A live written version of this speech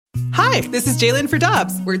Hi, this is Jalen for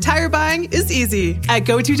Dobbs, where tire buying is easy. At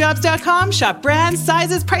GoToDobbs.com, shop brands,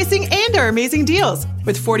 sizes, pricing, and our amazing deals.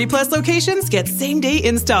 With 40-plus locations, get same-day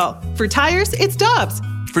install. For tires, it's Dobbs.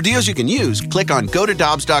 For deals you can use, click on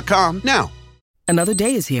GoToDobbs.com now. Another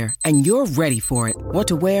day is here, and you're ready for it. What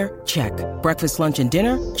to wear? Check. Breakfast, lunch, and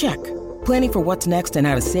dinner? Check. Planning for what's next and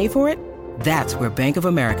how to save for it? That's where Bank of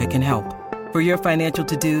America can help. For your financial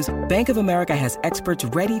to-dos, Bank of America has experts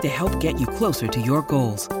ready to help get you closer to your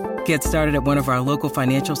goals. Get started at one of our local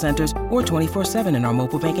financial centers or 24/7 in our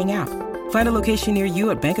mobile banking app. Find a location near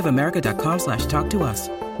you at bankofamerica.com/talktous.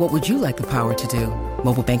 What would you like the power to do?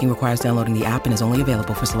 Mobile banking requires downloading the app and is only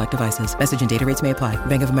available for select devices. Message and data rates may apply.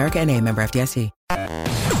 Bank of America N.A., member FDIC.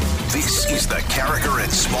 This is the Carricker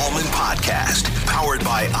and Smallman podcast, powered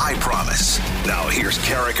by I Promise. Now here's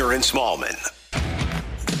Carricker and Smallman.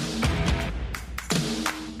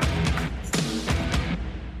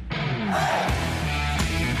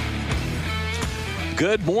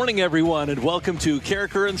 Good morning, everyone, and welcome to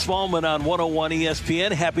Carricker and Smallman on 101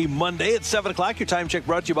 ESPN. Happy Monday at 7 o'clock. Your time check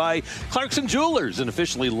brought to you by Clarkson Jewelers, an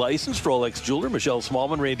officially licensed Rolex jeweler. Michelle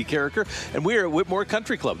Smallman, Randy Carricker, and we are at Whitmore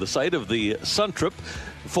Country Club, the site of the Suntrip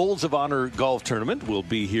Folds of Honor Golf Tournament. We'll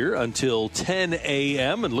be here until 10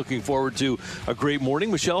 a.m. and looking forward to a great morning.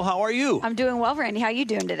 Michelle, how are you? I'm doing well, Randy. How are you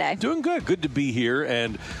doing today? Doing good. Good to be here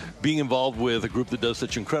and being involved with a group that does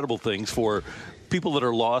such incredible things for people that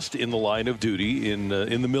are lost in the line of duty in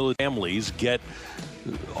the military. Families get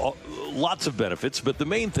lots of benefits, but the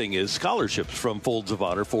main thing is scholarships from Folds of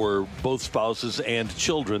Honor for both spouses and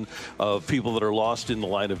children of people that are lost in the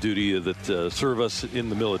line of duty that serve us in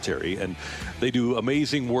the military. And they do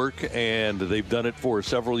amazing work, and they've done it for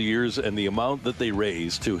several years, and the amount that they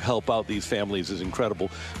raise to help out these families is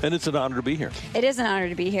incredible, and it's an honor to be here. It is an honor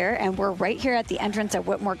to be here, and we're right here at the entrance at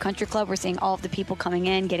Whitmore Country Club. We're seeing all of the people coming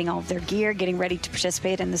in, getting all of their gear, getting ready to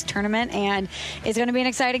participate in this tournament, and it's going to be an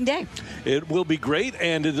exciting day. It will be great,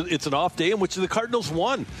 and it's an off day in which the Cardinals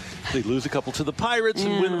won. They lose a couple to the Pirates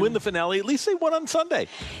and win the finale. At least they won on Sunday.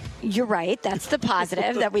 You're right. That's the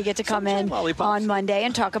positive that we get to come in on Monday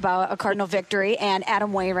and talk about a Cardinal victory, and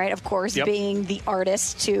Adam Wainwright, of course, being the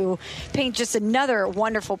artist to paint just another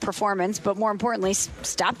wonderful performance, but more importantly,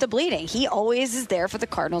 stop the bleeding. He always is there for the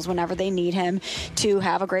Cardinals whenever they need him to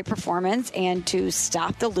have a great performance and to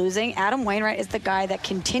stop the losing. Adam Wainwright is the guy that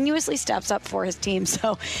continuously steps up for his team.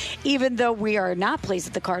 So even though we are not pleased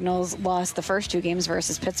that the Cardinals lost the first two games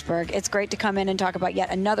versus Pittsburgh, it's great to come in and talk about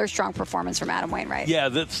yet another strong performance from Adam Wainwright. Yeah,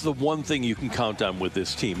 that's the one thing you can count on with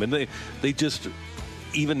this team. And they just,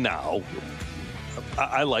 even now,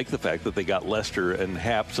 I like the fact that they got Lester and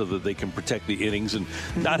Happ so that they can protect the innings and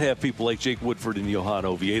not have people like Jake Woodford and Johan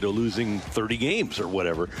Oviedo losing 30 games or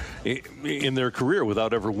whatever in their career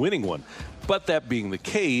without ever winning one. But that being the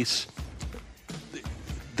case,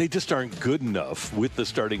 they just aren't good enough with the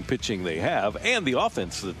starting pitching they have and the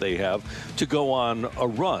offense that they have to go on a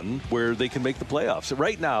run where they can make the playoffs.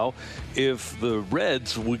 Right now, if the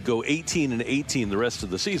Reds would go 18-18 the rest of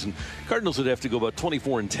the season, Cardinals would have to go about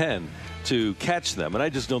 24-10 to catch them. And I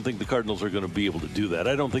just don't think the Cardinals are going to be able to do that.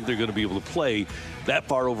 I don't think they're going to be able to play that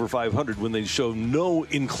far over 500 when they show no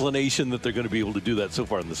inclination that they're going to be able to do that so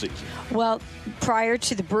far in the season. Well, prior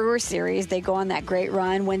to the Brewers series, they go on that great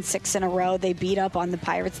run, win 6 in a row. They beat up on the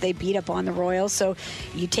Pirates. They beat up on the Royals. So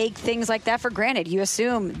you take things like that for granted. You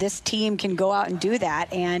assume this team can go out and do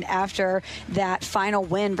that. And after that final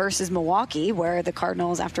win versus Milwaukee, where the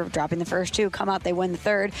Cardinals, after dropping the first two, come out, they win the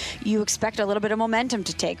third, you expect a little bit of momentum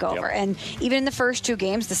to take over. Yep. And even in the first two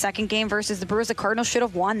games, the second game versus the Brewers, the Cardinals should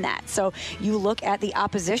have won that. So you look at the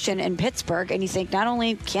opposition in Pittsburgh and you think, not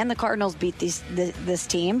only can the Cardinals beat this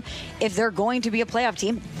team, if they're going to be a playoff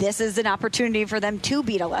team, this is an opportunity for them to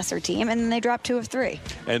beat a lesser team, and then they drop 2 of 3.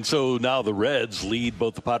 And so now the Reds lead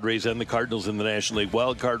both the Padres and the Cardinals in the National League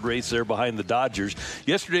wild card race. They're behind the Dodgers.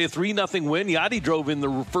 Yesterday, a 3-0 win. Yachty drove in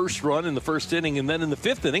the first run in the first inning, and then in the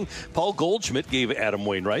fifth inning, Paul Goldschmidt gave Adam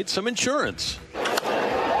Wainwright some insurance.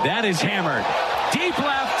 That is hammered. Deep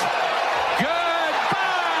left. Goodbye.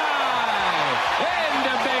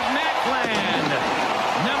 Into Big Mac land.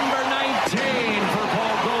 Number 19 for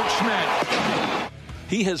Paul Goldschmidt.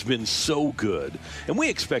 He has been so good, and we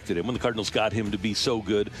expected him when the Cardinals got him to be so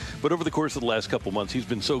good, but over the course of the last couple months, he's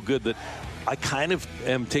been so good that I kind of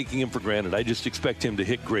am taking him for granted. I just expect him to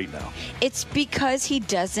hit great now. It's because he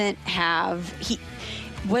doesn't have...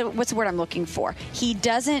 What's the word I'm looking for? He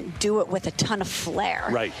doesn't do it with a ton of flair.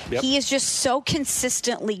 Right. Yep. He is just so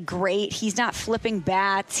consistently great. He's not flipping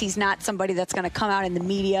bats. He's not somebody that's going to come out in the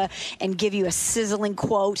media and give you a sizzling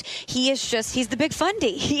quote. He's the Big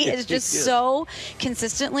Fundy. He is just so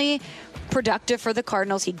consistently productive for the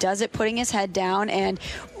Cardinals. He does it putting his head down, and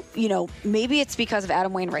maybe it's because of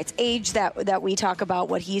Adam Wainwright's age that we talk about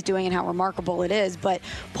what he's doing and how remarkable it is. But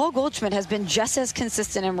Paul Goldschmidt has been just as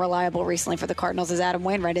consistent and reliable recently for the Cardinals as Adam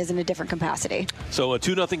Wainwright is in a different capacity. So a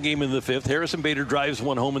 2-0 game in the fifth. Harrison Bader drives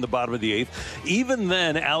one home in the bottom of the eighth. Even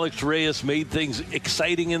then, Alex Reyes made things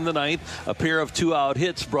exciting in the ninth. A pair of 2-out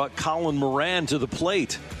hits brought Colin Moran to the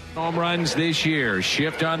plate. Home runs this year.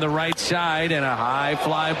 Shift on the right side and a high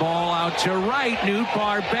fly ball out to right.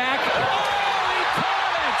 Nootbaar back. Oh, he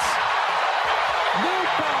caught it!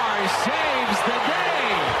 Nootbaar saves the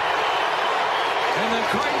day. And the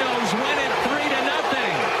Cardinals win it 3-0.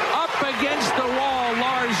 Up against the wall,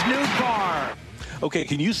 Lars Nootbaar. Okay,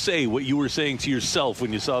 can you say what you were saying to yourself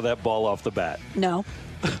when you saw that ball off the bat? No.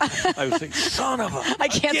 I was thinking, son of a... I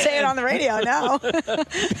can't say it on the radio now.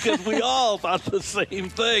 Because we all thought the same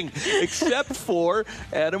thing, except for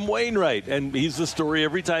Adam Wainwright. And he's the story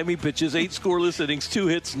every time he pitches. 8 scoreless innings, 2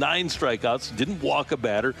 hits, 9 strikeouts. Didn't walk a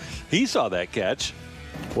batter. He saw that catch.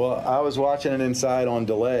 Well, I was watching it inside on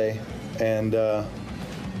delay, and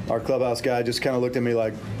our clubhouse guy just kind of looked at me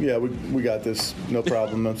like, yeah, we got this, no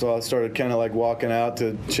problem. And so I started kind of like walking out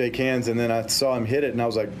to shake hands, and then I saw him hit it, and I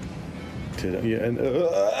was like,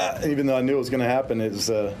 even though I knew it was going to happen, it's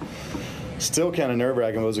still kind of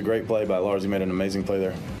nerve-wracking. It was a great play by Lars. He made an amazing play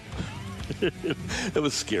there. It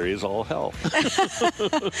was scary as all hell.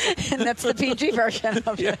 And that's the PG version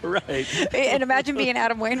of it. Yeah, right. And imagine being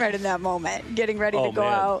Adam Wainwright in that moment, getting ready to go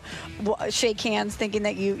out, shake hands, thinking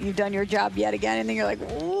that you've done your job yet again, and then you're like,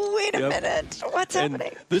 wait a minute, what's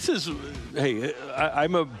happening? This is, hey,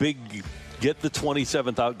 I'm a big get the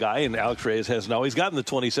 27th out guy, and Alex Reyes has now. He's gotten the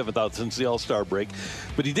 27th out since the All-Star break,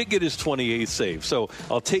 but he did get his 28th save. So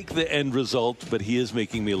I'll take the end result, but he is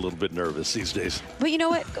making me a little bit nervous these days. But you know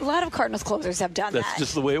what? A lot of Cardinals closers have done that. That's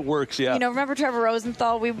just the way it works, yeah. Remember Trevor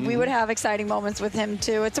Rosenthal? We would have exciting moments with him,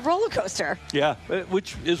 too. It's a roller coaster. Yeah,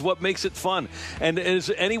 which is what makes it fun. And as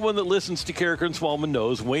anyone that listens to Carricker and Smallman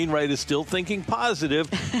knows, Wainwright is still thinking positive,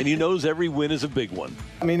 and he knows every win is a big one.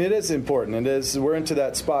 I mean, it is important. It is. We're into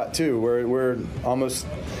that spot, too. We're almost,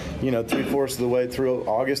 3/4 of the way through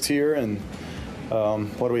August here, and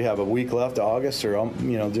what do we have, a week left of August, or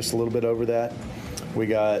just a little bit over that. We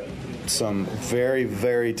got some very,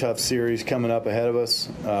 very tough series coming up ahead of us,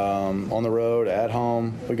 on the road, at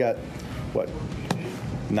home. We got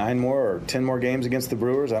 9 more or 10 more games against the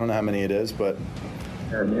Brewers. I don't know how many it is, but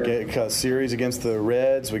get a series against the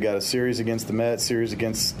Reds. We got a series against the Mets. Series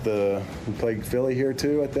against we played Philly here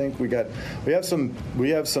too. I think we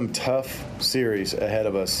have some tough series ahead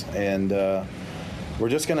of us, and we're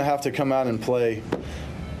just going to have to come out and play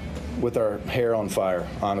with our hair on fire.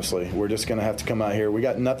 Honestly, we're just going to have to come out here. We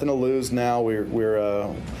got nothing to lose now. We're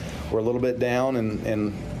a little bit down,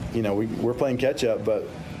 and we're playing catch up, but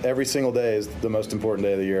every single day is the most important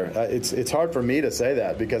day of the year. It's hard for me to say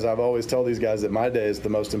that because I've always told these guys that my day is the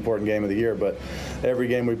most important game of the year, but every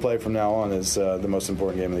game we play from now on is the most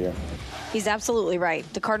important game of the year. He's absolutely right.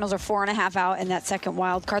 The Cardinals are 4.5 out in that second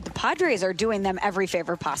wild card. The Padres are doing them every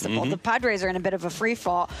favor possible. The Padres are in a bit of a free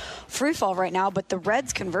fall right now, but the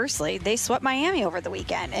Reds, conversely, they swept Miami over the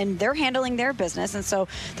weekend, and they're handling their business. And so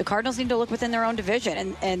the Cardinals need to look within their own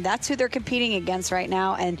division, and that's who they're competing against right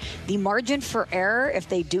now. And the margin for error, if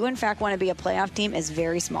they do in fact want to be a playoff team, is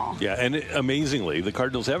very small. Yeah, and amazingly, the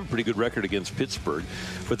Cardinals have a pretty good record against Pittsburgh,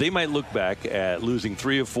 but they might look back at losing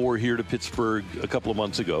 3 of 4 here to Pittsburgh a couple of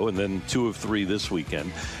months ago, and then 2 of 3 this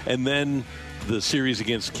weekend, and then the series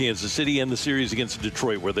against Kansas City and the series against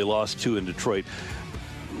Detroit, where they lost 2 in Detroit.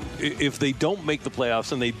 If they don't make the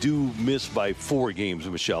playoffs and they do miss by 4 games,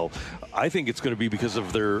 Michelle, I think it's going to be because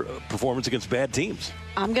of their performance against bad teams.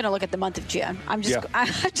 I'm going to look at the month of June. I'm just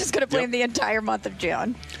going to blame the entire month of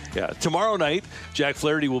June. Yeah. Tomorrow night, Jack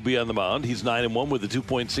Flaherty will be on the mound. He's 9-1 with a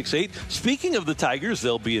 2.68. Speaking of the Tigers,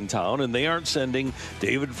 they'll be in town, and they aren't sending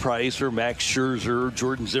David Price or Max Scherzer or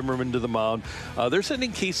Jordan Zimmerman to the mound. They're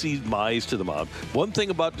sending Casey Mize to the mound. One thing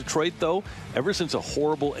about Detroit, though, ever since a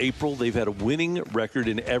horrible April, they've had a winning record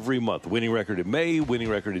in every month. Winning record in May, winning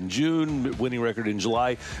record in June, winning record in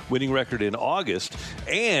July, winning record in August.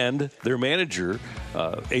 And their manager,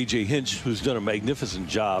 A.J. Hinch, who's done a magnificent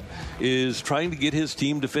job, is trying to get his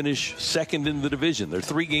team to finish second in the division. They're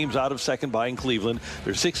 3 games out of second behind Cleveland.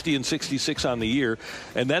 They're 60-66 on the year,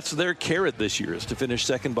 and that's their carrot this year, is to finish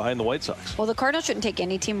second behind the White Sox. Well, the Cardinals shouldn't take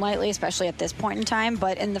any team lightly, especially at this point in time,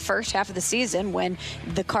 but in the first half of the season, when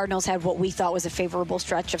the Cardinals had what we thought was a favorable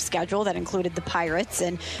stretch of schedule that included the Pirates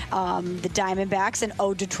and the Diamondbacks,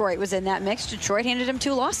 and Detroit was in that mix. Detroit handed them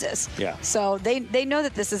 2 losses. Yeah. So they know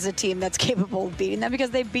that this is a team that's capable of beating them because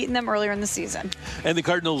they've beaten them earlier in the season. And the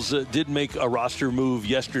Cardinals did make a roster move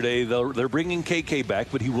yesterday yesterday. They're bringing KK back,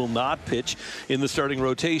 but he will not pitch in the starting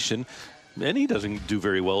rotation. And he doesn't do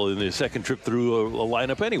very well in his second trip through a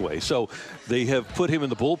lineup anyway. So they have put him in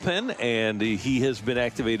the bullpen, and he has been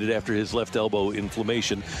activated after his left elbow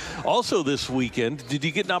inflammation. Also this weekend, did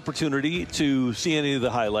you get an opportunity to see any of the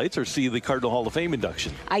highlights or see the Cardinal Hall of Fame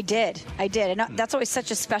induction? I did. And that's always such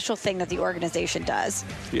a special thing that the organization does.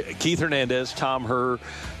 Yeah, Keith Hernandez, Tom Herr,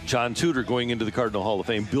 John Tudor going into the Cardinal Hall of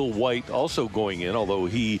Fame. Bill White also going in, although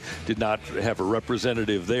he did not have a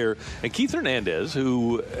representative there. And Keith Hernandez,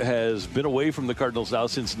 who has been away from the Cardinals now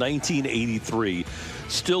since 1983,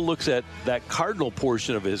 still looks at that Cardinal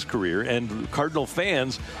portion of his career and Cardinal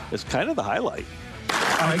fans as kind of the highlight.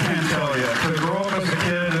 I can't tell you. To grow up as a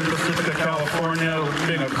kid in Pacifica, California,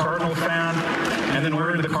 being a Cardinal fan, and then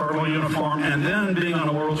wearing the Cardinal uniform, and then being on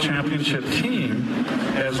a World Championship team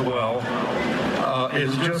as well,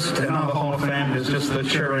 is just, and on the Hall of Fame, is just the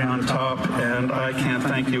cherry on top, and I can't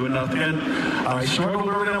thank you enough. And I struggled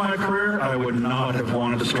early in my career. I would not have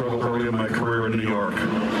wanted to struggle early in my career in New York.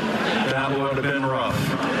 That would have been rough.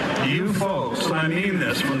 You folks, and I mean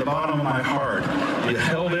this from the bottom of my heart, you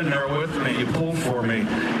held in there with me, you pulled for me,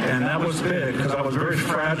 and that was big because I was very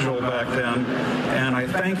fragile back then, and I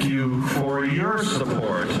thank you for your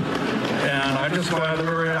support. And I'm just glad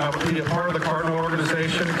to be a part of the Cardinal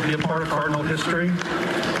organization, be a part of Cardinal history,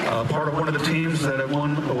 part of one of the teams that have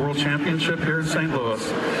won a world championship here in St. Louis.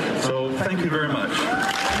 So thank you very much.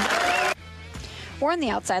 We're on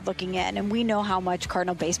the outside looking in, and we know how much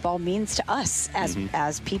Cardinal baseball means to us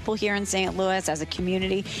as people here in St. Louis, as a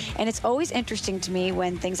community. And it's always interesting to me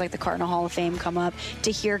when things like the Cardinal Hall of Fame come up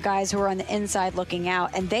to hear guys who are on the inside looking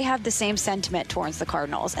out, and they have the same sentiment towards the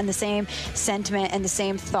Cardinals and the same sentiment and the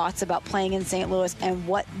same thoughts about playing in St. Louis and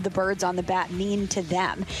what the birds on the bat mean to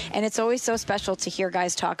them. And it's always so special to hear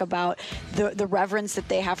guys talk about the reverence that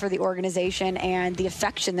they have for the organization and the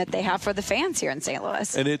affection that they have for the fans here in St.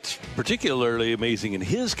 Louis. And it's particularly amazing in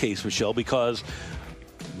his case, Michelle, because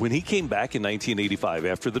when he came back in 1985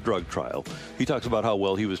 after the drug trial, he talks about how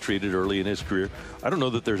well he was treated early in his career. I don't know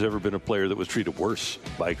that there's ever been a player that was treated worse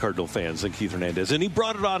by Cardinal fans than Keith Hernandez, and he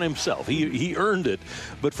brought it on himself. He earned it.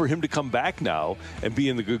 But for him to come back now and be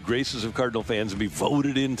in the good graces of Cardinal fans and be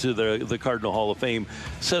voted into the Cardinal Hall of Fame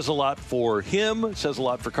says a lot for him, says a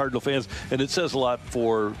lot for Cardinal fans, and it says a lot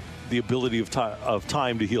for the ability of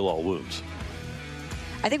time to heal all wounds.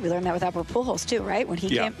 I think we learned that with Albert Pujols too, right? When he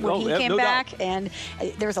came back, and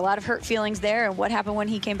there was a lot of hurt feelings there. And what happened when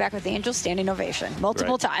he came back with the Angels? Standing ovation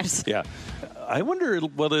multiple times. Yeah. I wonder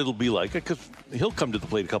what it'll be like, because he'll come to the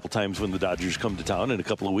plate a couple times when the Dodgers come to town in a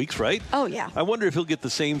couple of weeks, right? Oh, yeah. I wonder if he'll get the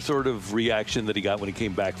same sort of reaction that he got when he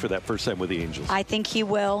came back for that first time with the Angels. I think he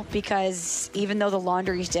will, because even though the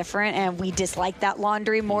laundry is different and we dislike that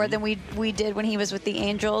laundry more than we did when he was with the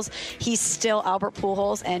Angels, he's still Albert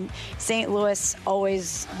Pujols, and St. Louis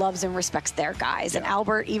always loves and respects their guys. Yeah. And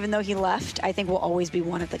Albert, even though he left, I think will always be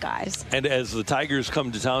one of the guys. And as the Tigers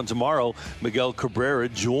come to town tomorrow, Miguel Cabrera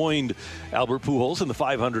joined Albert Pujols in the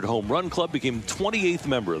 500 Home Run Club, became 28th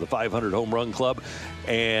member of the 500 Home Run Club,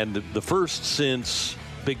 and the first since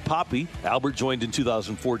Big Papi. Albert joined in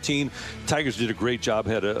 2014. Tigers did a great job,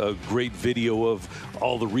 had a great video of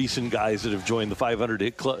all the recent guys that have joined the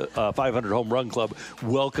 500 Home Run Club,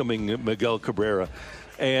 welcoming Miguel Cabrera.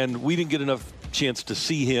 And we didn't get enough chance to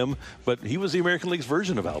see him, but he was the American League's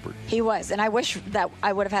version of Albert. He was, and I wish that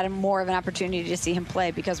I would have had more of an opportunity to see him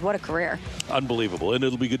play, because what a career. Unbelievable. And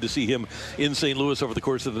it'll be good to see him in St. Louis over the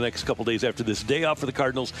course of the next couple days after this day off for the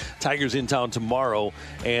Cardinals. Tigers in town tomorrow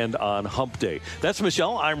and on Hump Day. That's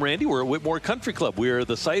Michelle. I'm Randy. We're at Whitmore Country Club. We're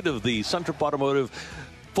the site of the Suntrip Automotive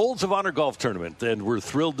Folds of Honor Golf Tournament, and we're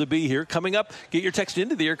thrilled to be here. Coming up, get your text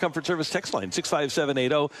into the Air Comfort Service text line,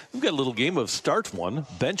 65780. We've got a little game of start one,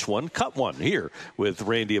 bench one, cut one here with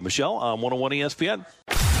Randy and Michelle on 101 ESPN.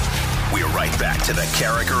 We're right back to the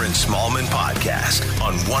Carragher and Smallman podcast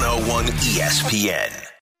on 101 ESPN.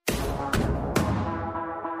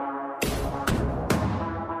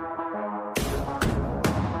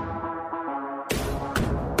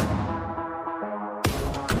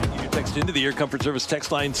 Into the Air Comfort Service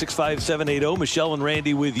text line 65780. Michelle and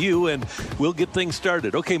Randy with you, and we'll get things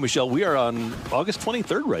started. Okay, Michelle, we are on August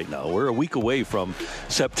 23rd right now. We're a week away from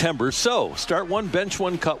September. So, start one, bench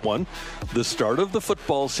one, cut one. The start of the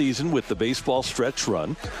football season with the baseball stretch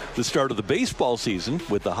run. The start of the baseball season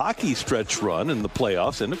with the hockey stretch run and the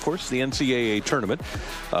playoffs, and of course the NCAA tournament.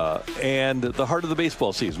 And the heart of the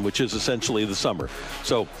baseball season, which is essentially the summer.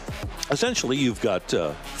 So, essentially, you've got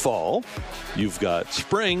fall, you've got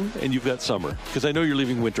spring, and and you've got summer, because I know you're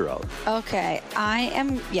leaving winter out. Okay,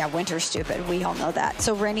 winter's stupid. We all know that.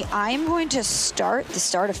 So, Randy, I am going to start the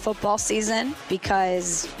start of football season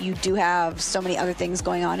because you do have so many other things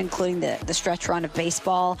going on, including the stretch run of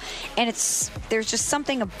baseball. And there's just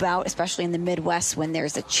something about, especially in the Midwest, when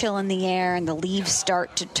there's a chill in the air and the leaves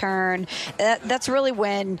start to turn. That's really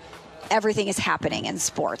when everything is happening in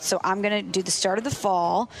sports. So I'm going to do the start of the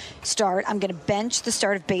fall start. I'm going to bench the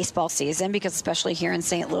start of baseball season because especially here in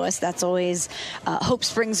St. Louis, that's always hope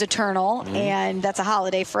springs eternal, and that's a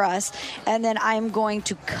holiday for us. And then I'm going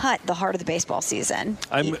to cut the heart of the baseball season.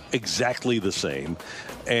 I'm exactly the same.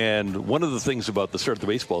 And one of the things about the start of the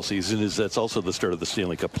baseball season is that's also the start of the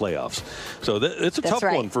Stanley Cup playoffs. So it's a tough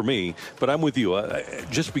one for me, but I'm with you.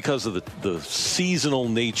 Just because of the seasonal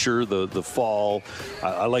nature, the fall,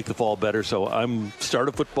 I like the fall better. So I'm start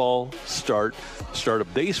of football, start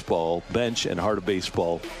of baseball, bench, and heart of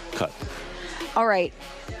baseball, cut. All right.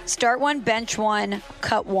 Start one, bench one,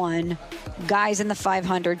 cut one. Guys in the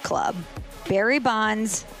 500 club. Barry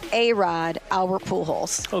Bonds, A-Rod, Albert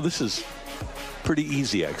Pujols. Oh, this is pretty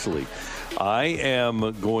easy, actually. I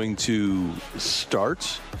am going to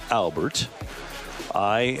start Albert.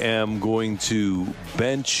 I am going to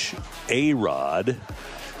bench A-Rod,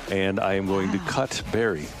 and I am going to cut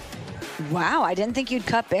Barry. Wow, I didn't think you'd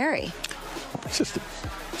cut Barry. It's just a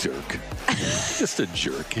jerk. Just a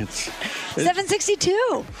jerk. It's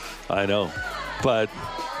 762. I know, but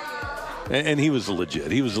and he was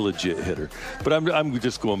legit. He was a legit hitter. But I'm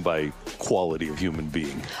just going by quality of human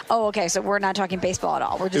being. Oh, okay. So we're not talking baseball at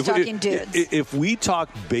all. We're just talking dudes. If we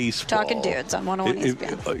talk baseball, talking dudes on 101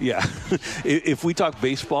 ESPN. Yeah. If we talk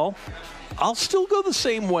baseball, I'll still go the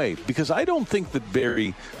same way because I don't think that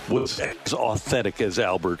Barry was as authentic as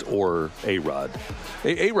Albert or A-Rod.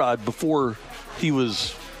 A-Rod, before he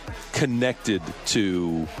was connected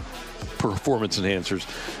to performance enhancers,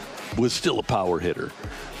 was still a power hitter.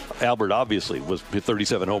 Albert obviously was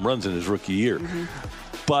 37 home runs in his rookie year. Mm-hmm.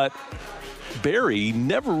 But Barry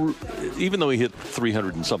never, even though he hit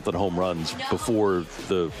 300 and something home runs before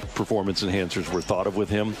the performance enhancers were thought of with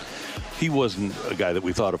him, he wasn't a guy that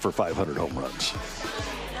we thought of for 500 home runs.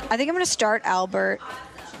 I think I'm going to start Albert.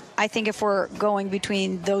 I think if we're going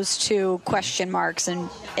between those two question marks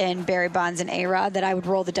and Barry Bonds and A-Rod, that I would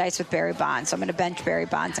roll the dice with Barry Bonds. So I'm going to bench Barry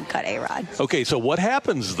Bonds and cut A-Rod. Okay, so what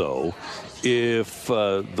happens, though, if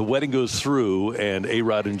the wedding goes through and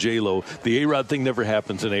A-Rod and J-Lo, the A-Rod thing never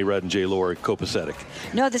happens and A-Rod and J-Lo are copacetic?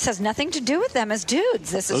 No, this has nothing to do with them as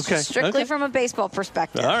dudes. This is strictly from a baseball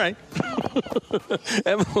perspective. All right.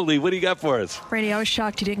 Emily, what do you got for us? Randy, I was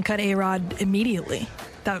shocked you didn't cut A-Rod immediately.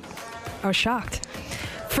 I was shocked.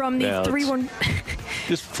 From the 3-1,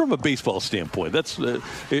 just from a baseball standpoint, that's he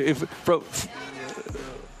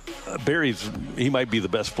might be the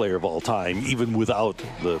best player of all time, even without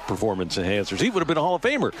the performance enhancers. He would have been a Hall of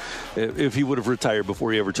Famer if he would have retired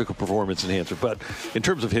before he ever took a performance enhancer. But in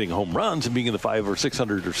terms of hitting home runs and being in the 500 or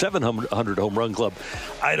 600 or 700 home run club,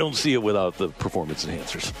 I don't see it without the performance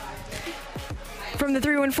enhancers. From the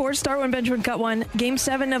 3-1-4, start one, bench one, cut one. Game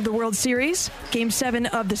 7 of the World Series, Game 7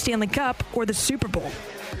 of the Stanley Cup, or the Super Bowl.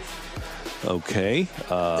 Okay.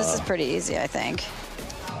 This is pretty easy, I think.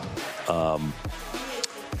 I'm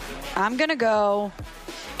going to go,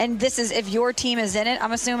 and this is if your team is in it,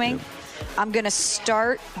 I'm assuming. Yep. I'm going to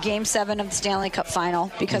start Game 7 of the Stanley Cup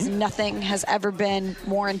Final because nothing has ever been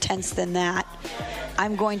more intense than that.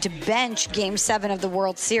 I'm going to bench Game 7 of the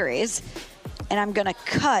World Series, and I'm going to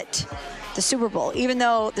cut the Super Bowl. Even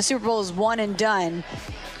though the Super Bowl is one and done,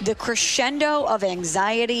 the crescendo of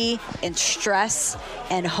anxiety and stress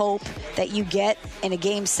and hope that you get in a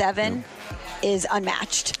Game 7 is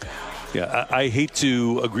unmatched. Yeah, I hate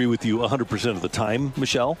to agree with you 100% of the time,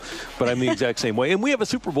 Michelle, but I'm the exact same way. And we have a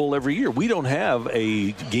Super Bowl every year. We don't have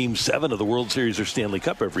a Game 7 of the World Series or Stanley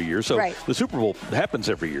Cup every year. So the Super Bowl happens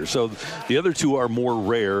every year. So the other two are more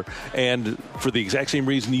rare. And for the exact same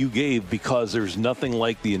reason you gave, because there's nothing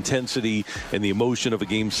like the intensity and the emotion of a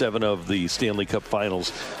Game 7 of the Stanley Cup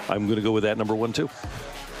Finals, I'm going to go with that number one, too.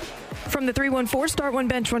 From the 3-1-4, start one,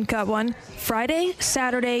 bench one, cut one. Friday,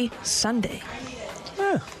 Saturday, Sunday.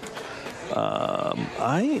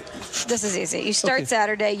 This is easy. You start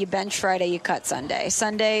Saturday, you bench Friday, you cut Sunday.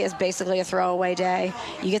 Sunday is basically a throwaway day.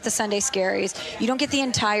 You get the Sunday scaries. You don't get the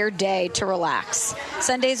entire day to relax.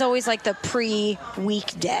 Sunday's always like the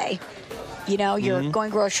pre-week day. You know, you're going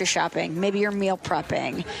grocery shopping. Maybe you're meal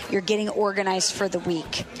prepping. You're getting organized for the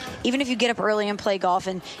week. Even if you get up early and play golf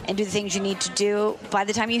and do the things you need to do, by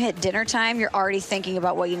the time you hit dinner time, you're already thinking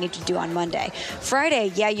about what you need to do on Monday.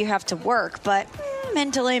 Friday, you have to work, but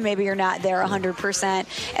mentally maybe you're not there 100%.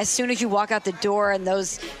 As soon as you walk out the door and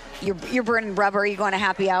those you're burning rubber. You go on a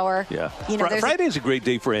happy hour. Yeah. You know, Friday's a great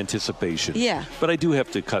day for anticipation. Yeah. But I do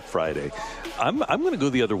have to cut Friday. I'm going to go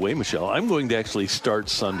the other way, Michelle. I'm going to actually start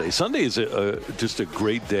Sunday. Sunday is just a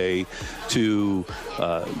great day to,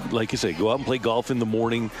 like you say, go out and play golf in the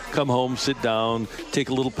morning, come home, sit down, take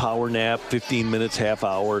a little power nap, 15 minutes, half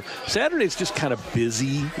hour. Saturday's just kind of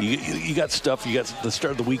busy. You got stuff. You got the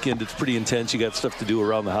start of the weekend. It's pretty intense. You got stuff to do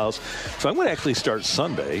around the house. So I'm going to actually start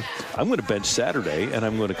Sunday. I'm going to bench Saturday, and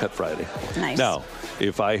I'm going to cut Friday. Nice. Now,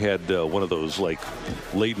 if I had one of those like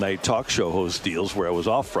late night talk show host deals where I was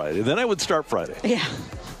off Friday, then I would start Friday. Yeah.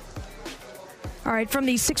 All right, from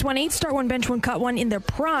the 6-1-8, start one, bench one, cut one in their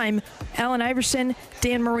prime, Allen Iverson,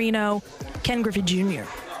 Dan Marino, Ken Griffey Jr.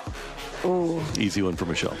 Ooh. Easy one for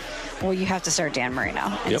Michelle. Well, you have to start Dan Marino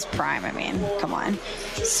in his Yep. prime. I mean, come on.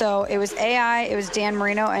 So it was AI, it was Dan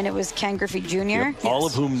Marino, and it was Ken Griffey Jr. Yep. All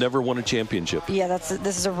of whom never won a championship. Yeah,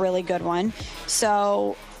 this is a really good one.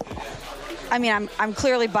 So, I mean, I'm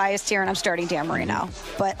clearly biased here, and I'm starting Dan Marino.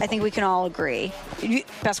 But I think we can all agree.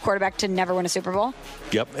 Best quarterback to never win a Super Bowl?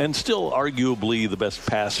 Yep, and still arguably the best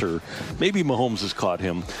passer. Maybe Mahomes has caught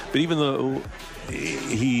him, but even though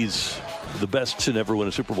he's the best to never win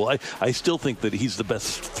a Super Bowl, I still think that he's the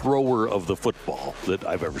best thrower of the football that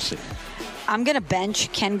I've ever seen. I'm going to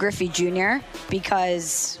bench Ken Griffey Jr.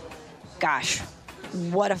 because, gosh,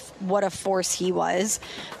 what a force he was.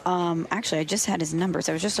 Actually, I just had his numbers.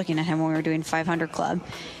 I was just looking at him when we were doing 500 Club.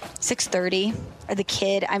 630. The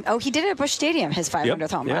kid. He did it at Busch Stadium, his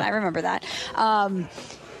 500th home run. I remember that.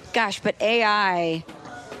 Gosh, but AI.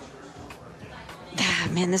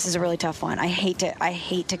 Man, this is a really tough one. I hate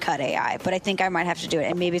to cut AI, but I think I might have to do it.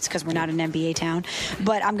 And maybe it's because we're not an NBA town.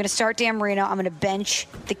 But I'm going to start Dan Marino. I'm going to bench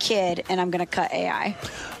the kid, and I'm going to cut AI.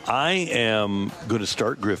 I am going to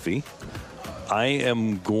start Griffey. I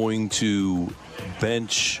am going to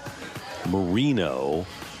bench Marino,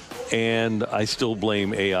 and I still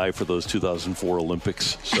blame AI for those 2004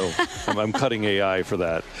 Olympics. So I'm cutting AI for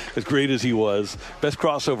that. As great as he was, best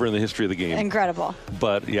crossover in the history of the game. Incredible.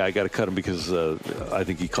 But, yeah, I got to cut him because I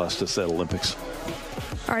think he cost us that Olympics.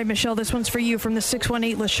 All right, Michelle, this one's for you from the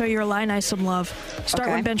 6-1-8. Let's show your Illini some love. Start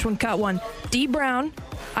one, bench one, cut one. D. Brown,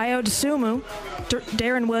 Ayo Dosunmu,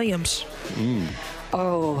 Darren Williams.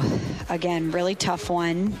 Oh, again, really tough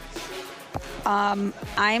one.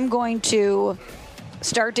 I'm going to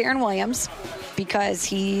start Darren Williams because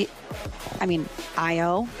Ayo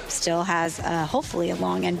still has hopefully a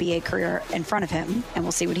long NBA career in front of him, and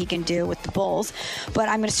we'll see what he can do with the Bulls. But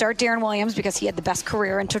I'm going to start Darren Williams because he had the best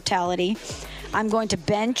career in totality. I'm going to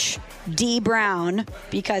bench D. Brown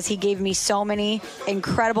because he gave me so many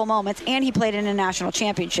incredible moments, and he played in a national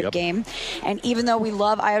championship game. And even though we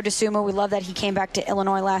love Ayo Dosunmu, we love that he came back to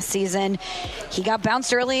Illinois last season, he got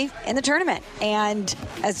bounced early in the tournament. And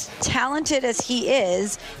as talented as he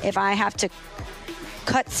is, if I have to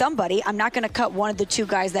cut somebody, I'm not going to cut one of the two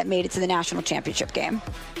guys that made it to the national championship game.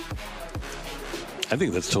 I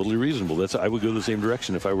think that's totally reasonable. I would go the same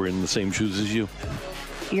direction if I were in the same shoes as you.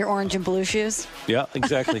 Your orange and blue shoes? Yeah,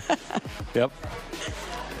 exactly. Yep.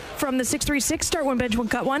 From the 6-3-6, start one, bench one,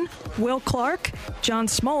 cut one. Will Clark, John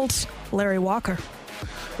Smoltz, Larry Walker.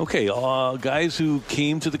 Okay, guys who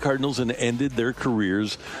came to the Cardinals and ended their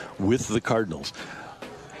careers with the Cardinals.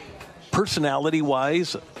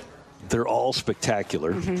 Personality-wise, they're all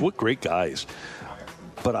spectacular. What great guys.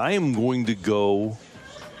 But I am going to go...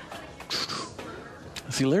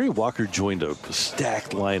 See, Larry Walker joined a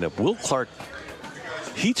stacked lineup. Will Clark,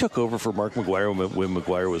 he took over for Mark McGwire when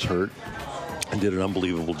McGwire was hurt and did an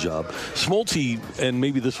unbelievable job. Smoltz, and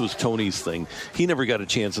maybe this was Tony's thing, he never got a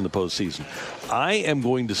chance in the postseason. I am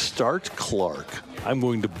going to start Clark. I'm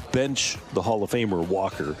going to bench the Hall of Famer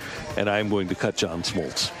Walker, and I'm going to cut John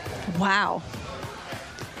Smoltz. Wow.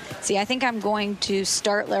 See, I think I'm going to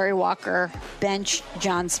start Larry Walker, bench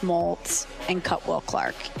John Smoltz, and cut Will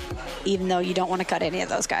Clark, even though you don't want to cut any of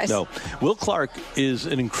those guys. No. Will Clark is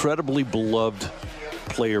an incredibly beloved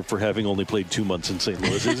player for having only played 2 months in St.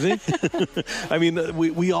 Louis, isn't he? I mean,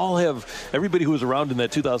 we all have, everybody who was around in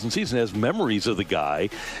that 2000 season has memories of the guy,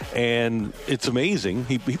 and it's amazing.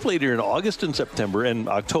 He played here in August and September and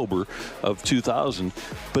October of 2000,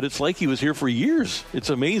 but it's like he was here for years. It's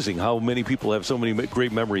amazing how many people have so many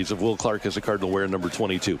great memories of Will Clark as a Cardinal wearing number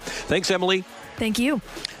 22. Thanks, Emily. Thank you.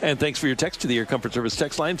 And thanks for your text to the Air Comfort Service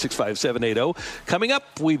text line, 65780. Coming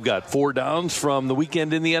up, we've got 4 downs from the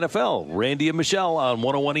weekend in the NFL. Randy and Michelle on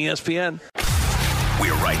 101 ESPN.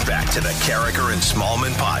 We're right back to the Carragher and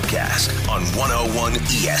Smallman podcast on 101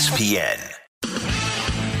 ESPN.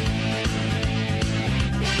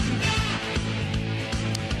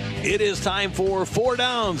 It is time for 4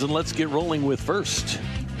 downs, and let's get rolling with first.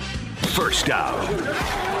 First down.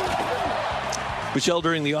 Michelle,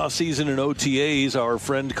 during the offseason and OTAs, our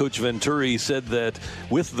friend Coach Venturi said that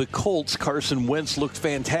with the Colts, Carson Wentz looked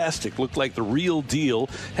fantastic, looked like the real deal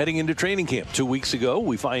heading into training camp. 2 weeks ago,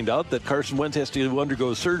 we find out that Carson Wentz has to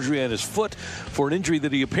undergo surgery on his foot for an injury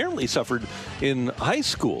that he apparently suffered in high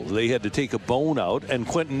school. They had to take a bone out, and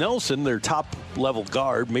Quentin Nelson, their top-level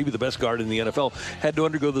guard, maybe the best guard in the NFL, had to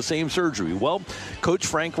undergo the same surgery. Well, Coach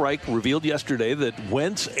Frank Reich revealed yesterday that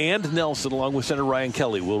Wentz and Nelson, along with center Ryan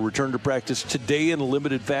Kelly, will return to practice today in a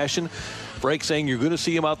limited fashion. Reich saying you're going to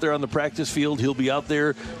see him out there on the practice field. He'll be out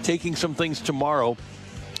there taking some things tomorrow.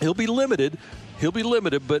 He'll be limited,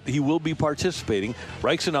 but he will be participating.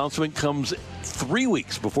 Reich's announcement comes 3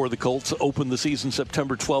 weeks before the Colts open the season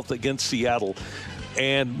September 12th against Seattle.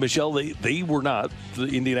 And, Michelle, they were not.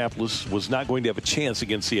 Indianapolis was not going to have a chance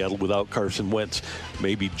against Seattle without Carson Wentz.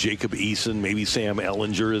 Maybe Jacob Eason, maybe Sam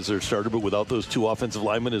Ehlinger as their starter, but without those two offensive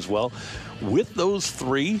linemen as well. With those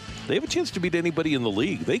three, they have a chance to beat anybody in the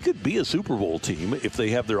league. They could be a Super Bowl team if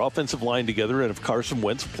they have their offensive line together and if Carson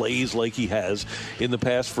Wentz plays like he has in the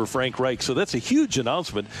past for Frank Reich. So that's a huge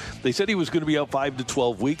announcement. They said he was going to be out 5 to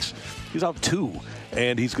 12 weeks. He's out 2.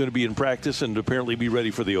 And he's going to be in practice and apparently be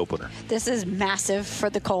ready for the opener. This is massive for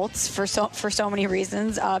the Colts for so many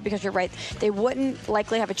reasons, because you're right. They wouldn't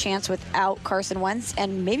likely have a chance without Carson Wentz,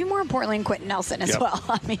 and maybe more importantly, Quentin Nelson as well.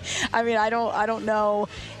 I mean, I don't know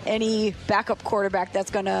any backup quarterback that's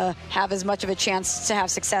going to have as much of a chance to have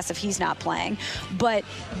success if he's not playing. But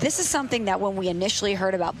this is something that when we initially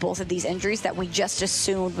heard about both of these injuries that we just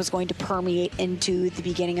assumed was going to permeate into the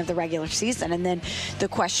beginning of the regular season. And then the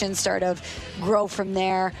questions start to grow from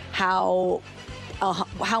there. How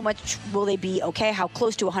much will they be okay? How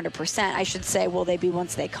close to 100%, I should say, will they be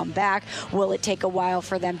once they come back? Will it take a while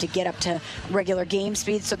for them to get up to regular game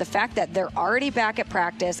speed? So the fact that they're already back at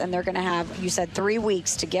practice and they're going to have, you said, 3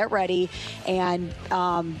 weeks to get ready and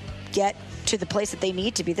get to the place that they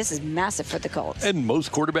need to be. This is massive for the Colts. And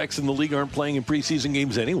most quarterbacks in the league aren't playing in preseason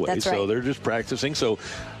games anyway. That's right. So they're just practicing. So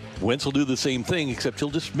Wentz will do the same thing, except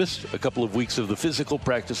he'll just miss a couple of weeks of the physical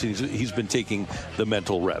practice. He's been taking the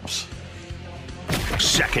mental reps.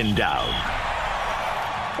 Second down.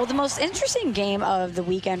 Well, the most interesting game of the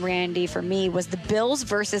weekend, Randy, for me was the Bills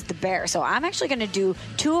versus the Bears. So I'm actually going to do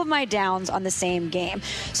 2 of my downs on the same game.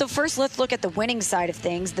 So first, let's look at the winning side of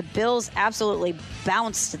things. The Bills absolutely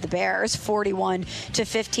bounced the Bears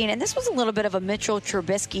 41-15. And this was a little bit of a Mitchell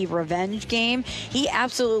Trubisky revenge game. He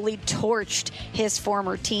absolutely torched his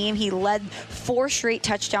former team. He led 4 straight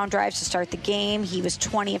touchdown drives to start the game. He was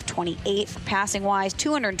 20 of 28 for passing wise,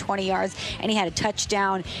 220 yards, and he had a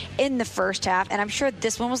touchdown in the first half. And I'm sure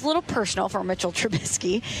this one was a little personal for Mitchell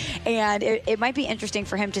Trubisky, and it might be interesting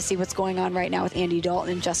for him to see what's going on right now with Andy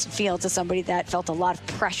Dalton and Justin Fields, as somebody that felt a lot of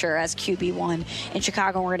pressure as QB1 in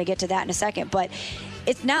Chicago. And we're going to get to that in a second, but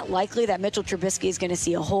it's not likely that Mitchell Trubisky is going to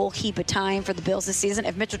see a whole heap of time for the Bills this season.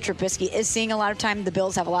 If Mitchell Trubisky is seeing a lot of time, the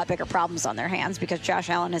Bills have a lot bigger problems on their hands because Josh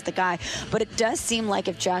Allen is the guy. But it does seem like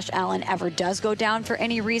if Josh Allen ever does go down for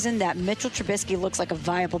any reason, that Mitchell Trubisky looks like a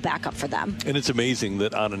viable backup for them. And it's amazing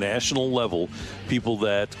that on a national level, people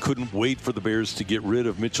that couldn't wait for the Bears to get rid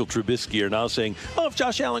of Mitchell Trubisky are now saying, oh, if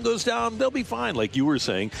Josh Allen goes down, they'll be fine, like you were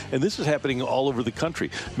saying. And this is happening all over the country.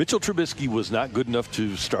 Mitchell Trubisky was not good enough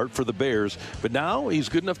to start for the Bears, but now he's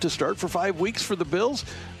good enough to start for 5 weeks for the Bills.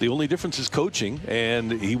 The only difference is coaching, and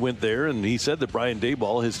he went there and he said that Brian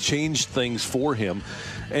Daboll has changed things for him.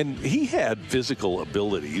 And he had physical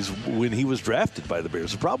abilities when he was drafted by the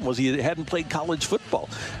Bears. The problem was he hadn't played college football,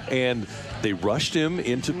 and they rushed him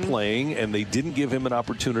into playing, and they didn't give him an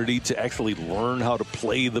opportunity to actually learn how to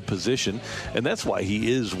play the position, and that's why he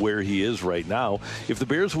is where he is right now. If the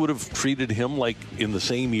Bears would have treated him like in the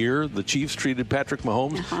same year the Chiefs treated Patrick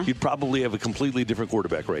Mahomes, you'd probably have a completely different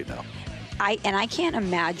quarterback right now. I can't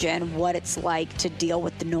imagine what it's like to deal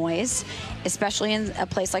with the noise, especially in a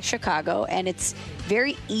place like Chicago. And it's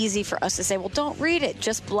very easy for us to say, well, don't read it,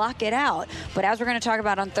 just block it out. But as we're going to talk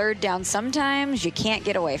about on third down, sometimes you can't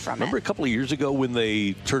get away from it. Remember a couple of years ago when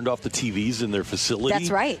they turned off the TVs in their facility? That's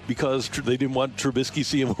right. Because they didn't want Trubisky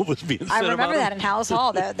seeing what was being said about him. I remember that in Hallis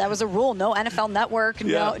Hall. That was a rule. No NFL Network,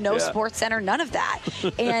 no Sports Center, none of that.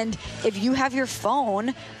 And if you have your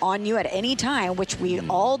phone on you at any time, which we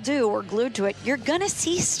all do, or glued to it, you're going to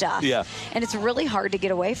see stuff. Yeah. And it's really hard to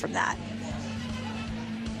get away from that.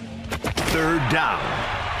 Third down.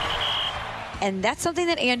 And that's something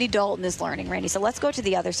that Andy Dalton is learning, Randy. So let's go to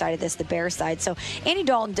the other side of this, the Bears side. So Andy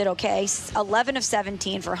Dalton did okay, 11 of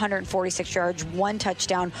 17 for 146 yards, 1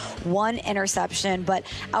 touchdown, 1 interception. But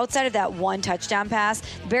outside of that 1 touchdown pass,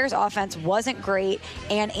 the Bears offense wasn't great,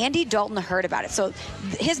 and Andy Dalton heard about it. So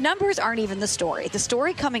his numbers aren't even the story. The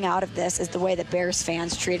story coming out of this is the way that Bears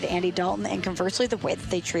fans treated Andy Dalton, and conversely, the way that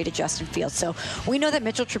they treated Justin Fields. So we know that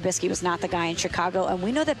Mitchell Trubisky was not the guy in Chicago, and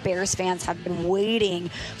we know that Bears fans have been waiting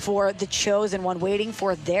for the chosen one, waiting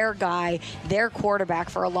for their guy, their quarterback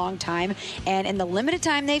for a long time. And in the limited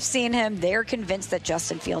time they've seen him, they're convinced that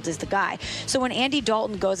Justin Fields is the guy. So when Andy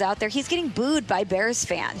Dalton goes out there, he's getting booed by Bears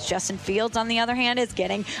fans. Justin Fields, on the other hand, is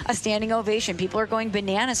getting a standing ovation. People are going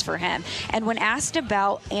bananas for him. And when asked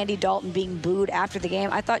about Andy Dalton being booed after the game,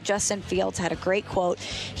 I thought Justin Fields had a great quote.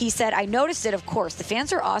 He said, "I noticed it, of course. The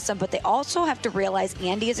fans are awesome, but they also have to realize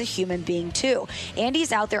Andy is a human being too.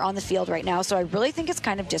 Andy's out there on the field right now, so I really think it's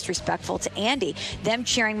kind of disrespectful to Andy, them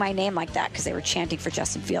cheering my name like that," because they were chanting for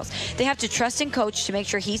Justin Fields. "They have to trust in coach to make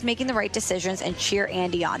sure he's making the right decisions and cheer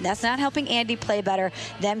Andy on. That's not helping Andy play better,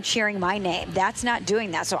 them cheering my name. That's not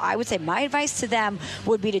doing that." So I would say my advice to them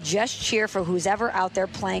would be to just cheer for who's ever out there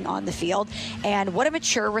playing on the field. And what a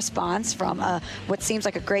mature response from what seems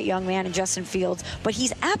like a great young man in Justin Fields. But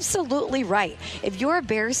he's absolutely right. If you're a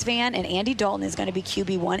Bears fan and Andy Dalton is going to be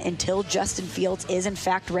QB1 until Justin Fields is in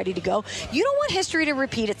fact ready to go, you don't want history to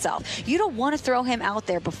repeat itself. You don't want to throw him out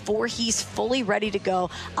there before he's fully ready to go,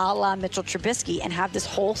 a la Mitchell Trubisky, and have this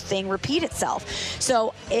whole thing repeat itself.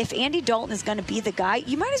 So if Andy Dalton is going to be the guy,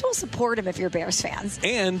 you might as well support him if you're Bears fans.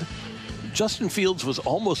 And Justin Fields was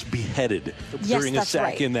almost beheaded during a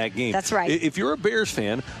sack in that game. That's right. If you're a Bears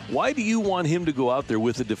fan, why do you want him to go out there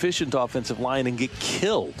with a deficient offensive line and get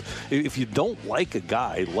killed? If you don't like a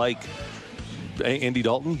guy like Andy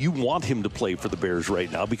Dalton, you want him to play for the Bears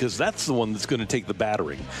right now because that's the one that's going to take the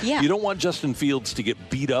battering. Yeah. You don't want Justin Fields to get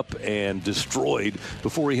beat up and destroyed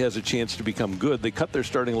before he has a chance to become good. They cut their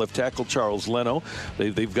starting left tackle, Charles Leno.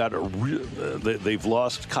 They've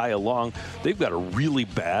lost Kyle Long. They've got a really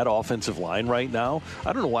bad offensive line right now.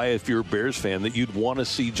 I don't know why, if you're a Bears fan, that you'd want to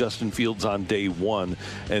see Justin Fields on day one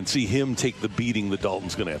and see him take the beating that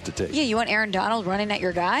Dalton's going to have to take. Yeah, you want Aaron Donald running at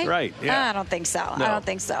your guy? Right, yeah. I don't think so. No. I don't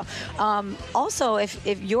think so. Also,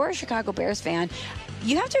 if you're a Chicago Bears fan,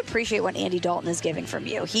 you have to appreciate what Andy Dalton is giving from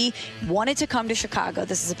you. He wanted to come to Chicago.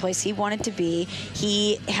 This is a place he wanted to be.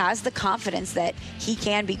 He has the confidence that he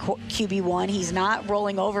can be QB1. He's not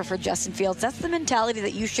rolling over for Justin Fields. That's the mentality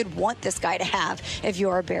that you should want this guy to have if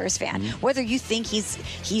you're a Bears fan. Mm-hmm. Whether you think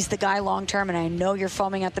he's the guy long term, and I know you're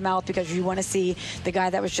foaming at the mouth because you want to see the guy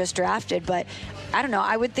that was just drafted, but I don't know.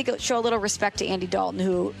 I would think it would show a little respect to Andy Dalton,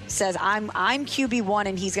 who says, I'm QB1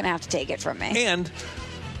 and he's going to have to take it from me. And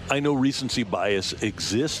I know recency bias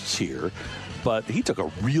exists here, but he took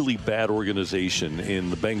a really bad organization in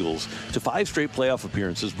the Bengals to 5 straight playoff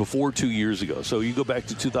appearances before 2 years ago. So you go back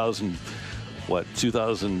to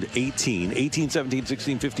 2018, 18, 17,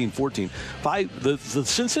 16, 15, 14. The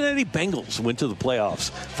Cincinnati Bengals went to the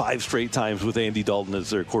playoffs 5 straight times with Andy Dalton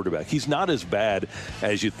as their quarterback. He's not as bad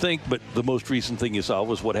as you think, but the most recent thing you saw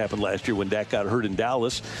was what happened last year when Dak got hurt in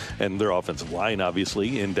Dallas, and their offensive line,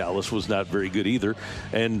 obviously, in Dallas was not very good either.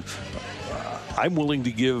 And I'm willing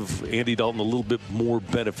to give Andy Dalton a little bit more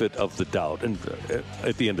benefit of the doubt. And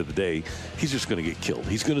at the end of the day, he's just going to get killed.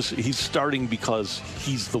 He's starting because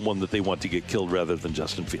he's the one that they want to get killed rather than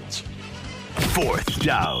Justin Fields. 4th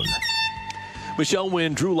down. Michelle,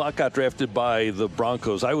 when Drew Lock got drafted by the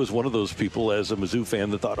Broncos, I was one of those people as a Mizzou fan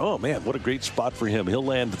that thought, oh, man, what a great spot for him. He'll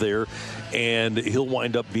land there, and he'll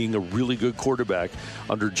wind up being a really good quarterback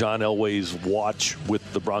under John Elway's watch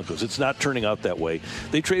with the Broncos. It's not turning out that way.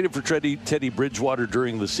 They traded for Teddy Bridgewater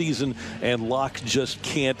during the season, and Lock just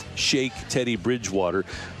can't shake Teddy Bridgewater.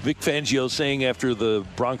 Vic Fangio saying after the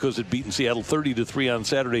Broncos had beaten Seattle 30-3 on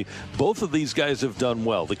Saturday, both of these guys have done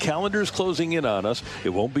well. The calendar's closing in on us. It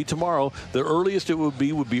won't be tomorrow. The earliest it would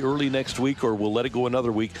be early next week, or we'll let it go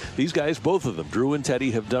another week. These guys, both of them, Drew and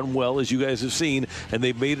Teddy, have done well, as you guys have seen, and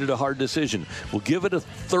they've made it a hard decision. We'll give it a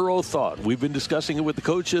thorough thought. We've been discussing it with the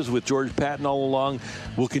coaches, with George Patton all along.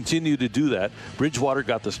 We'll continue to do that. Bridgewater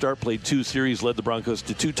got the start, played 2 series, led the Broncos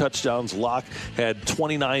to 2 touchdowns. Locke had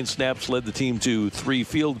 29 snaps, led the team to 3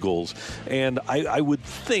 field goals. And I would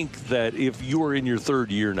think that if you're in your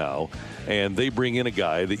 3rd year now, and they bring in a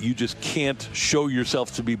guy that you just can't show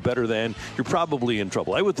yourself to be better than, you're probably in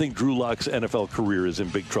trouble. I would think Drew Lock's NFL career is in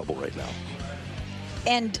big trouble right now.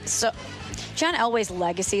 And so John Elway's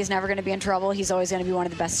legacy is never going to be in trouble. He's always going to be one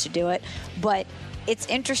of the best to do it. But it's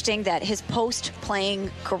interesting that his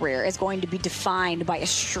post-playing career is going to be defined by a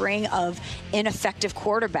string of ineffective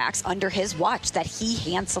quarterbacks under his watch that he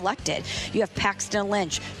hand-selected. You have Paxton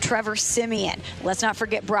Lynch, Trevor Siemian. Let's not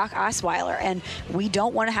forget Brock Osweiler. And we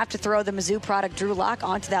don't want to have to throw the Mizzou product Drew Lock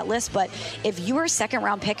onto that list, but if you were a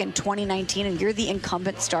second-round pick in 2019 and you're the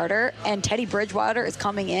incumbent starter and Teddy Bridgewater is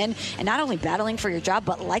coming in and not only battling for your job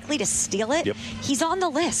but likely to steal it, he's on the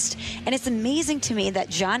list. And it's amazing to me that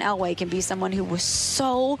John Elway can be someone who was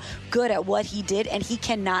so good at what he did and he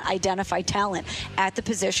cannot identify talent at the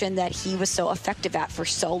position that he was so effective at for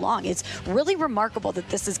so long. It's really remarkable that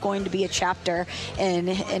this is going to be a chapter in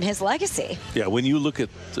his legacy. Yeah, when you look at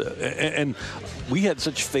and we had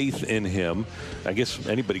such faith in him. I guess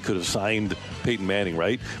anybody could have signed Peyton Manning,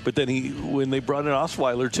 right? But then when they brought in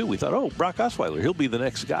Osweiler too, we thought, oh, Brock Osweiler, he'll be the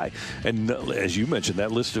next guy. And as you mentioned,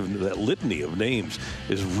 that litany of names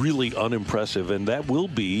is really unimpressive, and that will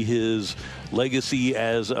be his legacy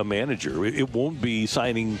as a manager. It won't be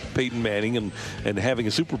signing Peyton Manning and having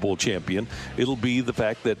a Super Bowl champion. It'll be the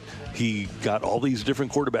fact that he got all these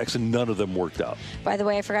different quarterbacks and none of them worked out. By the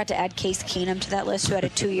way, I forgot to add Case Keenum to that list, who had a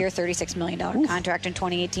 2-year, $36 million contract in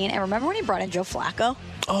 2018. And remember when he brought in Joe Flacco?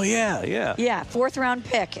 Oh, yeah. Yeah, 4th-round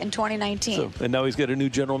pick in 2019. And now he's got a new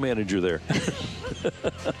general manager there.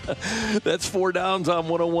 That's 4 Downs on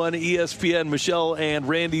 101 ESPN. Michelle and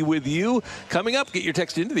Randy with you. Coming up, get your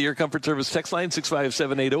text into the Air Comfort Service text line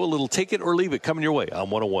 65780. A little take it or leave it coming your way on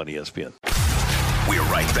 101 ESPN. We're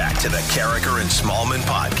right back to the Carragher and Smallman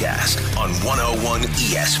podcast on 101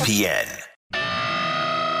 ESPN.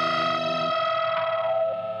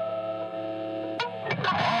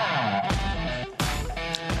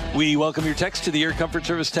 We welcome your text to the Air Comfort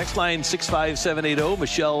Service text line 65780.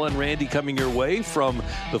 Michelle and Randy coming your way from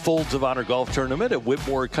the Folds of Honor Golf Tournament at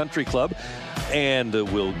Whitmore Country Club. And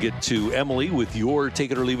we'll get to Emily with your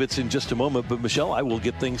Take It or Leave It in just a moment. But, Michelle, I will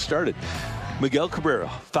get things started. Miguel Cabrera,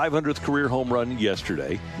 500th career home run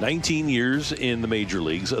yesterday, 19 years in the major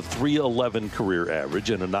leagues, a .311 career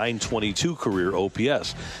average, and a .922 career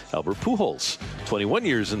OPS. Albert Pujols, 21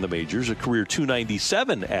 years in the majors, a career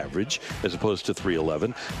 .297 average as opposed to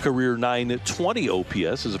 .311, career .920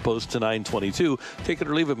 OPS as opposed to .922. Take it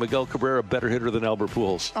or leave it, Miguel Cabrera, better hitter than Albert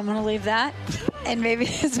Pujols. I'm going to leave that. And maybe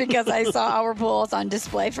it's because I saw Albert Pujols on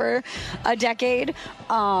display for a decade.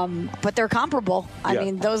 But they're comparable. I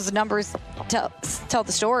mean, those numbers tell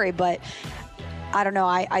the story, but I don't know.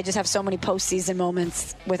 I just have so many postseason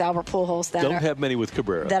moments with Albert Pujols that don't have many with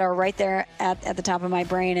Cabrera that are right there at the top of my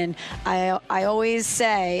brain. And I always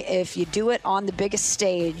say, if you do it on the biggest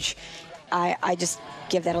stage, I just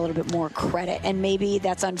give that a little bit more credit. And maybe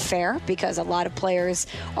that's unfair because a lot of players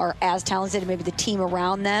are as talented and maybe the team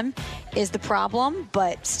around them is the problem,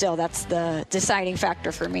 but still that's the deciding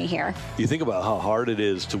factor for me here. You think about how hard it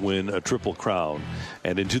is to win a Triple Crown,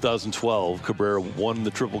 and in 2012 Cabrera won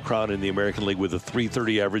the Triple Crown in the American League with a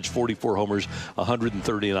 .330 average, 44 homers,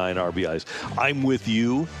 139 RBIs. I'm with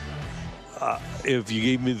you. If you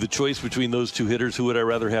gave me the choice between those two hitters, who would I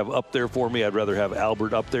rather have up there for me? I'd rather have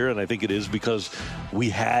Albert up there, and I think it is because we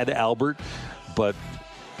had Albert. But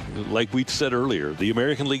like we said earlier, the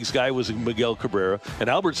American League's guy was Miguel Cabrera, and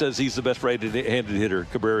Albert says he's the best right-handed hitter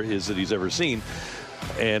Cabrera is that he's ever seen.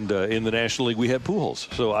 And in the National League, we had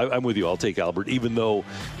Pujols. So I'm with you. I'll take Albert, even though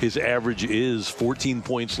his average is 14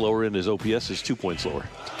 points lower and his OPS is 2 points lower.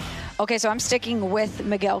 Okay, so I'm sticking with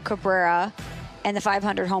Miguel Cabrera and the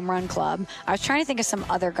 500 home run club. I was trying to think of some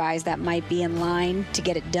other guys that might be in line to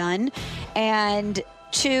get it done, and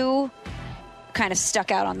 2 kind of stuck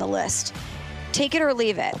out on the list. Take it or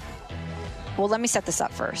leave it. Well, let me set this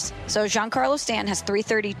up first. So Giancarlo Stanton has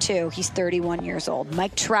 .332. He's 31 years old.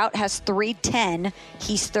 Mike Trout has .310.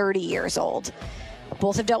 He's 30 years old.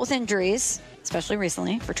 Both have dealt with injuries, especially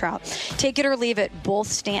recently for Trout. Take it or leave it. Both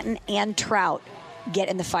Stanton and Trout get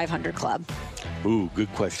in the 500 club. Ooh,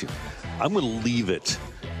 good question. I'm going to leave it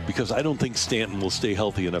because I don't think Stanton will stay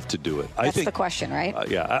healthy enough to do it. That's the question, right?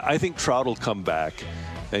 I think Trout will come back,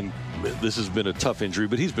 and this has been a tough injury,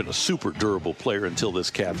 but he's been a super durable player until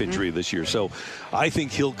this calf injury this year. So I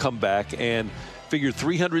think he'll come back and figure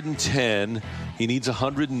 310. He needs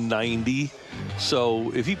 190.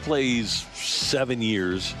 So if he plays 7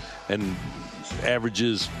 years and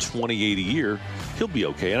averages 28 a year, he'll be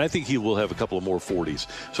okay. And I think he will have a couple of more 40s.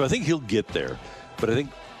 So I think he'll get there. But I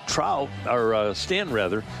think Stanton,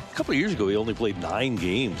 a couple of years ago, he only played 9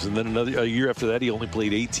 games. And then a year after that, he only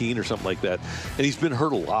played 18 or something like that. And he's been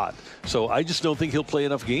hurt a lot. So I just don't think he'll play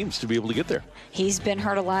enough games to be able to get there. He's been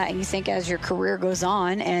hurt a lot. And you think as your career goes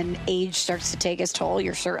on and age starts to take its toll,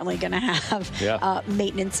 you're certainly going to have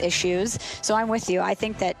maintenance issues. So I'm with you. I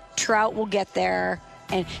think that Trout will get there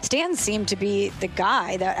And Stanton seemed to be the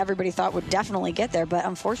guy that everybody thought would definitely get there. But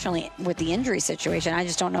unfortunately, with the injury situation, I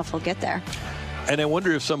just don't know if he'll get there. And I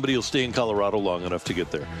wonder if somebody will stay in Colorado long enough to get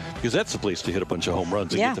there, because that's the place to hit a bunch of home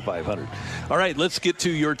runs and get to 500. All right, let's get to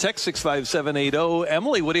your text, 65780.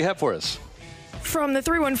 Emily, what do you have for us? From the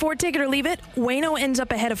 314, take it or leave it, Waino ends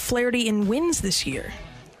up ahead of Flaherty in wins this year.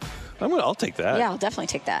 I'll take that. Yeah, I'll definitely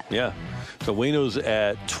take that. Yeah. So Waino's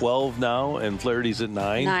at 12 now, and Flaherty's at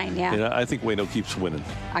 9. 9, yeah. And I think Waino keeps winning.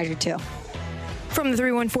 I do too. From the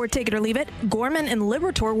 314, take it or leave it, Gorman and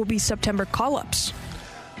Liberatore will be September call-ups.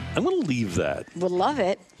 I'm going to leave that. Would love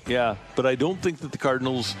it. Yeah, but I don't think that the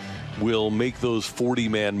Cardinals will make those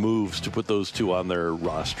 40-man moves to put those two on their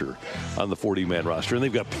roster, on the 40-man roster. And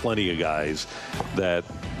they've got plenty of guys that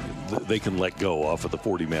they can let go off of the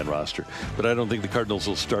 40-man roster. But I don't think the Cardinals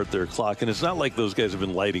will start their clock. And it's not like those guys have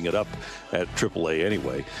been lighting it up at AAA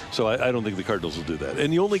anyway. So I don't think the Cardinals will do that.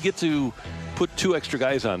 And you only get to put 2 extra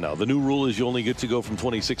guys on now. The new rule is you only get to go from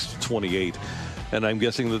 26 to 28. And I'm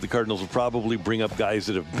guessing that the Cardinals will probably bring up guys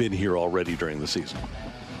that have been here already during the season.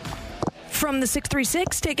 From the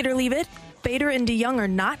 636, take it or leave it, Bader and DeYoung are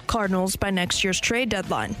not Cardinals by next year's trade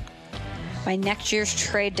deadline. By next year's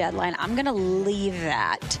trade deadline, I'm going to leave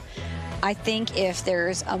that. I think if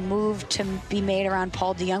there's a move to be made around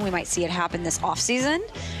Paul DeYoung, we might see it happen this offseason.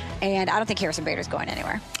 And I don't think Harrison Bader's going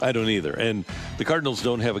anywhere. I don't either. And the Cardinals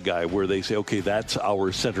don't have a guy where they say, okay, that's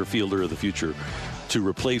our center fielder of the future to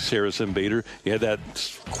replace Harrison Bader. You had that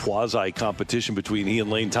quasi-competition between he and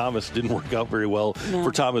Lane Thomas. Didn't work out very well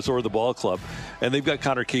for Thomas or the ball club. And they've got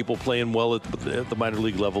Connor Capel playing well at the minor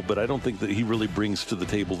league level, but I don't think that he really brings to the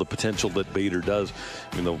table the potential that Bader does,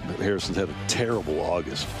 even though Harrison's had a terrible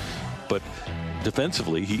August. But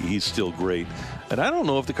defensively, he's still great. And I don't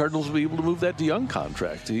know if the Cardinals will be able to move that DeYoung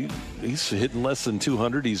contract. He's hitting less than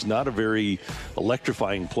 200. He's not a very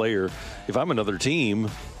electrifying player. If I'm another team,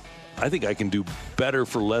 I think I can do better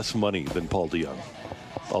for less money than Paul DeYoung.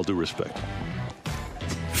 All due respect.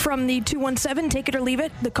 From the 217, take it or leave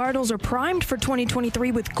it, the Cardinals are primed for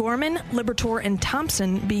 2023 with Gorman, Liberatore, and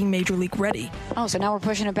Thompson being Major League ready. Oh, so now we're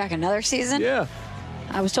pushing it back another season? Yeah.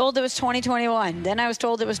 I was told it was 2021. Then I was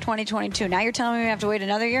told it was 2022. Now you're telling me we have to wait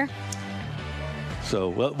another year? So,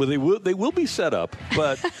 well, they will be set up,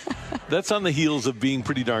 but that's on the heels of being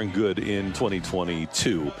pretty darn good in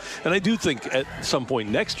 2022. And I do think at some point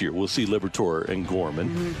next year we'll see Liberatore and Gorman.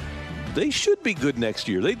 Mm-hmm. They should be good next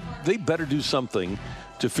year. They better do something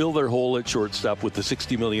to fill their hole at shortstop with the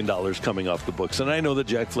 $60 million coming off the books. And I know that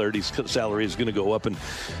Jack Flaherty's salary is going to go up and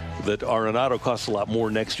that Arenado costs a lot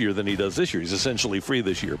more next year than he does this year. He's essentially free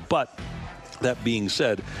this year. But that being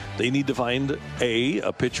said, they need to find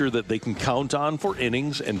a pitcher that they can count on for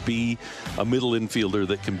innings, and B, a middle infielder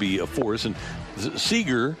that can be a force. And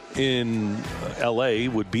Seager in L.A.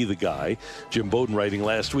 would be the guy. Jim Bowden writing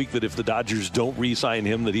last week that if the Dodgers don't re-sign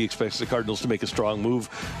him, that he expects the Cardinals to make a strong move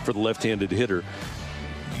for the left-handed hitter.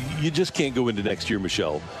 You just can't go into next year,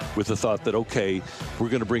 Michelle, with the thought that, okay, we're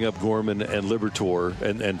going to bring up Gorman and Liberatore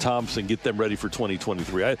and Thompson, get them ready for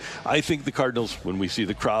 2023. I think the Cardinals, when we see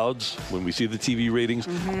the crowds, when we see the TV ratings,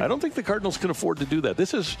 I don't think the Cardinals can afford to do that.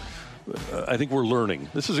 This is, I think we're learning.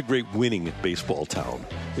 This is a great winning baseball town.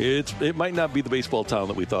 It might not be the baseball town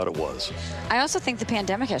that we thought it was. I also think the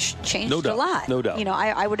pandemic has changed a lot. No doubt. You know,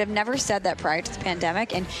 I would have never said that prior to the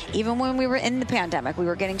pandemic. And even when we were in the pandemic, we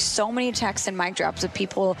were getting so many texts and mic drops of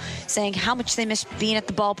people saying how much they missed being at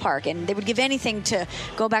the ballpark. And they would give anything to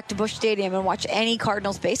go back to Busch Stadium and watch any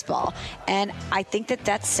Cardinals baseball. And I think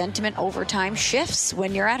that sentiment over time shifts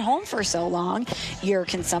when you're at home for so long. Your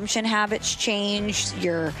consumption habits change.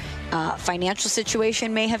 Your financial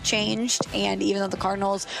situation may have changed, and even though the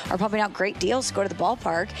Cardinals are pumping out great deals to go to the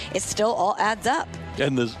ballpark, it still all adds up.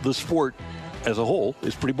 And the sport as a whole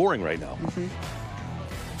is pretty boring right now. Mm-hmm.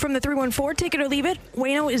 From the 314, take it or leave it,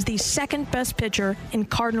 Waino is the second best pitcher in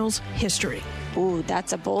Cardinals history. Ooh,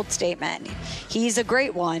 that's a bold statement. He's a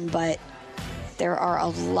great one, but there are a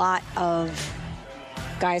lot of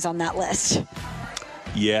guys on that list.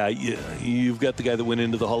 Yeah, you've got the guy that went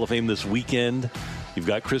into the Hall of Fame this weekend. You've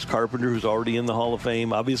got Chris Carpenter, who's already in the Hall of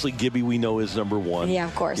Fame. Obviously, Gibby, we know, is number one. Yeah,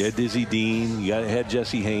 of course. You had Dizzy Dean. You had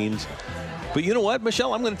Jesse Haynes. But you know what,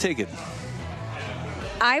 Michelle? I'm going to take it.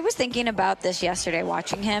 I was thinking about this yesterday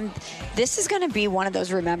watching him. This is going to be one of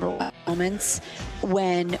those remember moments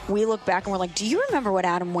when we look back and we're like, do you remember what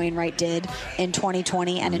Adam Wainwright did in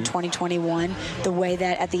 2020 and in 2021? The way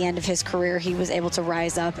that at the end of his career, he was able to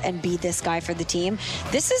rise up and be this guy for the team.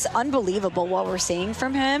 This is unbelievable what we're seeing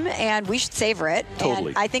from him, and we should savor it. Totally.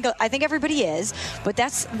 And I think everybody is, but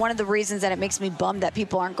that's one of the reasons that it makes me bummed that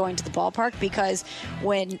people aren't going to the ballpark, because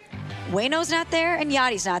when Waino's not there and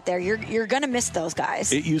Yadi's not there, you're going to miss those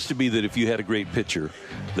guys. It used to be that if you had a great pitcher,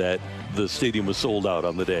 that the stadium was sold out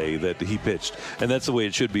on the day that he pitched. And that's the way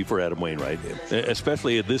it should be for Adam Wainwright,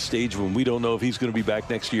 especially at this stage when we don't know if he's going to be back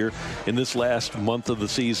next year. In this last month of the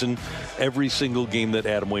season, every single game that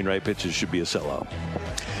Adam Wainwright pitches should be a sellout.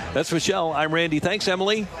 That's Michelle. I'm Randy. Thanks,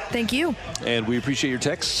 Emily. Thank you. And we appreciate your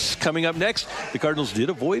texts. Coming up next, the Cardinals did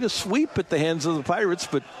avoid a sweep at the hands of the Pirates,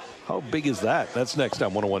 but how big is that? That's next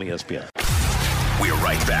on 101 ESPN. We're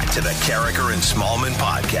right back to the Carragher and Smallman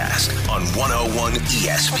podcast on 101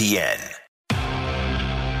 ESPN.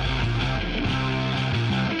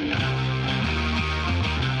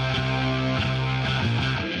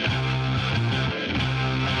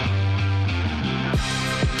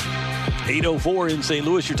 .804 in St.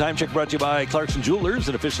 Louis. Your time check brought to you by Clarkson Jewelers,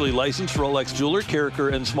 an officially licensed Rolex jeweler.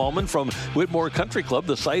 Carragher and Smallman from Whitmore Country Club,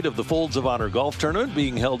 the site of the Folds of Honor Golf Tournament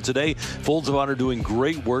being held today. Folds of Honor doing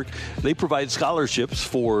great work. They provide scholarships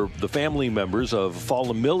for the family members of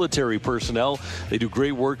fallen military personnel. They do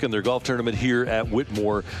great work in their golf tournament here at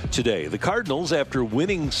Whitmore today. The Cardinals, after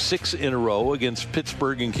winning 6 in a row against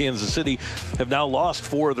Pittsburgh and Kansas City, have now lost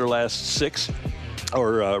 4 of their last 6,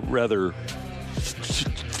 or rather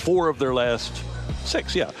 4 of their last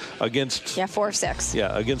 6, against 4 of 6.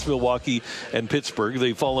 Against Milwaukee and Pittsburgh.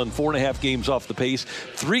 They've fallen 4.5 games off the pace,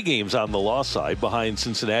 3 games on the loss side behind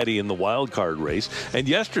Cincinnati in the wild card race. And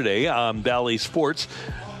yesterday on Bally Sports,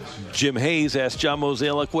 Jim Hayes asked John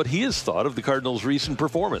Mozeliak what he has thought of the Cardinals' recent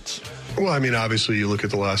performance. Well, I mean, obviously, you look at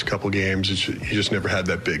the last couple games, he just never had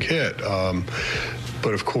that big hit.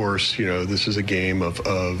 But of course, this is a game of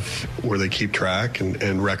where they keep track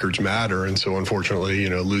and records matter. And so unfortunately,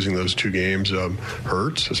 losing those 2 games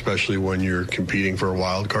hurts, especially when you're competing for a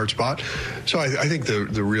wild card spot. So I think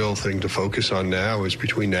the real thing to focus on now is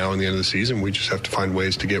between now and the end of the season, we just have to find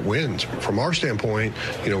ways to get wins. From our standpoint,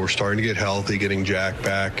 we're starting to get healthy. Getting Jack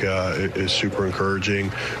back is super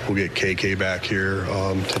encouraging. We'll get KK back here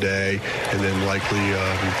today, and then likely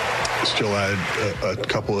still add a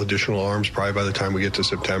couple additional arms probably by the time we get to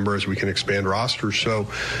September as we can expand rosters. So,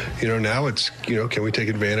 now it's, can we take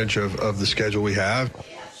advantage of the schedule we have?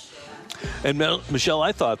 And Michelle,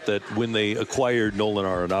 I thought that when they acquired Nolan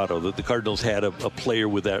Arenado, that the Cardinals had a player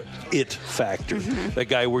with that it factor. That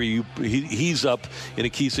guy where he's up in a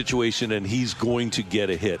key situation and he's going to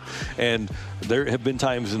get a hit. And there have been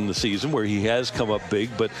times in the season where he has come up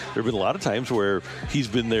big, but there have been a lot of times where he's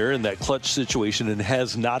been there in that clutch situation and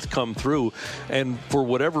has not come through. And for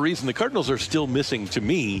whatever reason, the Cardinals are still missing, to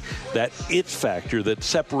me, that it factor that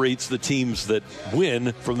separates the teams that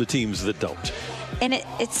win from the teams that don't. And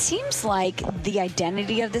it seems like the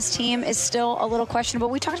identity of this team is still a little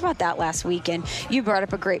questionable. We talked about that last week, and you brought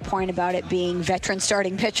up a great point about it being veteran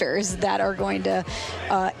starting pitchers that are going to,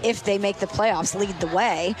 if they make the playoffs, lead the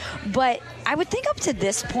way. But I would think up to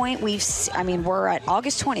this point, we're at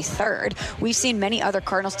August 23rd. We've seen many other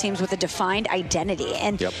Cardinals teams with a defined identity.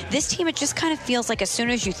 And this team, it just kind of feels like as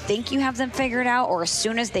soon as you think you have them figured out, or as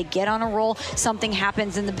soon as they get on a roll, something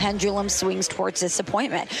happens and the pendulum swings towards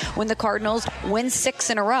disappointment. When the Cardinals win 6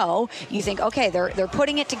 in a row, you think, okay, they're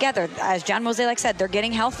putting it together. As John Mozeliak said, they're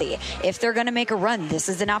getting healthy. If they're going to make a run, this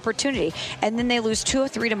is an opportunity. And then they lose 2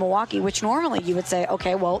 of 3 to Milwaukee, which normally you would say,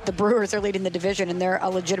 okay, well, the Brewers are leading the division and they're a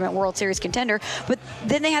legitimate World Series contender. But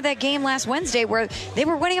then they had that game last Wednesday where they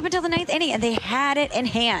were winning up until the 9th inning and they had it in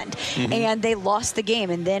hand. And they lost the game.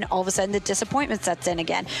 And then all of a sudden the disappointment sets in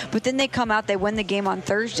again. But then they come out, they win the game on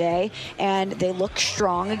Thursday, and they look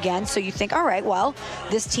strong again. So you think, all right, well,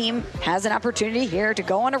 this team has an opportunity here to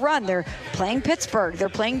go on a run. They're playing Pittsburgh. They're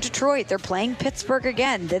playing Detroit. They're playing Pittsburgh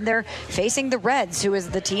again. Then they're facing the Reds, who is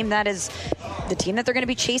the team that they're going to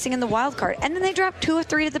be chasing in the wild card. And then they drop 2 of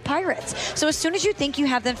 3 to the Pirates. So as soon as you think you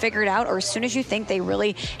have them figured out, or as soon as you think they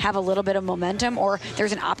really have a little bit of momentum, or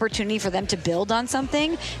there's an opportunity for them to build on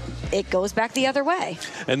something, it goes back the other way.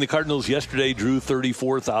 And the Cardinals yesterday drew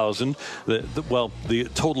 34,000. The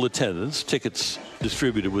total attendance, tickets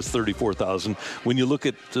distributed, was 34,000. When you look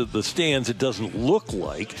at the stands, it doesn't look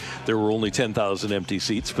like there were only 10,000 empty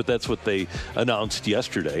seats, but that's what they announced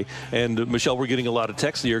yesterday. And Michelle, we're getting a lot of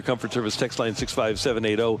text. The Air Comfort Service text line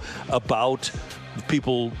 65780 about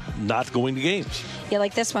people not going to games. Yeah,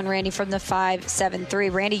 like this one, Randy, from the 573.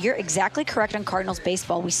 Randy, you're exactly correct on Cardinals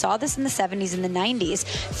baseball. We saw this in the 70s and the 90s.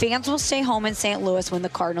 Fans will stay home in St. Louis when the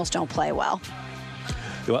Cardinals don't play well.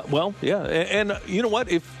 Well, yeah. And you know what?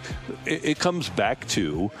 If it comes back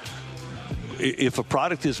to, if a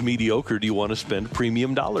product is mediocre, do you want to spend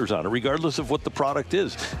premium dollars on it, regardless of what the product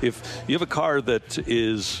is? If you have a car that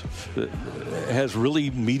has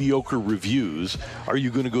really mediocre reviews, are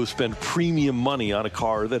you going to go spend premium money on a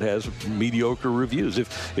car that has mediocre reviews?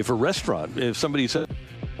 If a restaurant, if somebody said,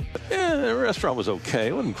 the restaurant was okay,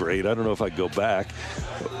 it wasn't great, I don't know if I'd go back,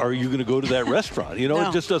 are you going to go to that restaurant? No.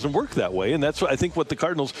 It just doesn't work that way. And that's, I think, what the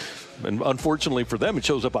Cardinals, and unfortunately for them, it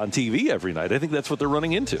shows up on TV every night. I think that's what they're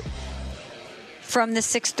running into. From the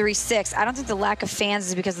 636, I don't think the lack of fans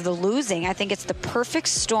is because of the losing. I think it's the perfect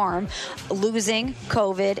storm, losing,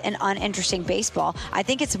 COVID, and uninteresting baseball. I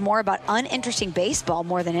think it's more about uninteresting baseball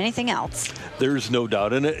more than anything else. There's no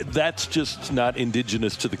doubt. And that's just not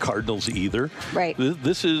indigenous to the Cardinals either. Right.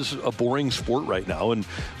 This is a boring sport right now. And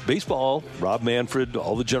baseball, Rob Manfred,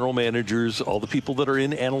 all the general managers, all the people that are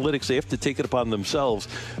in analytics, they have to take it upon themselves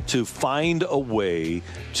to find a way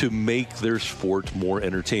to make their sport more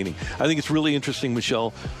entertaining. I think it's really interesting,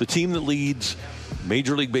 Michelle, the team that leads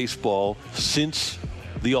Major League Baseball since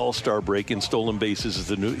the All-Star break in stolen bases is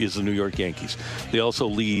the New York Yankees. They also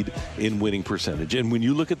lead in winning percentage. And when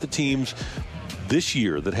you look at the teams this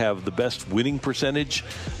year that have the best winning percentage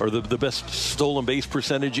or the best stolen base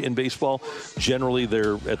percentage in baseball, generally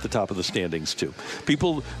they're at the top of the standings too.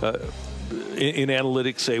 People in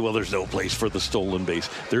analytics say, well, there's no place for the stolen base.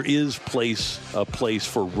 There is a place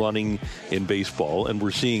for running in baseball, and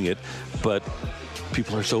we're seeing it, but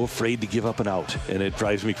people are so afraid to give up an out, and it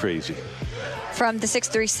drives me crazy. From the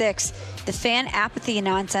 636, the fan apathy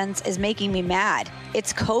nonsense is making me mad.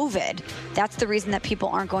 It's COVID. That's the reason that people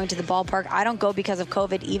aren't going to the ballpark. I don't go because of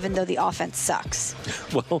COVID, even though the offense sucks.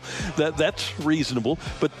 Well, that's reasonable,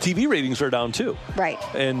 but TV ratings are down too. Right.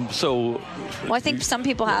 And so... Well, I think some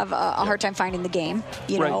people have a hard time finding the game,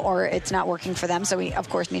 right, or it's not working for them, so we, of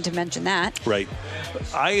course, need to mention that. Right.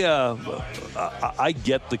 I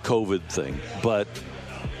get the COVID thing, but...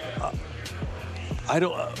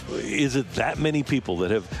 is it that many people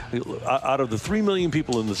that have, out of the 3 million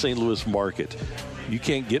people in the St. Louis market, you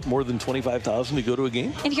can't get more than 25,000 to go to a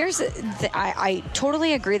game? And here's, I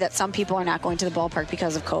totally agree that some people are not going to the ballpark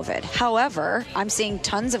because of COVID. However, I'm seeing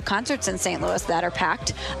tons of concerts in St. Louis that are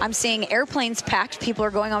packed. I'm seeing airplanes packed. People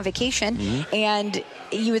are going on vacation. Mm-hmm. And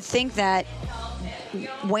you would think that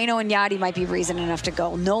Waino and Yadi might be reason enough to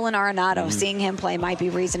go. Nolan Arenado, seeing him play might be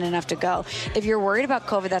reason enough to go. If you're worried about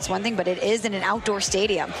COVID, that's one thing, but it is in an outdoor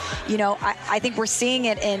stadium. I think we're seeing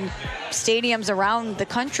it in stadiums around the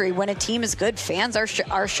country. When a team is good, fans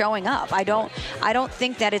are showing up. I don't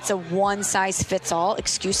think that it's a one-size-fits-all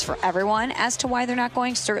excuse for everyone as to why they're not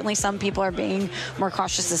going. Certainly some people are being more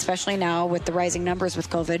cautious, especially now with the rising numbers with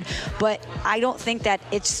COVID. But I don't think that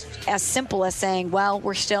it's as simple as saying, well,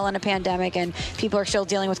 we're still in a pandemic and people are still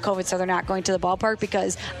dealing with COVID, so they're not going to the ballpark,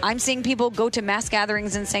 because I'm seeing people go to mass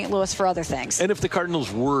gatherings in St. Louis for other things. And if the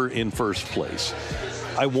Cardinals were in first place,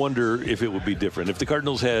 I wonder if it would be different. If the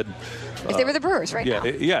Cardinals had... if they were the Brewers now.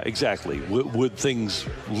 Yeah, exactly. Would things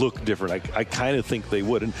look different? I kind of think they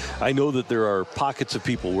would. And I know that there are pockets of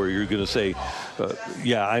people where you're going to say,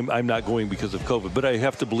 I'm not going because of COVID. But I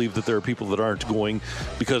have to believe that there are people that aren't going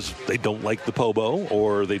because they don't like the POBO,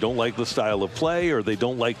 or they don't like the style of play, or they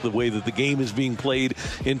don't like the way that the game is being played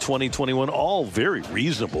in 2021. All very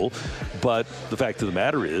reasonable. But the fact of the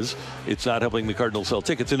matter is, it's not helping the Cardinals sell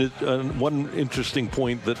tickets. And one interesting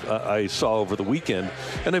point that I saw over the weekend,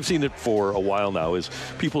 and I've seen it for a while now, is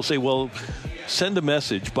people say, well, send a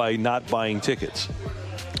message by not buying tickets.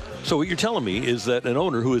 So what you're telling me is that an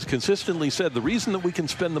owner who has consistently said the reason that we can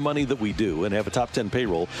spend the money that we do and have a top 10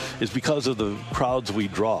 payroll is because of the crowds we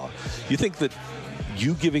draw. You think that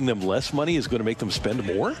you giving them less money is going to make them spend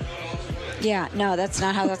more? Yeah, no, that's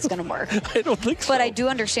not how that's going to work. I don't think so. But I do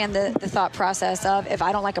understand the thought process of, if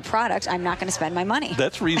I don't like a product, I'm not going to spend my money.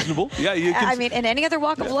 That's reasonable. Yeah, you can. I mean, in any other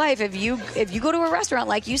walk of life, if you go to a restaurant,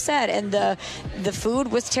 like you said, and the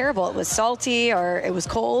food was terrible, it was salty or it was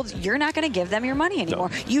cold, you're not going to give them your money anymore.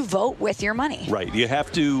 No. You vote with your money. Right. You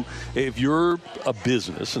have to, if you're a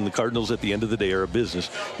business, and the Cardinals at the end of the day are a business,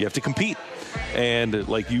 you have to compete. And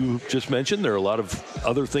like you just mentioned, there are a lot of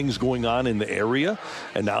other things going on in the area,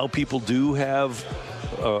 and now people do have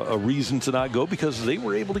a reason to not go because they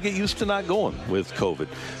were able to get used to not going with COVID.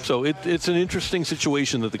 So it's an interesting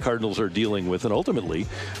situation that the Cardinals are dealing with, and ultimately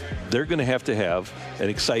they're going to have an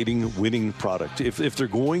exciting winning product. If they're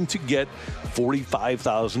going to get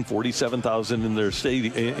 45,000, 47,000 in their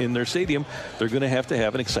stadium, they're going to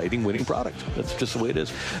have an exciting winning product. That's just the way it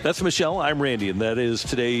is. That's Michelle. I'm Randy, and that is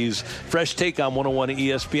today's Fresh Take on 101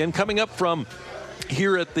 ESPN. Coming up from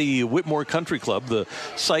here at the Whitmore Country Club, the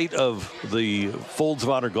site of the Folds of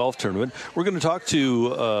Honor Golf Tournament, we're going to talk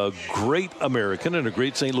to a great American and a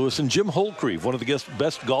great St. Louis, and Jim Holtgreave, one of the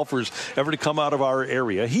best golfers ever to come out of our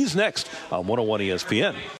area. He's next on 101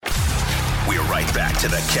 ESPN. We're right back to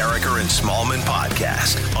the Carragher and Smallman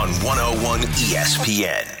podcast on 101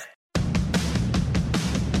 ESPN.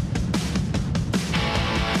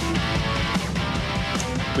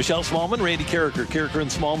 Michelle Smallman, Randy Carragher and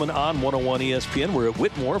Smallman on 101 ESPN. We're at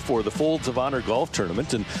Whitmore for the Folds of Honor Golf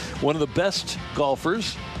Tournament, and one of the best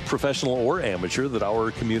golfers, professional or amateur, that our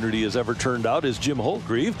community has ever turned out is Jim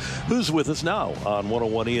Holtgreave, who's with us now on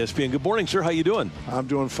 101 ESPN. Good morning, sir. How you doing? I'm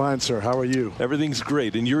doing fine, sir. How are you? Everything's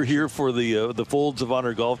great, and you're here for the Folds of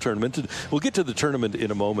Honor Golf Tournament. And we'll get to the tournament in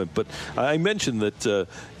a moment, but I mentioned that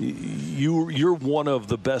you're one of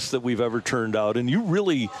the best that we've ever turned out, and you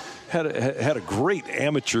really had a great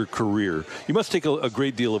amateur career. You must take a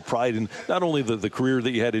great deal of pride in not only the career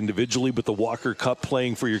that you had individually, but the Walker Cup,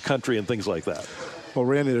 playing for your country and things like that. Well,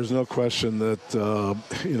 Randy, there's no question that,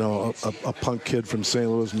 a punk kid from St.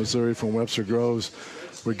 Louis, Missouri, from Webster Groves,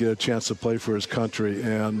 would get a chance to play for his country.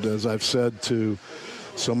 And as I've said to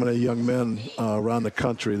so many young men around the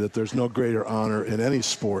country, that there's no greater honor in any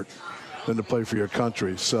sport than to play for your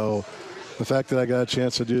country. So the fact that I got a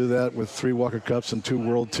chance to do that with 3 Walker Cups and 2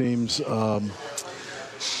 world teams,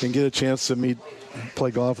 and get a chance to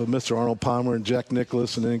play golf with Mr. Arnold Palmer and Jack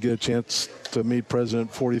Nicklaus, and then get a chance to meet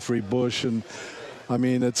President 43 Bush. And I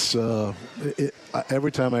mean, it's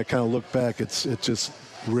every time I kind of look back, it's just,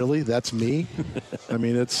 really, that's me. I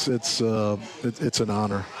mean, it's an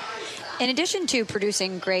honor. In addition to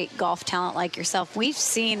producing great golf talent like yourself, we've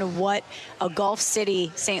seen what a golf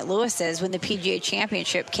city St. Louis is when the PGA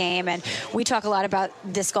Championship came. And we talk a lot about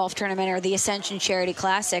this golf tournament or the Ascension Charity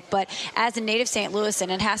Classic. But as a native St.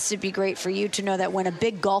 Louisan, it has to be great for you to know that when a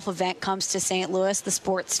big golf event comes to St. Louis, the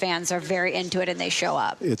sports fans are very into it and they show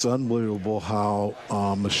up. It's unbelievable how,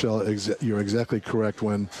 Michelle, you're exactly correct.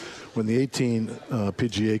 When the 18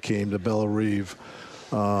 PGA came to Bella Reeve,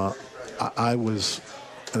 I was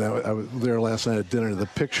there last night at dinner. The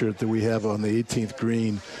picture that we have on the 18th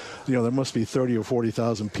green, there must be 30 or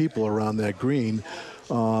 40,000 people around that green.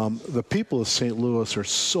 The people of St. Louis are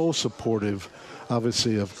so supportive,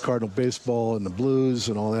 obviously, of Cardinal baseball and the Blues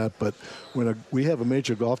and all that. But when we have a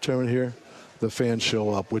major golf tournament here, the fans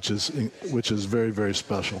show up, which is very, very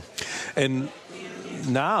special. And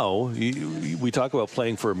now we talk about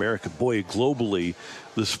playing for America. Boy, globally,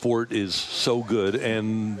 the sport is so good,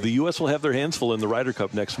 and the U.S. will have their hands full in the Ryder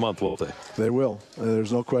Cup next month, won't they? They will.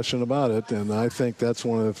 There's no question about it, and I think that's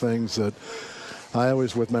one of the things that I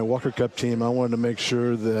always, with my Walker Cup team, I wanted to make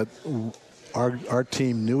sure that our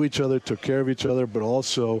team knew each other, took care of each other, but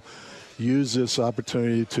also use this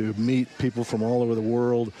opportunity to meet people from all over the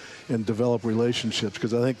world and develop relationships,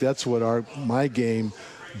 because I think that's what my game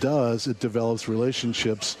does. It develops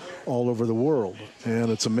relationships all over the world. And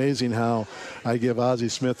it's amazing how I give Ozzie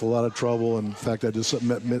Smith a lot of trouble. In fact, I just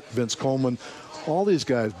met Vince Coleman. All these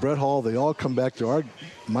guys, Brett Hall, they all come back to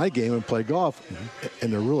my game and play golf,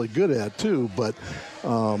 and they're really good at it too. But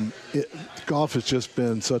golf has just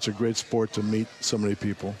been such a great sport to meet so many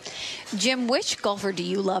people. Jim, which golfer do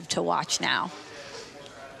you love to watch now?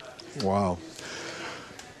 Wow.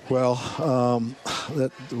 Well,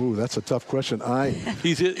 that's a tough question.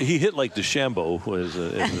 He hit like DeChambeau was.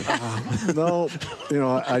 No,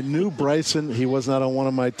 I knew Bryson. He was not on one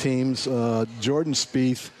of my teams. Jordan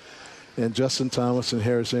Spieth and Justin Thomas and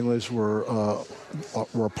Harris English were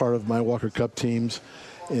a part of my Walker Cup teams,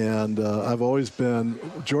 and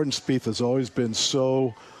Jordan Spieth has always been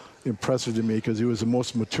so impressive to me because he was the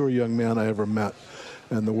most mature young man I ever met.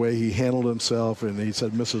 And the way he handled himself, and he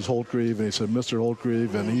said Mrs. Holtgreave, and he said Mr.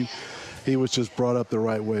 Holtgreave, and he was just brought up the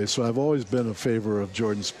right way. So I've always been in favor of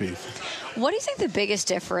Jordan Spieth. What do you think the biggest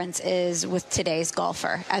difference is with today's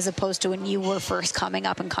golfer as opposed to when you were first coming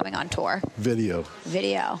up and coming on tour? Video.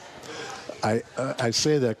 I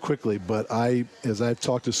say that quickly, but as I've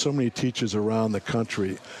talked to so many teachers around the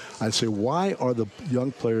country, I say, why are the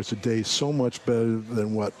young players today so much better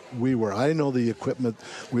than what we were? I know the equipment.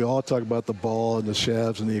 We all talk about the ball and the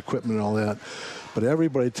shafts and the equipment and all that. But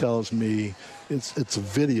everybody tells me, it's a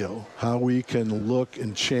video, how we can look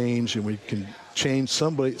and change, and we can change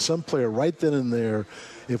some player right then and there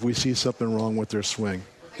if we see something wrong with their swing.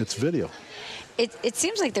 It's video. It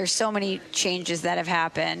seems like there's so many changes that have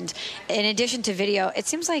happened. In addition to video, it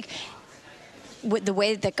seems like with the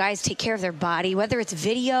way that guys take care of their body, whether it's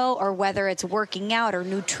video or whether it's working out or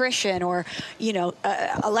nutrition or,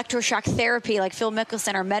 electroshock therapy like Phil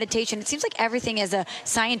Mickelson or meditation, it seems like everything is a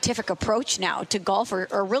scientific approach now to golf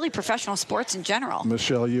or really professional sports in general.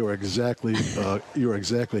 Michelle, you are exactly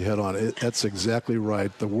head on. That's exactly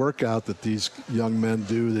right. The workout that these young men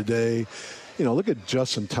do today, look at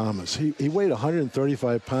Justin Thomas. He weighed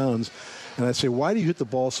 135 pounds, and I say, why do you hit the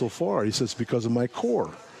ball so far? He says, because of my core.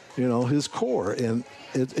 His core. And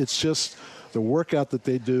it's just the workout that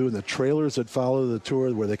they do and the trailers that follow the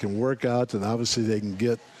tour where they can work out, and obviously they can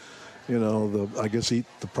get, eat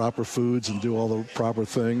the proper foods and do all the proper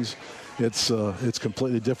things. It's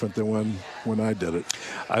completely different than when I did it.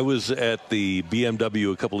 I was at the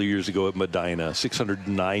BMW a couple of years ago at Medina,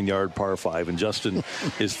 609-yard par 5, and Justin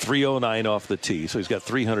is 309 off the tee, so he's got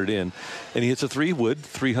 300 in, and he hits a 3-wood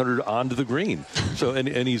 300 onto the green. So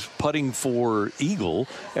and he's putting for eagle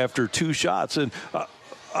after 2 shots, and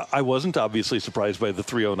I wasn't obviously surprised by the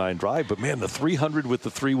 309 drive, but man, the 300 with the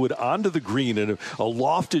 3-wood onto the green and a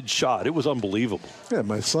lofted shot, it was unbelievable. Yeah,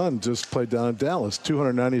 my son just played down in Dallas,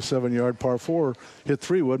 297-yard par 4, hit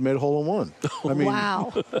 3-wood, made a hole-in-one. I mean,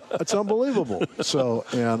 wow, that's unbelievable. So,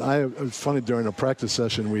 and it was funny, during a practice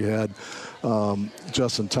session we had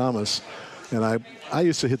Justin Thomas, and I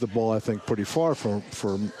used to hit the ball, I think, pretty far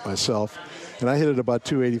for myself, and I hit it about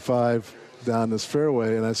 285 down this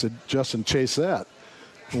fairway, and I said, Justin, chase that.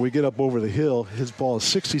 When we get up over the hill, his ball is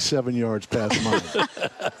 67 yards past mine.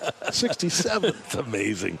 67. It's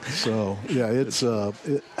amazing. So, yeah, it's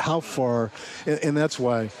how far, and that's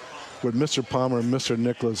why what Mr. Palmer and Mr.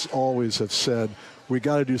 Nicklaus always have said, we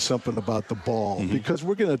got to do something about the ball, because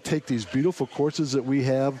we're going to take these beautiful courses that we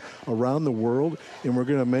have around the world, and we're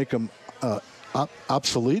going to make them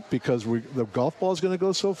obsolete because the golf ball is going to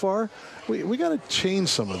go so far. We got to change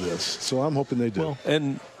some of this. So I'm hoping they do. Well,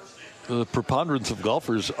 and the preponderance of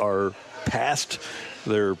golfers are past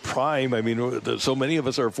their prime. I mean, so many of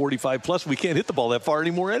us are 45 plus. We can't hit the ball that far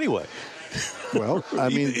anymore anyway. Well, I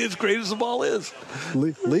mean, as great as the ball is,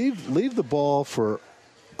 leave the ball for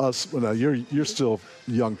us. Well, you're still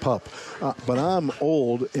young pup, but I'm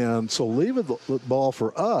old, and so leave the ball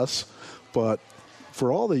for us. But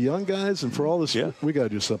for all the young guys and for all this, we got to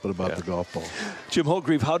do something about the golf ball. Jim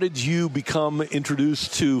Holtgreave, how did you become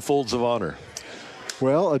introduced to Folds of Honor?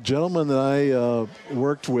 Well, a gentleman that I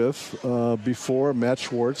worked with before, Matt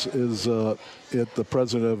Schwartz, is the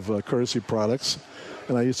president of Courtesy Products,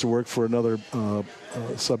 and I used to work for another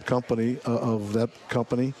sub-company of that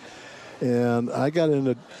company. And I got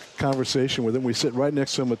into conversation with him. We sit right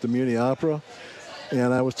next to him at the Muni Opera,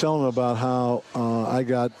 and I was telling him about how I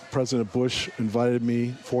got President Bush invited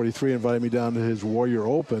me down to his Warrior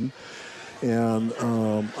Open, and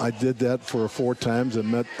I did that for 4 times and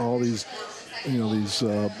met all these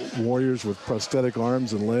warriors with prosthetic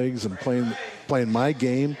arms and legs and playing my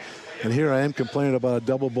game. And here I am complaining about a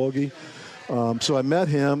double bogey. So I met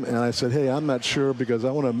him and I said, hey, I'm not sure, because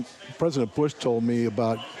President Bush told me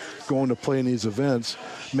about going to play in these events.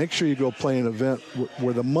 Make sure you go play an event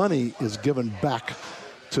where the money is given back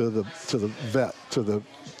to the vet, to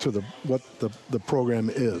what the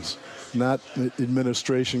program is, not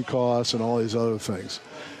administration costs and all these other things.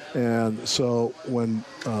 And so when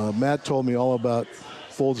Matt told me all about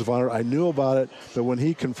Folds of Honor, I knew about it, but when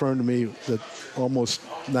he confirmed to me that almost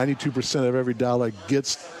 92% of every dollar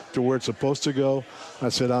gets to where it's supposed to go, I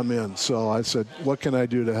said, I'm in. So I said, what can I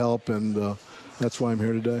do to help? And that's why I'm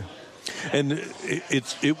here today. And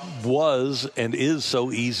it was and is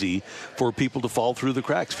so easy for people to fall through the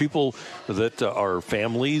cracks. People that are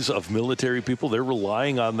families of military people, they're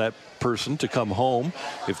relying on that person to come home.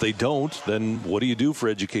 If they don't, then what do you do for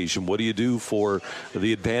education? What do you do for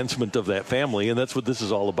the advancement of that family? And that's what this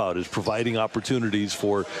is all about, is providing opportunities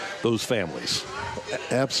for those families.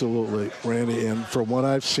 Absolutely, Randy. And from what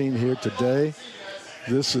I've seen here today,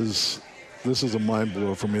 this is a mind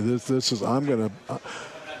blower for me.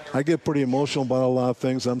 I get pretty emotional about a lot of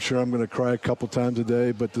things. I'm sure I'm going to cry a couple times a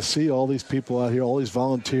day. But to see all these people out here, all these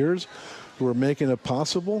volunteers who are making it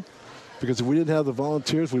possible, because if we didn't have the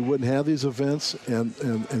volunteers, we wouldn't have these events. And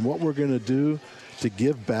what we're going to do to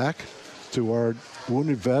give back to our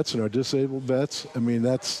wounded vets and our disabled vets, I mean,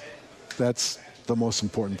 that's the most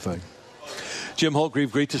important thing. Jim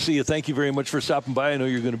Holtgreave, great to see you. Thank you very much for stopping by. I know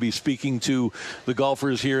you're going to be speaking to the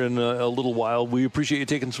golfers here in a little while. We appreciate you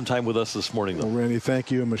taking some time with us this morning, though. Well, Randy, thank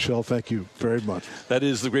you. And Michelle, thank you very much. That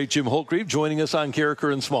is the great Jim Holtgreave joining us on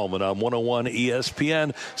Carricker and Smallman on 101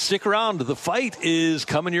 ESPN. Stick around. The Fight is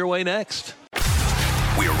coming your way next.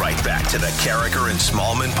 We're right back to the Carricker and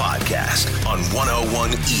Smallman podcast on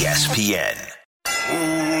 101 ESPN.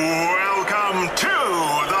 Welcome to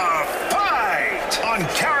the Fight on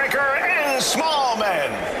Carricker and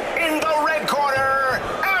Smallman. In the red corner,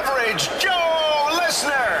 Average Joe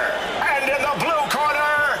Listener. And in the blue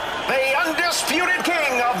corner, the undisputed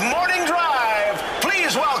king of morning drive.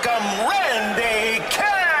 Please welcome Randy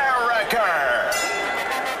Carricker.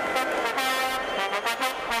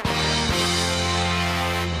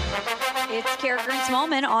 It's Carricker and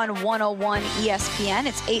Smallman on 101 ESPN.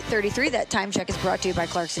 It's 8:33. That time check is brought to you by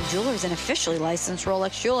Clarkson Jewelers, an officially licensed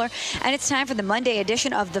Rolex jeweler. And it's time for the Monday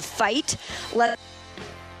edition of The Fight.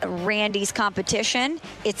 Randy's competition.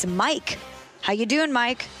 It's Mike. How you doing,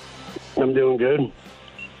 Mike? I'm doing good.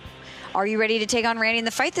 Are you ready to take on Randy in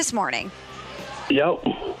the fight this morning? Yep.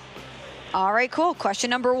 All right, cool. Question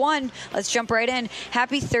number 1. Let's jump right in.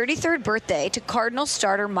 Happy 33rd birthday to Cardinals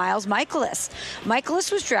starter Miles Mikolas.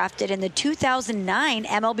 Mikolas was drafted in the 2009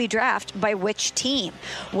 MLB draft by which team?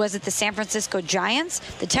 Was it the San Francisco Giants,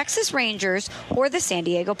 the Texas Rangers, or the San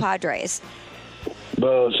Diego Padres?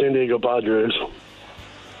 The San Diego Padres.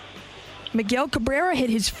 Miguel Cabrera hit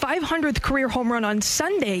his 500th career home run on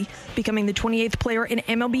Sunday, becoming the 28th player in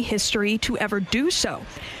MLB history to ever do so.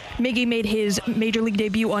 Miggy made his major league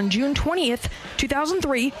debut on June 20th,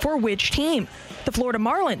 2003 for which team? The Florida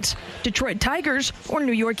Marlins, Detroit Tigers, or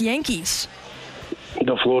New York Yankees?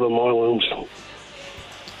 The Florida Marlins.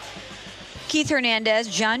 Keith Hernandez,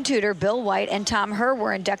 John Tudor, Bill White, and Tom Herr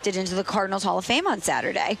were inducted into the Cardinals Hall of Fame on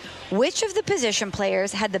Saturday. Which of the position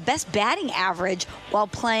players had the best batting average while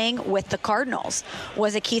playing with the Cardinals?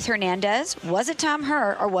 Was it Keith Hernandez, was it Tom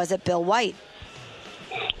Herr, or was it Bill White?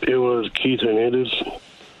 It was Keith Hernandez.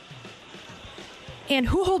 And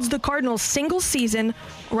who holds the Cardinals' single-season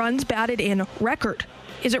runs batted in record?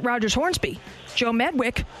 Is it Rogers Hornsby, Joe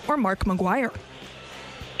Medwick, or Mark McGwire?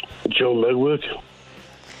 Joe Medwick.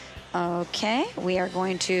 Okay, we are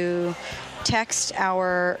going to text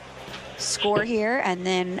our score here, and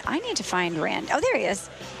then I need to find Randy. Oh, there he is.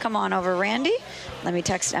 Come on over, Randy. Let me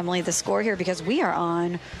text Emily the score here because we are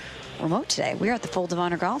on remote today. We are at the Folds of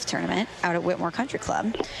Honor Golf Tournament out at Whitmore Country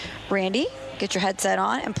Club. Randy, get your headset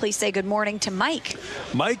on, and please say good morning to Mike.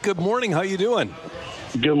 Mike, good morning. How you doing?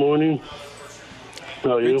 Good morning.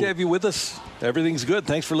 How are you? Great to have you with us. Everything's good.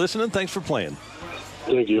 Thanks for listening. Thanks for playing.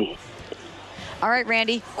 Thank you. All right,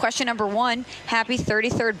 Randy, question number 1. Happy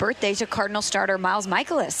 33rd birthday to Cardinal starter Miles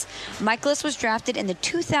Mikolas. Mikolas was drafted in the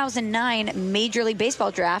 2009 Major League Baseball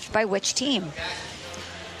draft by which team?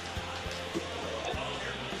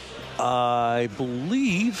 I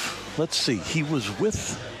believe, let's see, he was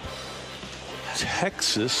with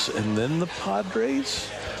Texas and then the Padres.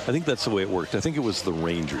 I think that's the way it worked. I think it was the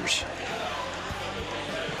Rangers.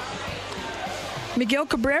 Miguel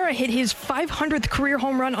Cabrera hit his 500th career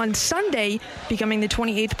home run on Sunday, becoming the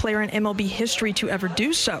 28th player in MLB history to ever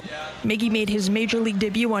do so. Miggy made his major league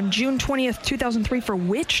debut on June 20th, 2003 for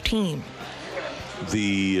which team?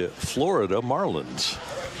 The Florida Marlins.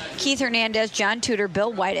 Keith Hernandez, John Tudor,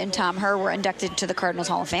 Bill White, and Tom Herr were inducted to the Cardinals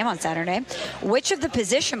Hall of Fame on Saturday. Which of the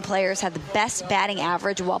position players had the best batting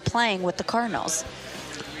average while playing with the Cardinals?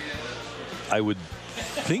 I would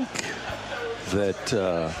think that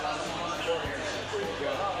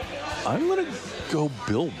I'm going to go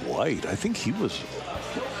Bill White. I think Keith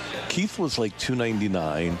was like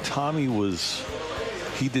 299. Tommy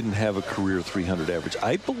he didn't have a career 300 average.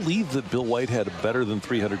 I believe that Bill White had a better than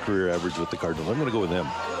 300 career average with the Cardinals. I'm going to go with him.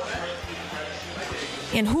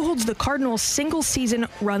 And who holds the Cardinals' single-season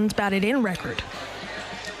runs batted in record?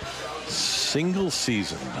 Single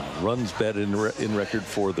season runs batted in record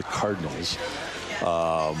for the Cardinals.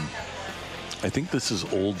 I think this is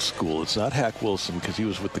old school. It's not Hack Wilson because he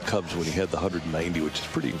was with the Cubs when he had the 190, which is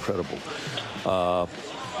pretty incredible.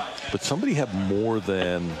 But somebody had more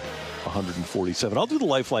than 147. I'll do the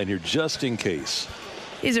lifeline here just in case.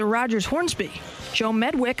 Is it Rogers Hornsby, Joe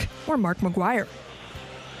Medwick, or Mark McGwire?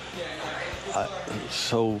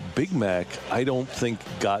 So Big Mac, I don't think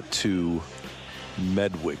got to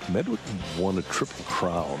Medwick. Medwick won a Triple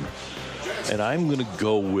Crown. And I'm going to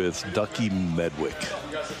go with Ducky Medwick.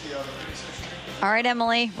 All right,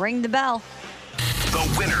 Emily, ring the bell.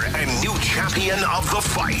 The winner and new champion of the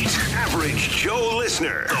fight, Average Joe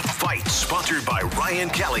Listener. The Fight, sponsored by Ryan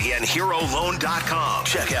Kelly and HeroLoan.com.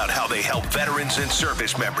 Check out how they help veterans and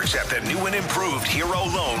service members at the new and improved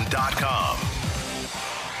HeroLoan.com.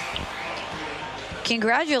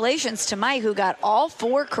 Congratulations to Mike, who got all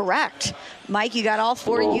 4 correct. Mike, you got all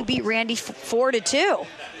 4. You beat Randy 4-2.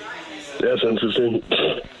 That's interesting.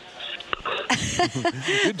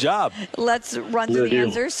 Good job. Let's run through the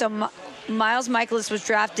answers. So Miles Michaelis was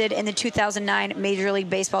drafted in the 2009 Major League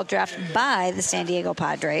Baseball draft by the San Diego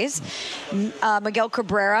Padres. Miguel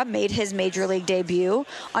Cabrera made his Major League debut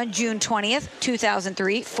on June 20th,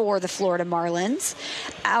 2003 for the Florida Marlins.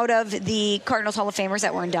 Out of the Cardinals Hall of Famers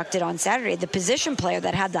that were inducted on Saturday, the position player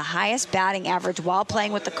that had the highest batting average while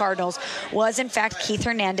playing with the Cardinals was, in fact, Keith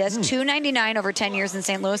Hernandez, 299 over 10 years in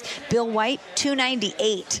St. Louis. Bill White,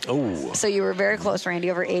 298. Oh. So you were very close,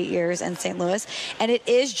 Randy, over 8 years in St. Louis. And it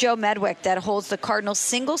is Joe Medwick that holds the Cardinals'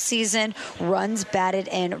 single-season runs batted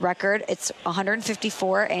in record. It's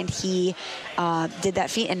 154, and he did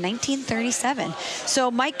that feat in 1937.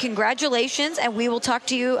 So, Mike, congratulations, and we will talk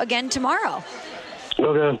to you again tomorrow.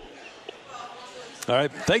 Okay. All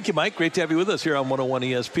right. Thank you, Mike. Great to have you with us here on 101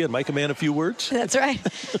 ESPN. Mike, a man, a few words? That's right.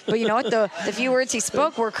 But you know what? The few words he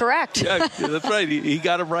spoke were correct. Yeah, that's right. He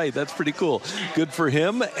got them right. That's pretty cool. Good for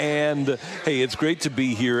him. And, hey, it's great to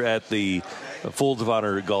be here at the Folds of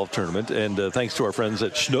Honor Golf Tournament, and thanks to our friends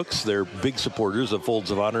at Schnucks. They're big supporters of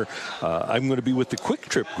Folds of Honor. I'm going to be with the Quick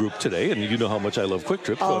Trip group today, and you know how much I love Quick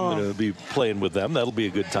Trip, so I'm going to be playing with them. That'll be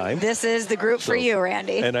a good time. This is the group for you,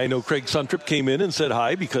 Randy. And I know Craig Suntrip came in and said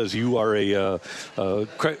hi because you are a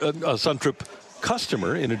Suntrip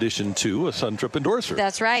customer in addition to a Suntrip endorser.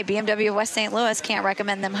 That's right. BMW of West St. Louis, can't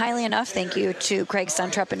recommend them highly enough. Thank you to Craig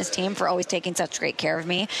Suntrip and his team for always taking such great care of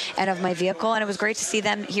me and of my vehicle. And it was great to see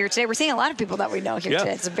them here today. We're seeing a lot of people that we know here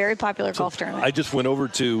today. It's a very popular golf tournament. I just went over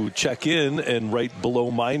to check in, and right below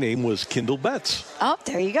my name was Kendall Betts. Oh,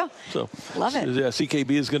 there you go. So love it. Yeah, CKB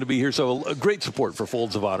is going to be here. So a great support for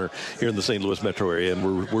Folds of Honor here in the St. Louis metro area.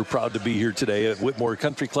 And we're proud to be here today at Whitmore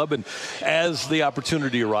Country Club. And as the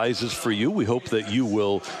opportunity arises for you, we hope that you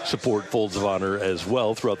will support Folds of Honor as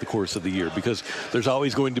well throughout the course of the year, because there's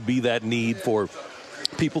always going to be that need for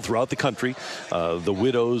people throughout the country, the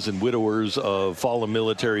widows and widowers of fallen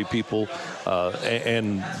military people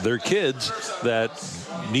and their kids that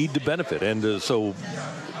need to benefit. And so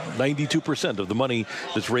 92% of the money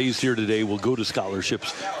that's raised here today will go to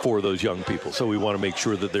scholarships for those young people. So we want to make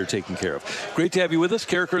sure that they're taken care of. Great to have you with us.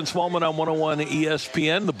 Carricker and Smallman on 101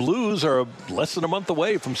 ESPN. The Blues are less than a month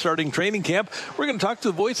away from starting training camp. We're going to talk to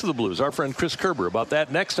the voice of the Blues, our friend Chris Kerber, about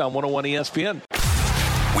that next on 101 ESPN.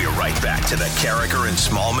 We're right back to the Carricker and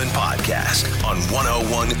Smallman podcast on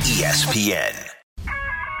 101 ESPN.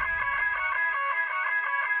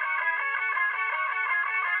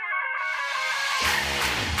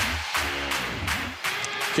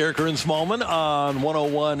 Carricker and Smallman on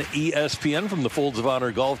 101 ESPN from the Folds of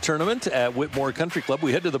Honor Golf Tournament at Whitmore Country Club.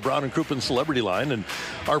 We head to the Brown and Crouppen Celebrity Line, and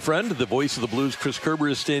our friend, the voice of the Blues, Chris Kerber,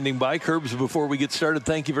 is standing by. Kerbs, before we get started,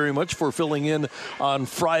 thank you very much for filling in on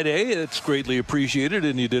Friday. It's greatly appreciated,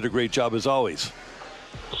 and you did a great job as always.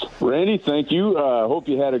 Randy, thank you. Hope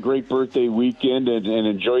you had a great birthday weekend and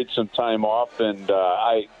enjoyed some time off. And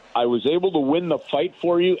I was able to win the fight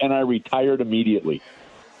for you, and I retired immediately.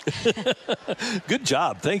 Good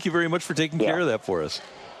job. Thank you very much for taking care of that for us.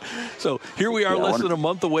 So here we are, less than a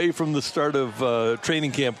month away from the start of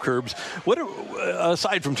training camp, Kerbs.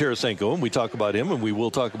 Aside from Tarasenko, and we talk about him, and we will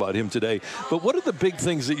talk about him today, but what are the big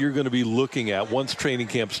things that you're going to be looking at once training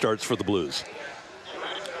camp starts for the Blues?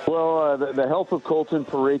 Well, the health of Colton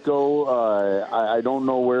Parayko. I don't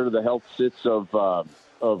know where the health sits of Oscar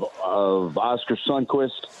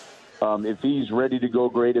Sundqvist. If he's ready to go,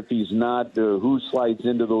 great. If he's not, who slides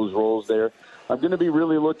into those roles there? I'm going to be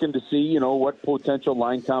really looking to see, what potential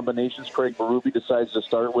line combinations Craig Berube decides to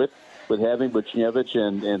start with having Buchnevich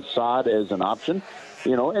and Saad as an option.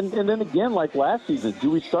 And then again, like last season, do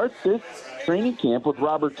we start this training camp with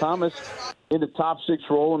Robert Thomas in the top 6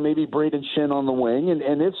 role and maybe Braden Shen on the wing?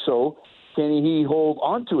 And if so, can he hold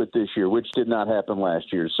on to it this year, which did not happen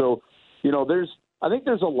last year? So, I think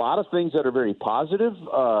there's a lot of things that are very positive,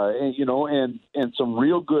 and some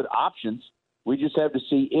real good options. We just have to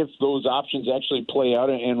see if those options actually play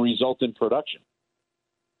out and result in production.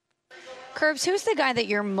 Kerbs, who's the guy that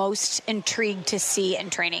you're most intrigued to see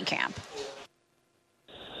in training camp?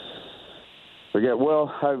 From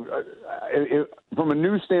a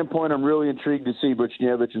news standpoint, I'm really intrigued to see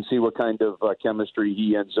Buchnevich and see what kind of chemistry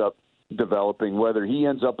he ends up developing, whether he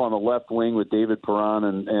ends up on the left wing with David Perron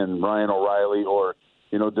and Ryan O'Reilly, or,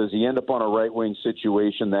 does he end up on a right wing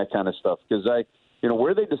situation, that kind of stuff. Because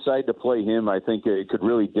where they decide to play him, I think it could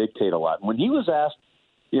really dictate a lot. When he was asked,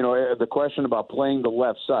 the question about playing the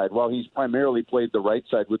left side, while he's primarily played the right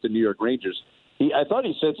side with the New York Rangers, I thought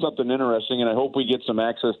he said something interesting, and I hope we get some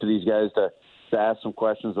access to these guys to ask some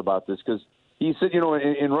questions about this, because he said,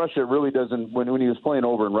 in Russia, it really doesn't, when he was playing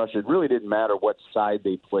over in Russia, it really didn't matter what side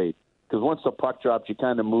they played. Because once the puck dropped, you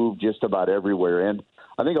kind of moved just about everywhere. And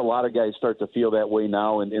I think a lot of guys start to feel that way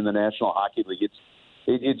now in the National Hockey League.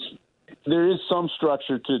 There is some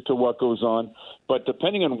structure to what goes on, but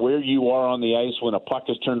depending on where you are on the ice, when a puck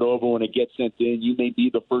is turned over, when it gets sent in, you may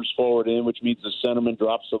be the first forward in, which means the centerman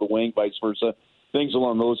drops to the wing, vice versa, things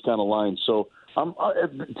along those kind of lines. So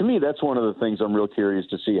to me, that's one of the things I'm real curious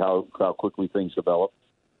to see how quickly things develop.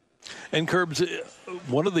 And Curbs,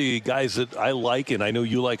 one of the guys that I like, and I know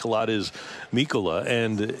you like a lot, is Mikkola,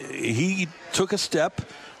 and he took a step.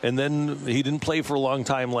 And then he didn't play for a long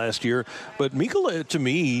time last year. But Mikkola, to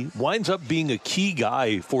me, winds up being a key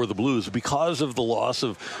guy for the Blues because of the loss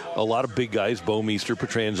of a lot of big guys, Bouwmeester,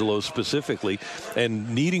 Pietrangelo specifically,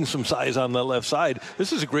 and needing some size on the left side.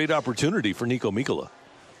 This is a great opportunity for Niko Mikkola.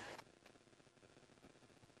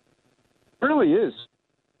 It really is.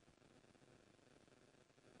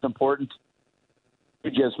 It's important. You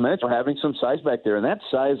just mentioned having some size back there, and that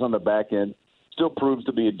size on the back end still proves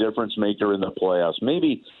to be a difference maker in the playoffs.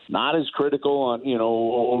 Maybe not as critical on,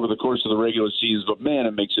 over the course of the regular season, but man,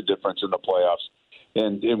 it makes a difference in the playoffs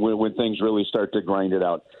and when things really start to grind it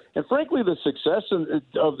out. And frankly, the success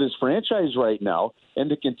of this franchise right now and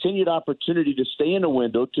the continued opportunity to stay in a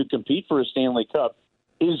window to compete for a Stanley Cup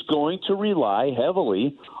is going to rely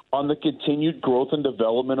heavily on the continued growth and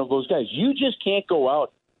development of those guys. You just can't go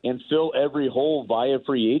out and fill every hole via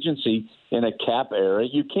free agency in a cap era.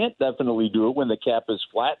 You can't definitely do it when the cap is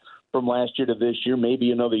flat from last year to this year, maybe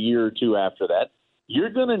another year or two after that. You're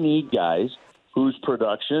going to need guys whose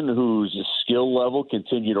production, whose skill level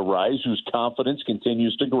continue to rise, whose confidence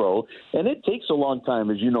continues to grow. And it takes a long time,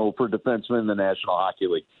 as you know, for defensemen in the National Hockey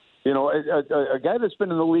League. A guy that's been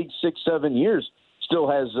in the league 6-7 years still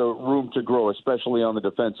has room to grow, especially on the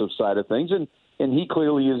defensive side of things. And he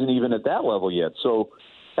clearly isn't even at that level yet. So,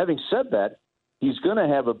 having said that, he's going to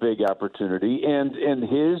have a big opportunity, and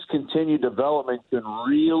his continued development can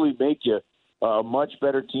really make you a much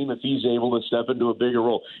better team if he's able to step into a bigger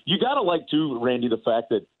role. You got to like, too, Randy, the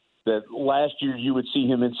fact that last year you would see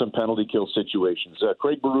him in some penalty kill situations.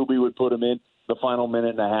 Craig Berube would put him in the final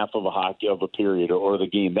minute and a half of a period or the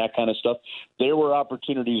game, that kind of stuff. There were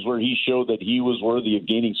opportunities where he showed that he was worthy of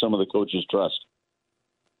gaining some of the coach's trust.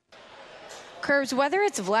 Curbs, whether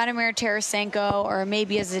it's Vladimir Tarasenko or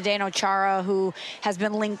maybe a Zdeno Chara who has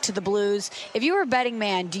been linked to the Blues, if you were a betting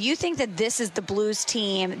man, do you think that this is the Blues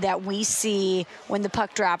team that we see when the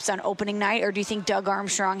puck drops on opening night, or do you think Doug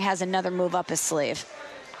Armstrong has another move up his sleeve?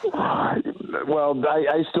 Well,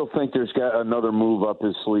 I still think there's got another move up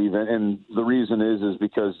his sleeve, and the reason is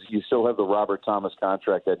because you still have the Robert Thomas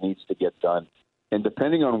contract that needs to get done. And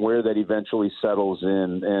depending on where that eventually settles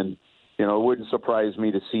in, and it wouldn't surprise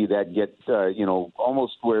me to see that get,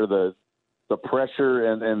 almost where the pressure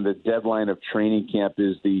and the deadline of training camp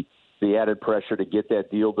is the added pressure to get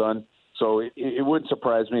that deal done. So it wouldn't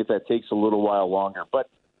surprise me if that takes a little while longer. But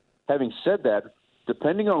having said that,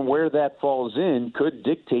 depending on where that falls in could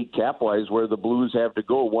dictate cap-wise where the Blues have to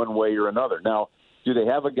go one way or another. Now, do they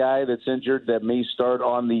have a guy that's injured that may start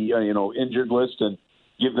on the injured list and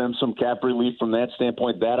give them some cap relief from that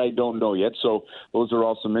standpoint? That I don't know yet. So those are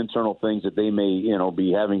all some internal things that they may,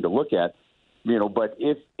 be having to look at. But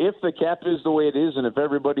if the cap is the way it is, and if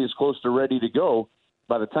everybody is close to ready to go,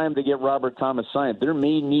 by the time they get Robert Thomas signed, there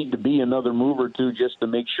may need to be another move or two just to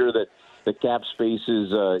make sure that the cap space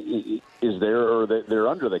is there, or that they're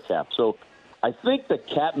under the cap. So I think the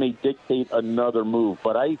cap may dictate another move.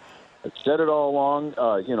 But I've said it all along,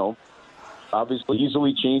 obviously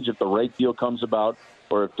easily change if the right deal comes about,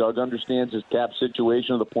 or if Doug understands his cap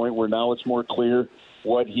situation to the point where now it's more clear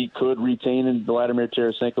what he could retain in Vladimir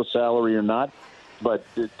Tarasenko's salary or not. But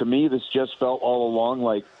to me, this just felt all along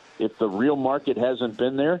like if the real market hasn't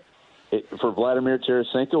been there for Vladimir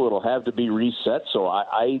Tarasenko, it'll have to be reset. So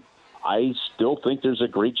I still think there's a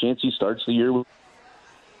great chance he starts the year.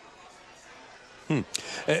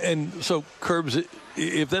 And so, Curbs,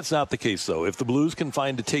 if that's not the case, though, if the Blues can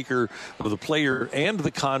find a taker of the player and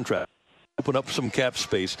the contract, open up some cap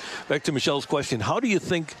space. Back to Michelle's question, how do you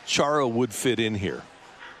think Chara would fit in here?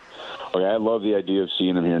 Okay, I love the idea of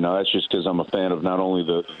seeing him here. Now, that's just because I'm a fan of not only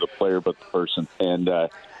the player but the person. And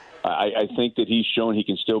I think that he's shown he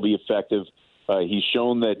can still be effective. He's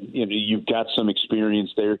shown that you've got some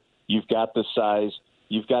experience there. You've got the size.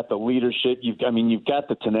 You've got the leadership. You've got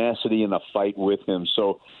the tenacity and the fight with him.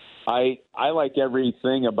 So I like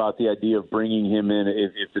everything about the idea of bringing him in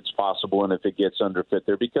if it's possible and if it gets under fit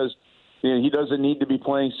there, because he doesn't need to be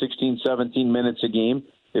playing 16, 17 minutes a game.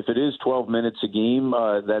 If it is 12 minutes a game,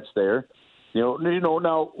 that's there.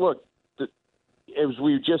 Now, look, as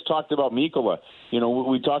we just talked about Mikkola,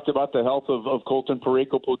 we talked about the health of Colton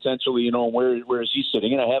Parayko potentially, where is he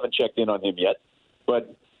sitting? And I haven't checked in on him yet.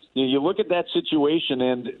 But you look at that situation,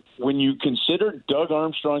 and when you consider Doug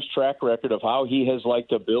Armstrong's track record of how he has liked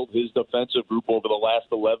to build his defensive group over the last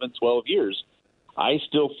 11, 12 years, I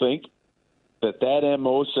still think that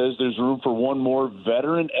MO says there's room for one more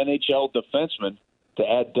veteran NHL defenseman to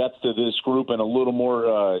add depth to this group and a little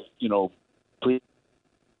more,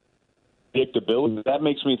 predictability. That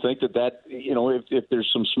makes me think that if there's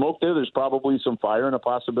some smoke there, there's probably some fire and a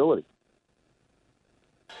possibility.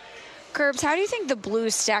 Curbs, how do you think the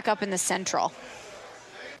Blues stack up in the Central?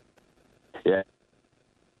 Yeah.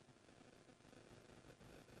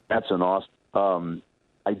 That's an awesome.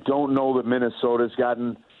 I don't know that Minnesota's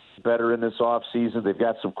gotten better in this offseason. They've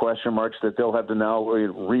got some question marks that they'll have to now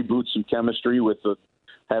reboot some chemistry with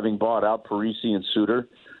having bought out Parise and Suter.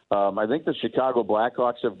 I think the Chicago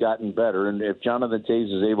Blackhawks have gotten better, and if Jonathan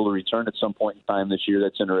Toews is able to return at some point in time this year,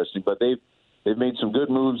 that's interesting. But they've made some good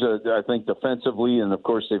moves, I think, defensively, and of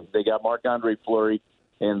course they got Marc-Andre Fleury,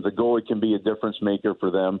 and the goalie can be a difference maker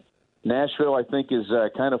for them. Nashville, I think, is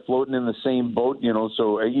kind of floating in the same boat.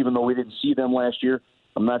 So even though we didn't see them last year,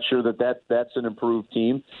 I'm not sure that's an improved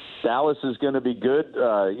team. Dallas is going to be good.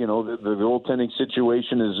 The goaltending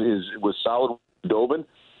situation was solid with Dobin.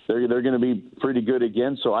 They're going to be pretty good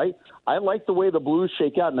again. So I like the way the Blues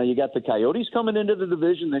shake out. Now you got the Coyotes coming into the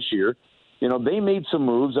division this year. They made some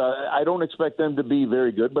moves. I don't expect them to be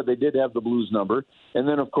very good, but they did have the Blues number. And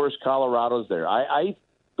then, of course, Colorado's there.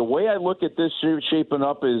 The way I look at this shaping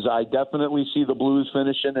up is I definitely see the Blues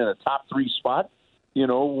finishing in a top 3 spot,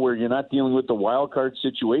 where you're not dealing with the wild card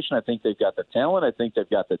situation. I think they've got the talent. I think they've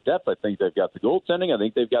got the depth. I think they've got the goaltending. I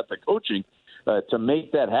think they've got the coaching to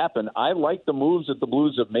make that happen. I like the moves that the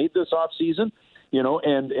Blues have made this offseason,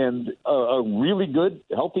 and a really good,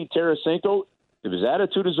 healthy Tarasenko. If his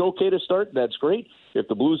attitude is okay to start, that's great. If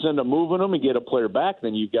the Blues end up moving him and get a player back,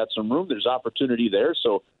 then you've got some room. There's opportunity there.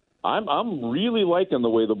 So I'm really liking the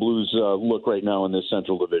way the Blues look right now in this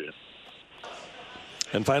Central Division.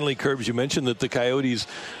 And finally, Curbs, you mentioned that the Coyotes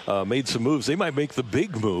made some moves. They might make the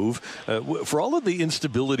big move. For all of the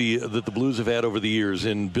instability that the Blues have had over the years,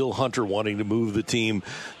 in Bill Hunter wanting to move the team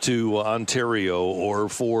to Ontario, or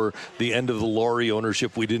for the end of the Laurie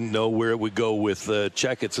ownership, we didn't know where it would go with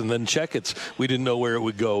Checketts, and then Checketts, we didn't know where it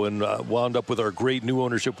would go, and wound up with our great new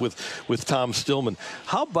ownership with Tom Stillman.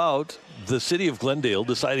 How about the city of Glendale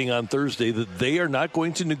deciding on Thursday that they are not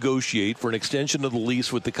going to negotiate for an extension of the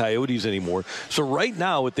lease with the Coyotes anymore? So right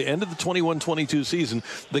now, at the end of the 21-22 season,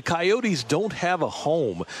 the Coyotes don't have a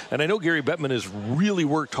home. And I know Gary Bettman has really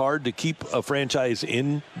worked hard to keep a franchise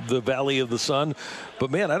in the Valley of the Sun.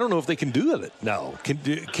 But, man, I don't know if they can do it now.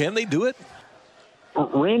 Can they do it?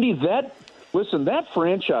 Randy, that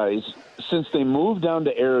franchise, since they moved down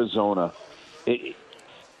to Arizona,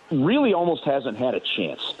 really almost hasn't had a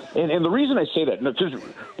chance. And the reason I say that, because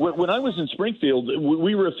when I was in Springfield,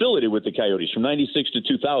 we were affiliated with the Coyotes from 96 to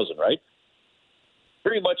 2000, right?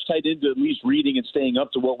 Very much tied into at least reading and staying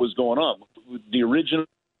up to what was going on. The original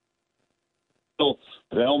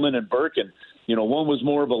Velman and Burke, and, one was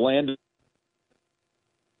more of a land.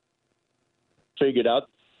 Figured out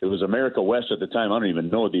it was America West at the time. I don't even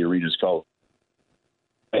know what the arena's called.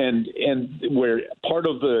 And where part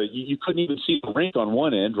of you couldn't even see the rink on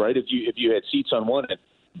one end, right? If you had seats on one end.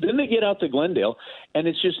 Then they get out to Glendale, and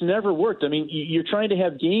it's just never worked. I mean, you're trying to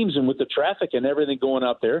have games, and with the traffic and everything going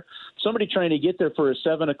out there, somebody trying to get there for a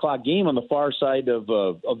 7:00 game on the far side of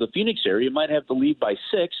the Phoenix area might have to leave by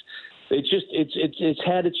 6. It's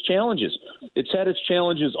had its challenges. It's had its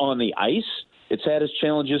challenges on the ice. It's had its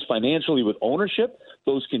challenges financially with ownership.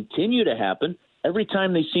 Those continue to happen. Every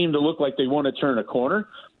time they seem to look like they want to turn a corner,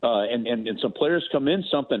 and some players come in,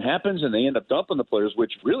 something happens, and they end up dumping the players,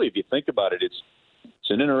 which really, if you think about it, it's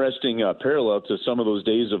an interesting parallel to some of those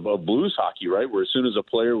days of Blues hockey, right, where as soon as a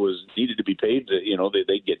player was needed to be paid,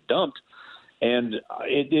 they'd get dumped. And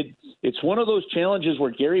it's one of those challenges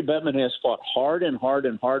where Gary Bettman has fought hard and hard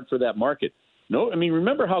and hard for that market. No, I mean,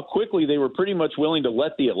 remember how quickly they were pretty much willing to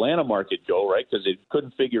let the Atlanta market go, right, because they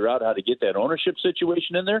couldn't figure out how to get that ownership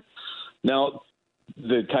situation in there. Now,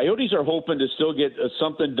 the Coyotes are hoping to still get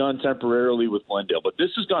something done temporarily with Glendale, but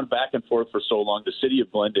this has gone back and forth for so long. The city of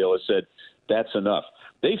Glendale has said that's enough.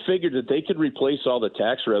 They figured that they could replace all the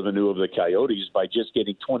tax revenue of the Coyotes by just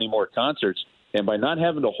getting 20 more concerts, and by not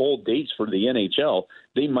having to hold dates for the NHL,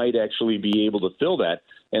 they might actually be able to fill that.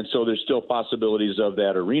 And so there's still possibilities of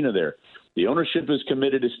that arena there. The ownership is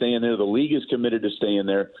committed to staying there. The league is committed to staying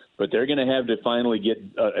there. But they're going to have to finally get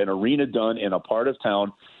an arena done in a part of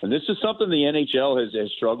town. And this is something the NHL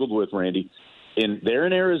has struggled with, Randy. They're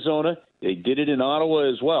in Arizona. They did it in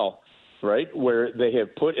Ottawa as well, right, where they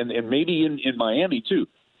have put, and maybe in Miami too,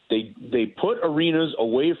 they put arenas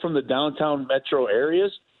away from the downtown metro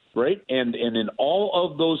areas, right, and in all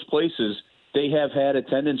of those places, they have had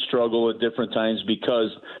attendance struggle at different times because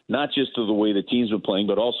not just of the way the teams were playing,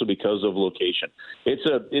 but also because of location.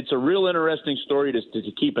 It's a real interesting story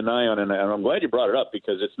to keep an eye on, and I'm glad you brought it up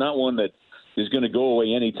because it's not one that is going to go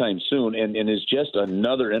away anytime soon and is just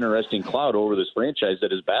another interesting cloud over this franchise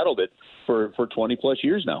that has battled it for 20-plus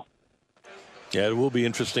years now. Yeah, it will be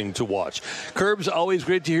interesting to watch. Curbs, always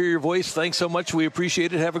great to hear your voice. Thanks so much. We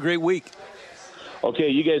appreciate it. Have a great week. Okay,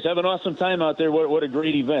 you guys have an awesome time out there. What a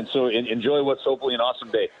great event. So enjoy what's hopefully an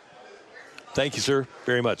awesome day. Thank you, sir,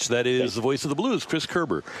 very much. That is the voice of the Blues, Chris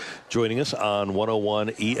Kerber, joining us on 101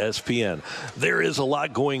 ESPN. There is a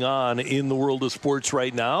lot going on in the world of sports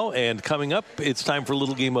right now, and coming up, it's time for a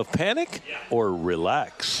little game of Panic or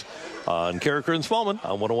Relax on Carricker and Smallman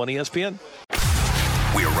on 101 ESPN.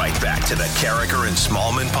 We're right back to the Carricker and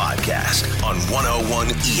Smallman podcast on 101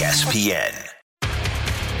 ESPN.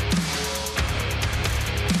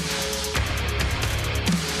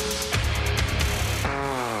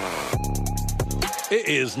 It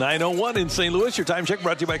is 9:01 in St. Louis. Your time check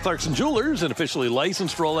brought to you by Clarkson Jewelers, an officially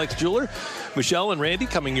licensed Rolex jeweler. Michelle and Randy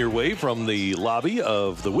coming your way from the lobby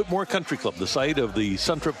of the Whitmore Country Club, the site of the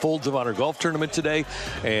Suntrip Folds of Honor golf tournament today.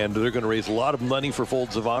 And they're going to raise a lot of money for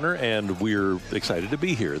Folds of Honor, and we're excited to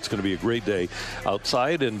be here. It's going to be a great day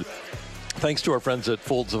outside, and thanks to our friends at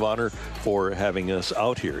Folds of Honor for having us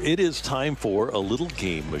out here. It is time for a little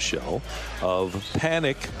game, Michelle, of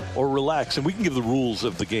Panic or Relax. And we can give the rules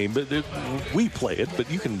of the game, but we play it, but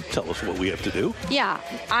you can tell us what we have to do. Yeah,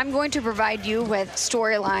 I'm going to provide you with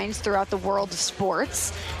storylines throughout the world of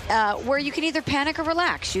sports where you can either panic or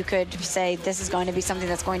relax. You could say this is going to be something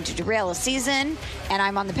that's going to derail a season, and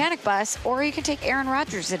I'm on the panic bus, or you can take Aaron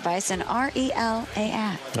Rodgers' advice and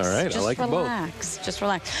RELAX. All right, I like them both. Just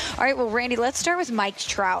relax. All right, well, Randy, let's start with Mike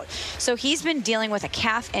Trout. So he's been dealing with a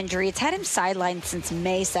calf injury. It's had him sidelined since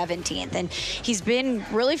May 17th, and he's been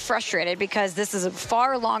really frustrated because this is a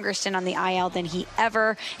far longer stint on the IL than he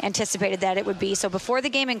ever anticipated that it would be. So before the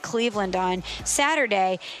game in Cleveland on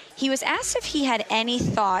Saturday, he was asked if he had any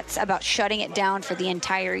thoughts about shutting it down for the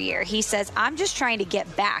entire year. He says, I'm just trying to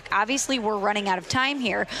get back. Obviously, we're running out of time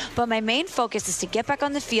here, but my main focus is to get back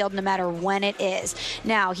on the field no matter when it is.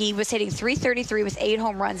 Now, he was hitting .333 with 8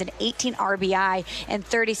 home runs and 18 RBI in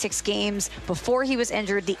 36 games before he was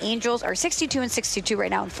injured. The Angels are 62-62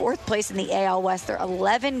 right now in 4th place in the AL West. They're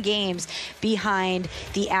 11 games behind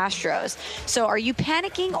the Astros. So are you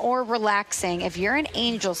panicking or relaxing if you're an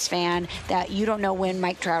Angels fan that you don't know when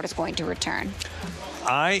Mike Trout is going to return?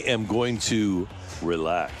 I am going to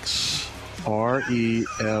relax.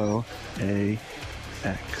 RELAX.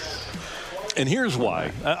 And here's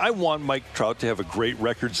why. I want Mike Trout to have a great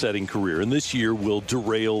record-setting career, and this year will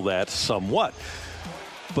derail that somewhat.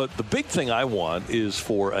 But the big thing I want is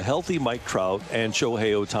for a healthy Mike Trout and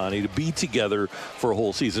Shohei Ohtani to be together for a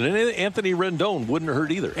whole season. And Anthony Rendon wouldn't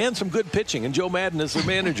hurt either. And some good pitching. And Joe Madden as the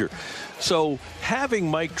manager. So having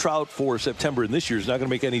Mike Trout for September in this year is not going to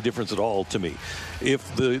make any difference at all to me.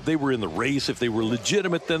 If they were in the race, if they were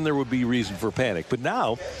legitimate, then there would be reason for panic. But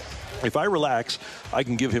now, if I relax, I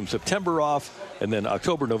can give him September off, and then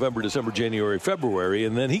October, November, December, January, February,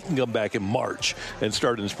 and then he can come back in March and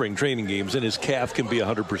start in spring training games, and his calf can be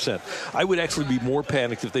 100%. I would actually be more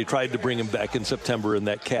panicked if they tried to bring him back in September and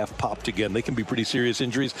that calf popped again. They can be pretty serious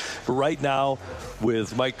injuries. But right now,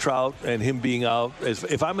 with Mike Trout and him being out,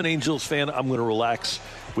 if I'm an Angels fan, I'm going to relax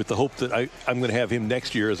with the hope that I'm going to have him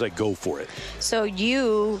next year as I go for it. So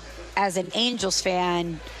you, as an Angels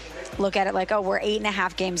fan, look at it like, oh, we're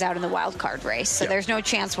 8.5 games out in the wild card race. So there's no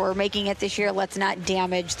chance we're making it this year. Let's not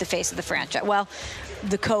damage the face of the franchise. Well,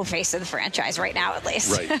 the co-face of the franchise right now, at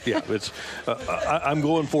least. Right, yeah. I'm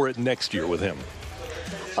going for it next year with him.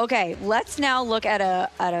 Okay, let's now look at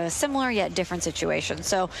a similar yet different situation.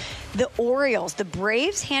 So the Orioles, the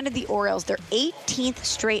Braves handed the Orioles their 18th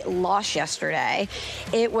straight loss yesterday.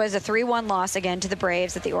 It was a 3-1 loss again to the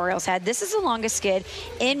Braves that the Orioles had. This is the longest skid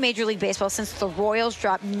in Major League Baseball since the Royals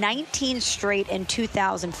dropped 19 straight in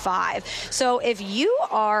 2005. So if you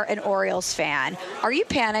are an Orioles fan, are you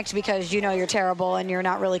panicked because you know you're terrible and you're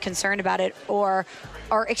not really concerned about it? Or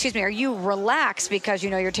excuse me, are you relaxed because you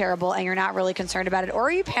know you're terrible and you're not really concerned about it? Or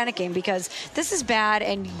are you panicking because this is bad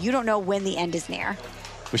and you don't know when the end is near?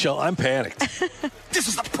 Michelle, I'm panicked. This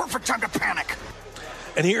is the perfect time to panic.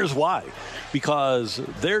 And here's why. because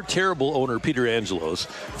their terrible owner, Peter Angelos,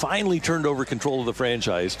 finally turned over control of the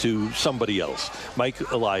franchise to somebody else.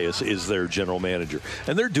 Mike Elias is their general manager.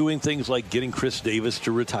 And they're doing things like getting Chris Davis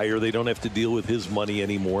to retire. They don't have to deal with his money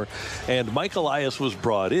anymore. And Mike Elias was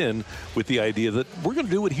brought in with the idea that we're going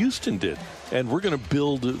to do what Houston did. And we're going to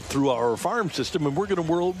build through our farm system, and we're going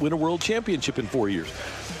to win a world championship in 4 years.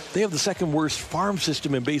 They have the second worst farm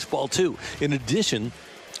system in baseball, too. In addition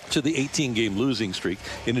to the 18-game losing streak,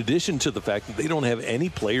 in addition to the fact that they don't have any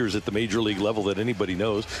players at the major league level that anybody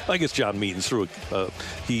knows. I guess John Means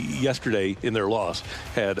he yesterday in their loss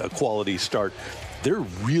had a quality start. They're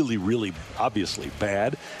really, really obviously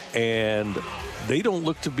bad, and they don't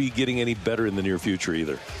look to be getting any better in the near future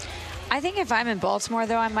either. I think if I'm in Baltimore,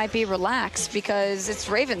 though, I might be relaxed because it's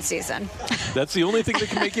Ravens season. That's the only thing that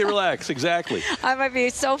can make you relax. Exactly. I might be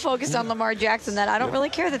so focused on Lamar Jackson that I don't really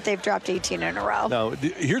care that they've dropped 18 in a row. Now,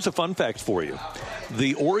 here's a fun fact for you.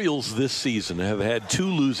 The Orioles this season have had 2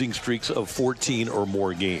 losing streaks of 14 or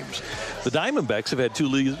more games. The Diamondbacks have had 2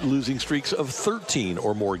 losing streaks of 13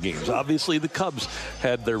 or more games. Obviously, the Cubs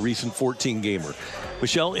had their recent 14-gamer.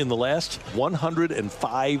 Michelle, in the last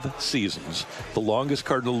 105 seasons, the longest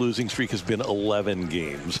Cardinal losing streak has been 11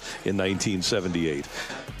 games in 1978.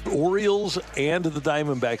 Orioles and the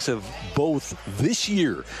Diamondbacks have both this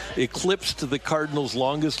year eclipsed the Cardinals'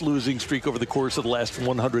 longest losing streak over the course of the last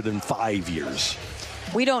 105 years.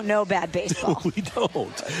 We don't know bad baseball. We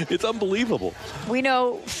don't. It's unbelievable. We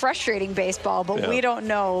know frustrating baseball, but we don't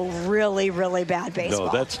know really, really bad baseball.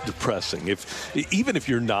 No, that's depressing. Even if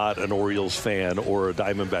you're not an Orioles fan or a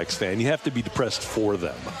Diamondbacks fan, you have to be depressed for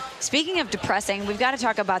them. Speaking of depressing, we've got to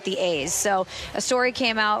talk about the A's. So a story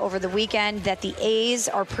came out over the weekend that the A's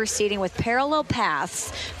are proceeding with parallel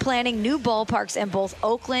paths, planning new ballparks in both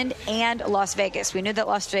Oakland and Las Vegas. We knew that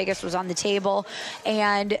Las Vegas was on the table,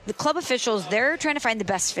 and the club officials, they're trying to find the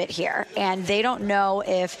best fit here, and they don't know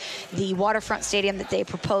if the waterfront stadium that they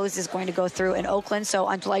proposed is going to go through in Oakland. So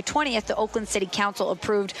on July 20th, the Oakland City Council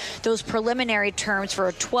approved those preliminary terms for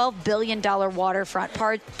a $12 billion waterfront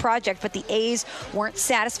project, but the A's weren't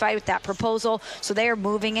satisfied with that proposal, so they are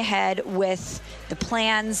moving ahead with the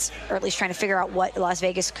plans, or at least trying to figure out what Las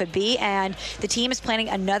Vegas could be. And the team is planning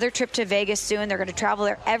another trip to Vegas soon. They're going to travel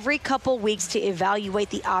there every couple weeks to evaluate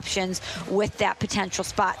the options with that potential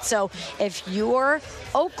spot. So if you're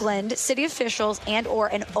Oakland city officials and or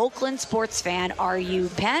an Oakland sports fan, are you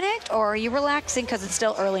panicked or are you relaxing because it's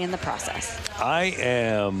still early in the process? I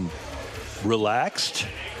am relaxed.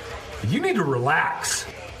 You need to relax.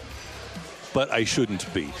 But I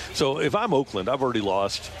shouldn't be. So if I'm Oakland, I've already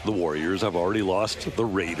lost the Warriors. I've already lost the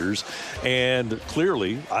Raiders. And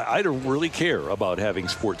clearly, I don't really care about having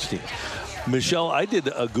sports teams. Michelle, I did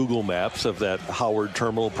a Google Maps of that Howard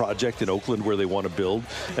Terminal project in Oakland where they want to build,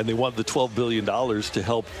 and they want the $12 billion to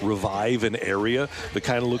help revive an area that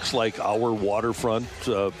kind of looks like our waterfront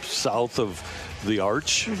south of the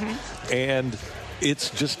Arch. Mm-hmm. And it's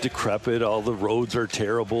just decrepit. All the roads are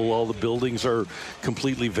terrible. All the buildings are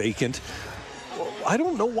completely vacant. I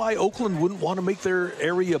don't know why Oakland wouldn't want to make their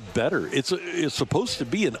area better. It's supposed to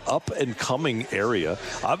be an up-and-coming area.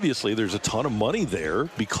 Obviously, there's a ton of money there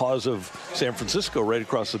because of San Francisco right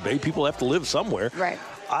across the bay. People have to live somewhere. Right.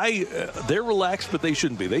 They're relaxed, but they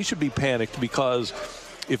shouldn't be. They should be panicked because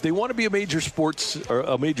if they want to be a major sports or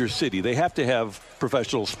a major city, they have to have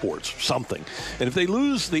professional sports, something. And if they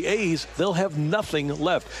lose the A's, they'll have nothing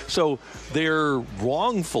left. So they're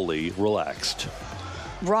wrongfully relaxed.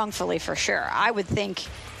 Wrongfully, for sure. I would think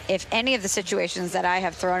if any of the situations that I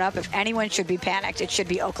have thrown up, if anyone should be panicked, it should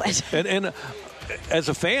be Oakland. And as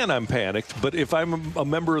a fan, I'm panicked. But if I'm a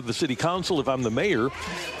member of the city council, if I'm the mayor,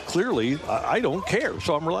 clearly I don't care.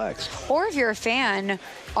 So I'm relaxed. Or if you're a fan,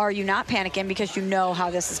 are you not panicking because you know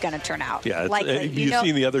how this is going to turn out? Yeah. You've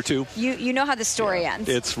seen the other two? You know how the story ends.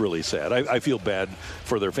 It's really sad. I feel bad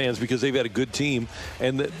for their fans because they've had a good team.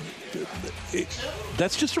 And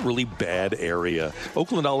that's just a really bad area.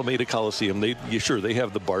 Oakland Alameda Coliseum, they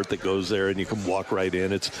have the BART that goes there and you can walk right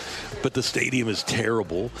in. But the stadium is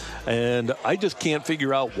terrible. And I just can't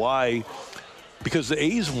figure out why, because the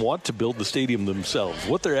A's want to build the stadium themselves.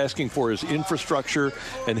 What they're asking for is infrastructure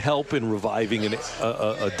and help in reviving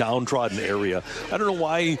a downtrodden area. I don't know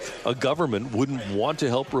why a government wouldn't want to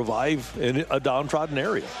help revive a downtrodden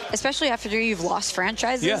area. Especially after you've lost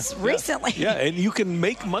franchises recently. Yeah, and you can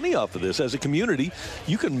make money off of this. As a community,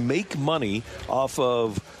 you can make money off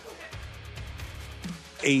of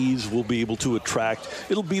A's will be able to attract.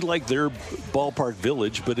 It'll be like their ballpark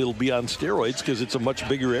village, but it'll be on steroids because it's a much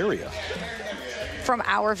bigger area. From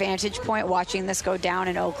our vantage point, watching this go down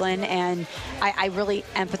in Oakland, and I really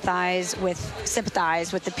sympathize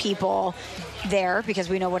with the people there because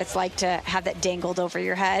we know what it's like to have that dangled over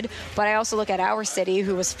your head. But I also look at our city,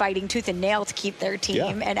 who was fighting tooth and nail to keep their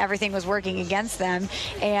team, and everything was working against them.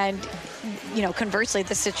 And conversely,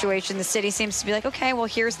 the situation, the city seems to be like, okay, well,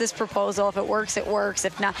 here's this proposal. If it works, it works.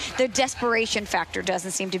 If not, the desperation factor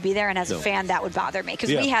doesn't seem to be there. And as a fan, that would bother me because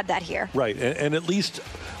we had that here. Right. And at least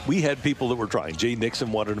we had people that were trying. Jay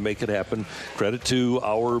Nixon wanted to make it happen. Credit to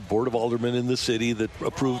our Board of Aldermen in the city that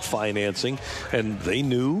approved financing. And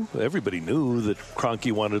everybody knew that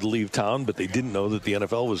Kroenke wanted to leave town, but they didn't know that the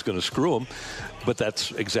NFL was going to screw him. But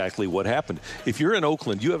that's exactly what happened. If you're in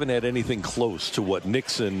Oakland, you haven't had anything close to what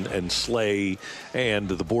Nixon and Slay and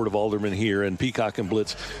the Board of Aldermen here and Peacock and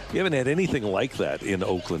Blitz, you haven't had anything like that in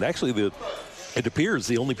Oakland. Actually, it appears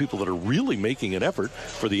the only people that are really making an effort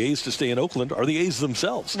for the A's to stay in Oakland are the A's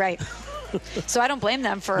themselves. Right. So I don't blame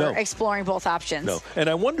them for exploring both options. No. And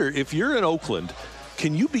I wonder, if you're in Oakland,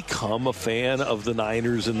 can you become a fan of the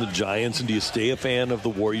Niners and the Giants, and do you stay a fan of the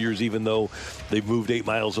Warriors even though they've moved 8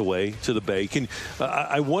 miles away to the Bay?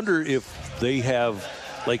 I wonder if they have,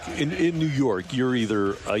 like in New York, you're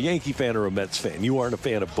either a Yankee fan or a Mets fan. You aren't a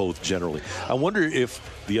fan of both generally. I wonder if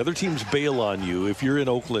the other teams bail on you, if you're in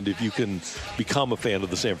Oakland, if you can become a fan of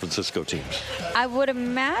the San Francisco teams. I would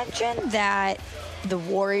imagine that the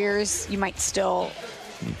Warriors you might still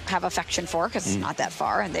have affection for because it's not that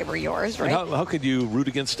far and they were yours, right? How could you root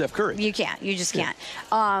against Steph Curry? You can't. You just can't.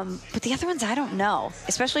 But the other ones, I don't know.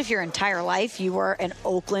 Especially if your entire life you were an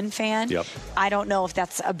Oakland fan. Yep. I don't know if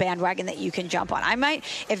that's a bandwagon that you can jump on. I might,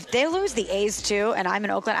 if they lose the A's too and I'm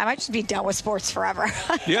in Oakland, I might just be done with sports forever.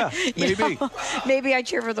 Yeah, maybe. Maybe I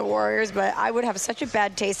cheer for the Warriors, but I would have such a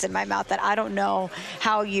bad taste in my mouth that I don't know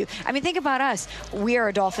how you. I mean, think about us. We are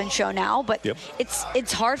a Dolphin show now, but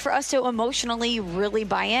it's hard for us to emotionally really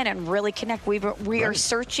buy in and really connect. We are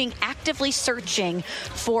actively searching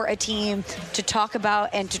for a team to talk about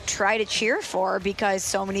and to try to cheer for because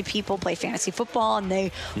so many people play fantasy football and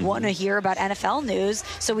they want to hear about NFL news,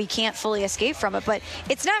 so we can't fully escape from it. But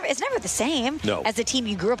it's never the same as the team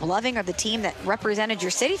you grew up loving or the team that represented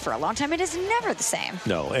your city for a long time. It is never the same.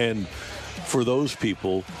 No, and for those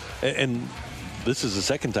people, and this is the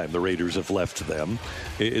second time the Raiders have left them.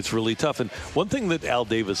 It's really tough. And one thing that Al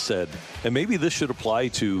Davis said, and maybe this should apply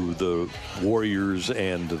to the Warriors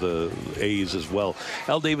and the A's as well.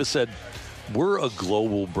 Al Davis said, we're a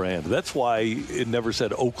global brand. That's why it never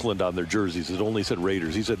said Oakland on their jerseys. It only said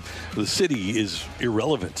Raiders. He said the city is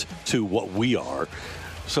irrelevant to what we are.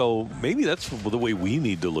 So maybe that's the way we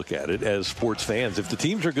need to look at it as sports fans. If the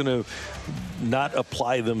teams are going to not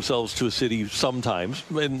apply themselves to a city sometimes,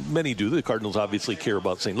 and many do, the Cardinals obviously care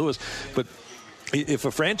about St. Louis, but if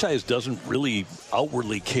a franchise doesn't really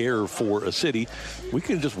outwardly care for a city, we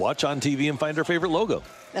can just watch on TV and find our favorite logo.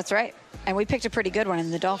 That's right. And we picked a pretty good one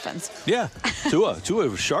in the Dolphins. Yeah. Tua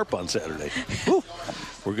was sharp on Saturday. Woo.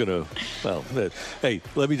 We're going to, hey,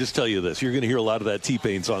 let me just tell you this. You're going to hear a lot of that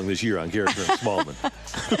T-Pain song this year on Character and Smallman.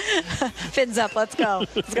 Fins up. Let's go.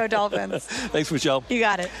 Let's go Dolphins. Thanks, Michelle. You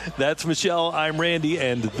got it. That's Michelle. I'm Randy.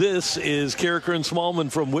 And this is Character and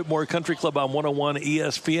Smallman from Whitmore Country Club on 101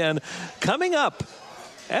 ESPN. Coming up,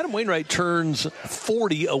 Adam Wainwright turns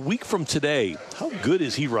 40 a week from today. How good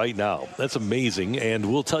is he right now? That's amazing.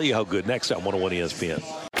 And we'll tell you how good next on 101 ESPN.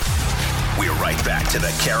 We're right back to the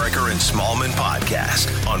Carricker and Smallman podcast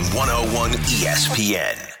on 101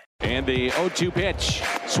 ESPN. And the 0-2 pitch.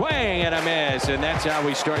 Swing and a miss. And that's how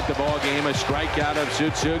we start the ball game. A strikeout of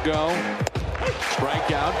Tsutsugo.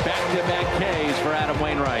 Strikeout, back-to-back Ks for Adam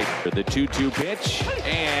Wainwright. For the 2-2 pitch,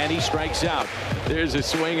 and he strikes out. There's a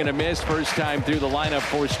swing and a miss. First time through the lineup,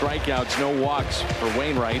 4 strikeouts, no walks for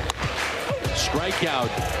Wainwright. Strikeout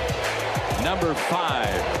number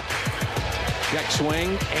 5. Check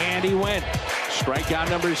swing, and he went. Strikeout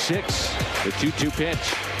number 6. The 2-2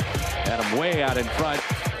 pitch. Adam way out in front,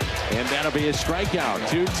 and that'll be a strikeout.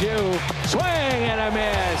 2-2. Swing and a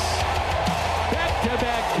miss.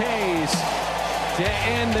 Back-to-back Ks to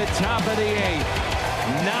end the top of the 8th.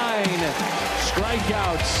 9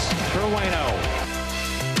 strikeouts for Waino.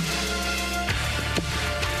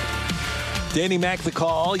 Danny Mac the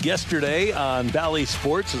call yesterday on Bally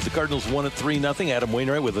Sports as the Cardinals won at 3-0. Adam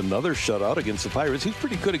Wainwright with another shutout against the Pirates. He's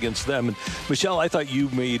pretty good against them. And Michelle, I thought you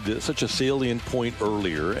made such a salient point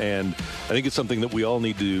earlier, and I think it's something that we all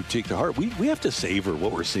need to take to heart. We have to savor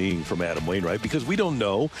what we're seeing from Adam Wainwright because we don't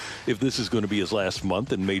know if this is going to be his last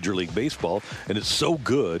month in Major League Baseball, and it's so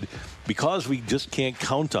good because we just can't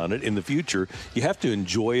count on it in the future. You have to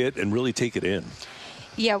enjoy it and really take it in.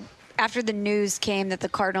 Yeah. after the news came that the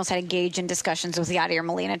Cardinals had engaged in discussions with Yadier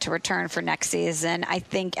Molina to return for next season, I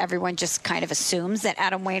think everyone just kind of assumes that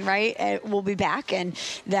Adam Wainwright will be back and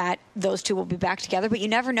that those two will be back together. But you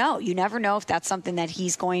never know. You never know if that's something that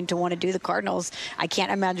he's going to want to do. The Cardinals, I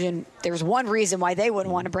can't imagine there's one reason why they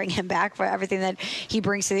wouldn't want to bring him back for everything that he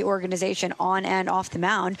brings to the organization on and off the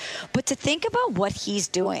mound. But to think about what he's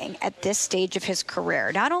doing at this stage of his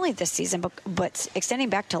career, not only this season, but extending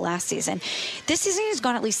back to last season. This season he's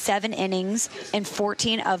gone at least 7 innings in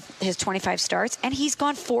 14 of his 25 starts, and he's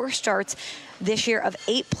gone 4 starts this year of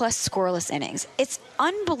 8+ scoreless innings. It's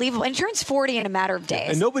unbelievable. And he turns 40 in a matter of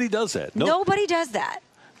days. And nobody does that. Nobody does that.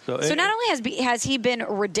 So not only has he been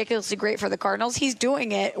ridiculously great for the Cardinals, he's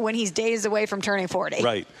doing it when he's days away from turning 40.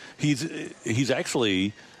 Right. He's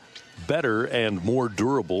actually better and more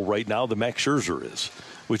durable right now than Max Scherzer is,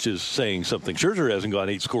 which is saying something. Scherzer hasn't gone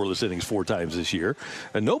 8 scoreless innings 4 times this year.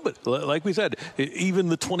 And nobody, like we said, even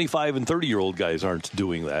the 25 and 30-year-old guys aren't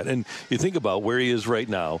doing that. And you think about where he is right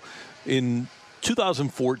now. In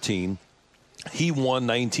 2014, he won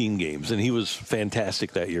 19 games, and he was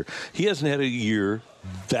fantastic that year. He hasn't had a year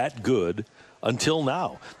that good until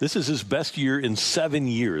now. This is his best year in 7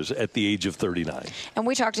 years at the age of 39. And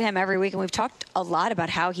we talk to him every week, and we've talked a lot about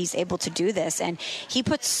how he's able to do this. And he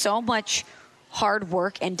puts so much hard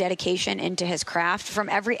work and dedication into his craft from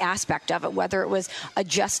every aspect of it, whether it was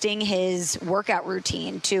adjusting his workout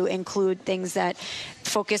routine to include things that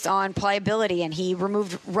focus on pliability, and he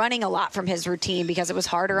removed running a lot from his routine because it was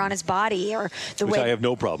harder on his body, or the Which way I have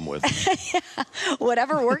no problem with. Yeah,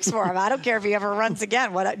 whatever works for him. I don't care if he ever runs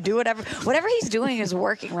again. Whatever he's doing is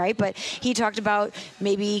working, right? But he talked about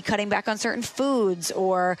maybe cutting back on certain foods,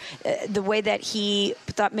 or the way that he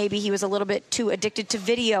thought maybe he was a little bit too addicted to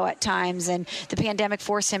video at times, and the pandemic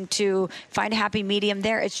forced him to find a happy medium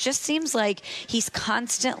there. It just seems like he's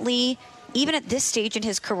constantly, even at this stage in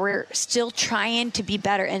his career, still trying to be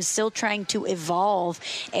better and still trying to evolve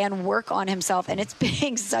and work on himself. And it's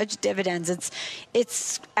paying such dividends.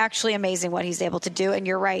 It's actually amazing what he's able to do. And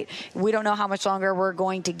you're right. We don't know how much longer we're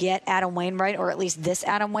going to get Adam Wainwright, or at least this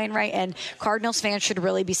Adam Wainwright. And Cardinals fans should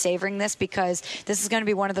really be savoring this, because this is going to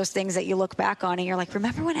be one of those things that you look back on and you're like,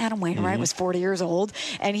 remember when Adam Wainwright was 40 years old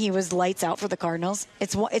and he was lights out for the Cardinals?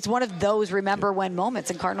 It's one of those remember when moments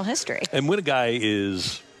in Cardinal history. And when a guy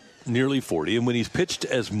is nearly 40, and when he's pitched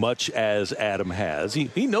as much as Adam has,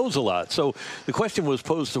 he knows a lot. So the question was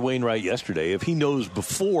posed to Wainwright yesterday if he knows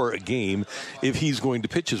before a game if he's going to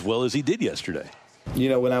pitch as well as he did yesterday. You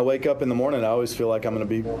know, when I wake up in the morning, I always feel like I'm going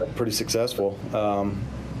to be pretty successful.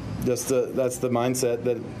 That's the mindset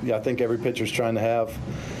that I think every pitcher's trying to have.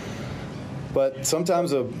 But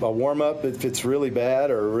sometimes a warm-up, if it's really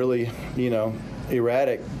bad or really,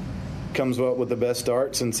 erratic, comes up with the best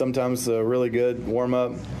starts, and sometimes a really good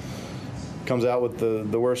warm-up comes out with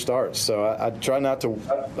the worst starts. So I try not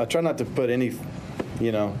to put any,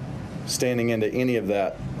 standing into any of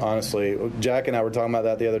that, honestly. Jack and I were talking about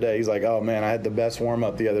that the other day. He's like, oh, man, I had the best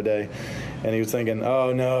warm-up the other day. And he was thinking,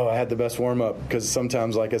 oh, no, I had the best warm-up, because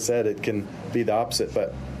sometimes, like I said, it can be the opposite.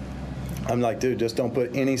 But I'm like, dude, just don't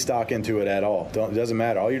put any stock into it at all. It doesn't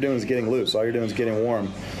matter. All you're doing is getting loose. All you're doing is getting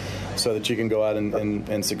warm so that you can go out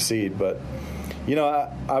and succeed. But,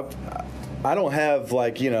 I don't have,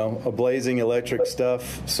 a blazing electric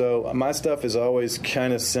stuff. So my stuff is always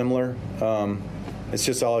kind of similar. It's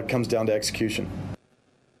just all it comes down to execution.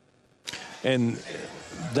 And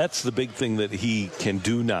that's the big thing that he can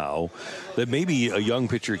do now that maybe a young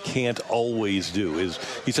pitcher can't always do. Is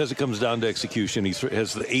he says it comes down to execution. He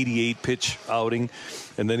has the 88 pitch outing,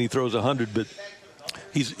 and then he throws 100, but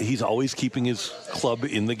he's always keeping his club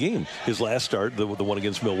in the game. His last start, the one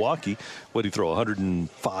against Milwaukee, what did he throw,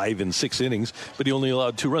 105 in 6 innings, but he only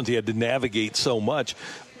allowed 2 runs. He had to navigate so much,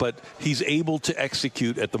 but he's able to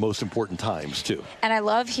execute at the most important times, too. And I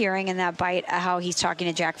love hearing in that bite how he's talking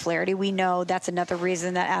to Jack Flaherty. We know that's another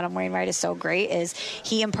reason that Adam Wainwright is so great, is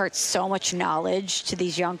he imparts so much knowledge to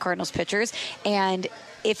these young Cardinals pitchers. And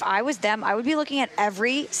if I was them, I would be looking at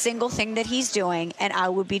every single thing that he's doing, and I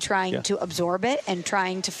would be trying to absorb it and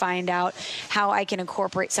trying to find out how I can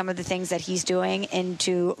incorporate some of the things that he's doing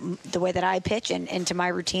into the way that I pitch and into my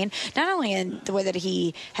routine. Not only in the way that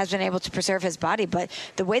he has been able to preserve his body, but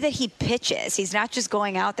the way that he pitches. He's not just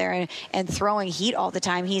going out there and throwing heat all the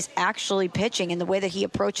time. He's actually pitching in the way that he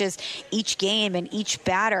approaches each game and each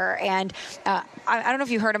batter. And I don't know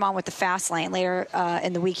if you heard him on with the Fast Lane later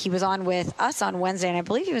in the week. He was on with us on Wednesday, and I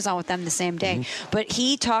believe he was on with them the same day. But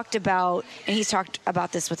he talked about, and he's talked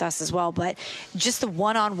about this with us as well, but just the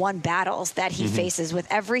one-on-one battles that he faces with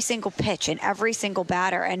every single pitch and every single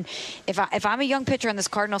batter. And if I'm a young pitcher on this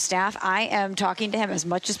Cardinal staff, I am talking to him as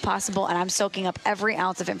much as possible, and I'm soaking up every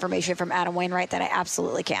ounce of information from Adam Wainwright that I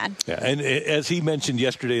absolutely can. Yeah, and as he mentioned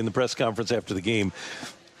yesterday in the press conference after the game,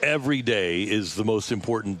 every day is the most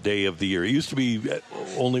important day of the year. It used to be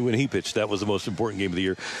only when he pitched that was the most important game of the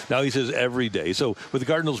year. Now he says every day. So with the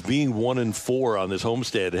Cardinals being 1-4 on this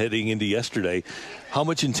homestand heading into yesterday, how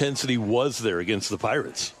much intensity was there against the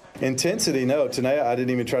Pirates? Intensity, no. Tonight I didn't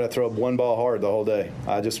even try to throw up one ball hard the whole day.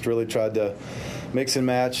 I just really tried to mix and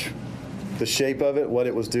match the shape of it, what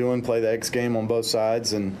it was doing, play the X game on both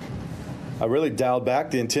sides, and I really dialed back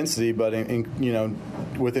the intensity, but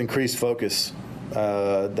with increased focus.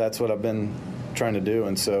 That's what I've been trying to do,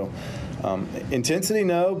 and so intensity,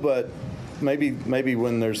 no, but maybe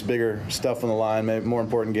when there's bigger stuff on the line, maybe more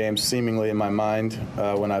important games, seemingly in my mind,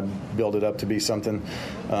 when I build it up to be something,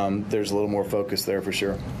 there's a little more focus there for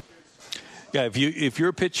sure. Yeah, if you're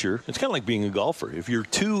a pitcher, it's kind of like being a golfer. If you're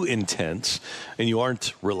too intense and you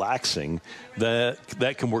aren't relaxing,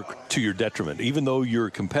 that can work to your detriment. Even though you're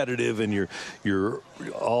competitive and you're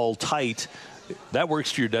all tight, that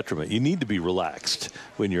works to your detriment. You need to be relaxed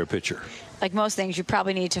when you're a pitcher. Like most things, you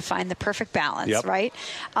probably need to find the perfect balance, right?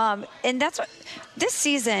 And that's what this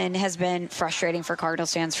season has been frustrating for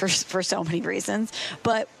Cardinals fans for so many reasons.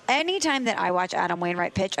 But anytime that I watch Adam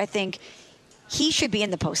Wainwright pitch, I think he should be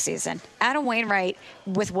in the postseason. Adam Wainwright,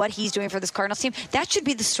 with what he's doing for this Cardinals team, that should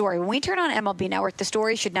be the story. When we turn on MLB Network, the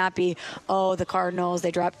story should not be, the Cardinals,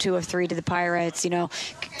 they dropped 2 of 3 to the Pirates,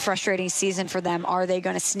 frustrating season for them. Are they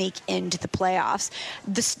going to sneak into the playoffs?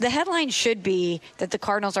 The headline should be that the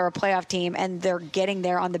Cardinals are a playoff team and they're getting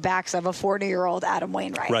there on the backs of a 40-year-old Adam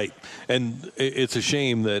Wainwright. Right. And it's a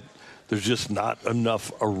shame that there's just not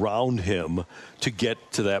enough around him to get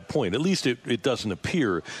to that point. At least it doesn't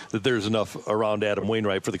appear that there's enough around Adam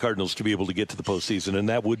Wainwright for the Cardinals to be able to get to the postseason, and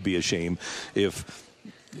that would be a shame if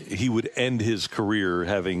he would end his career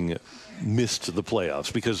having missed the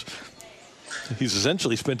playoffs, because he's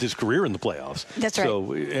essentially spent his career in the playoffs. That's right.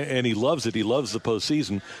 So, and he loves it. He loves the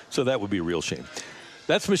postseason, so that would be a real shame.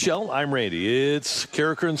 That's Michelle. I'm Randy. It's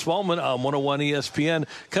Carricker and Smallman on 101 ESPN.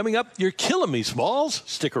 Coming up, you're killing me, Smalls.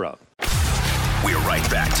 Stick around. We're right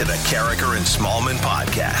back to the Carricker and Smallman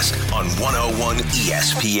podcast on 101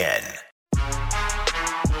 ESPN.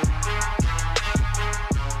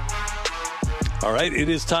 All right, it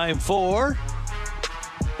is time for...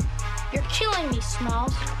 You're killing me,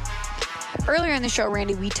 Smalls. Earlier in the show,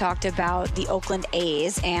 Randy, we talked about the Oakland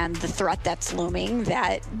A's and the threat that's looming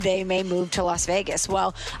that they may move to Las Vegas.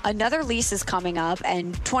 Well, another lease is coming up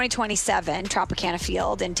in 2027, Tropicana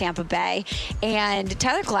Field in Tampa Bay. And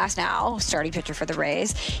Tyler Glasnow, starting pitcher for the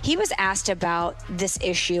Rays, he was asked about this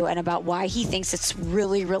issue and about why he thinks it's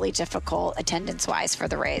really, really difficult attendance-wise for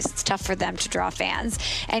the Rays. It's tough for them to draw fans.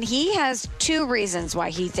 And he has 2 reasons why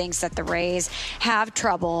he thinks that the Rays have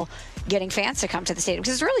trouble getting fans to come to the stadium,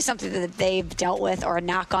 because it's really something that they've dealt with, or a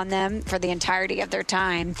knock on them, for the entirety of their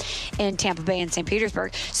time in Tampa Bay and St.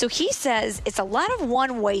 Petersburg. So he says it's a lot of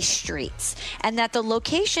one-way streets, and that the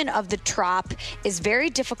location of the Trop is very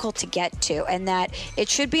difficult to get to, and that it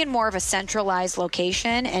should be in more of a centralized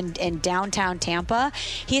location in downtown Tampa.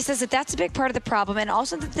 He says that that's a big part of the problem, and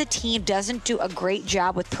also that the team doesn't do a great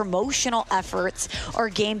job with promotional efforts or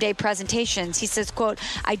game day presentations. He says, quote,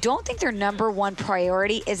 "I don't think their number one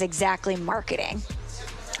priority is exactly marketing."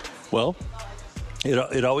 Well,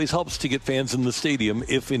 it always helps to get fans in the stadium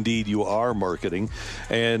if indeed you are marketing.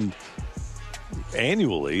 And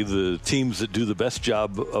annually, the teams that do the best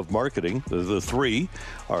job of marketing, the 3,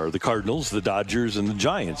 are the Cardinals, the Dodgers, and the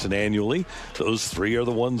Giants. And annually, those 3 are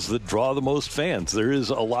the ones that draw the most fans. There is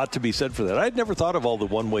a lot to be said for that. I'd never thought of all the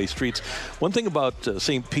one-way streets. One thing about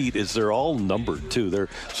St. Pete is they're all numbered, too.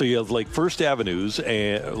 So you have, like, First Avenues,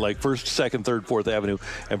 and like First, Second, Third, Fourth Avenue,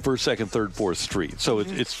 and First, Second, Third, Fourth Street. So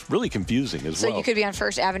it's really confusing as well. So you could be on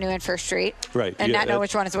First Avenue and First Street, right, and not know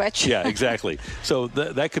which one is which. Yeah, exactly. So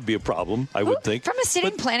that could be a problem, I would think. From a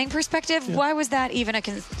city planning perspective, why was that even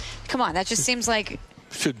come on, that just seems like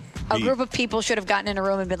a group of people should have gotten in a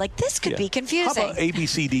room and been like, this could be confusing. How about A, B,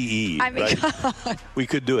 C, D, E? I mean, right? We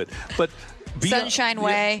could do it. But Sunshine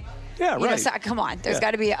Way. Yeah, right. Come on. There's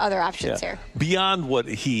got to be other options here. Beyond what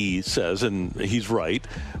he says, and he's right,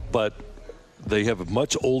 but they have a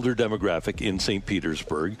much older demographic in St.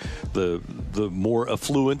 Petersburg. The more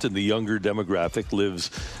affluent and the younger demographic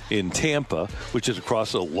lives in Tampa, which is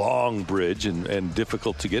across a long bridge and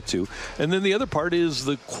difficult to get to. And then the other part is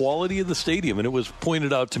the quality of the stadium. And it was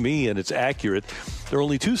pointed out to me, and it's accurate, there are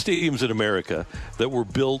only 2 stadiums in America that were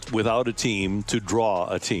built without a team to draw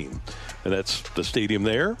a team. And that's the stadium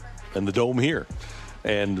there and the Dome here.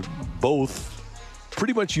 And both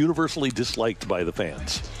pretty much universally disliked by the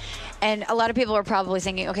fans. And a lot of people are probably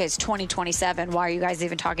thinking, okay, it's 2027. Why are you guys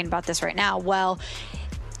even talking about this right now? Well,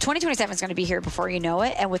 2027 is going to be here before you know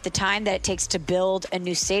it. And with the time that it takes to build a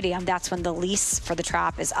new stadium, that's when the lease for the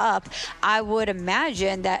Trop is up. I would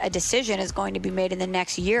imagine that a decision is going to be made in the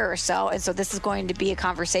next year or so. And so this is going to be a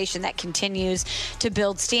conversation that continues to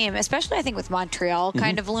build steam, especially I think with Montreal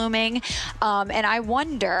kind of looming. And I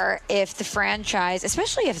wonder if the franchise,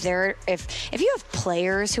 especially if you have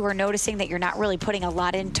players who are noticing that you're not really putting a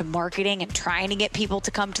lot into marketing and trying to get people to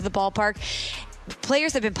come to the ballpark.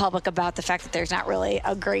 Players have been public about the fact that there's not really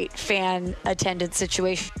a great fan attendance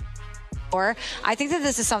situation. I think that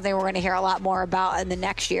this is something we're going to hear a lot more about in the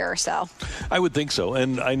next year or so. I would think so.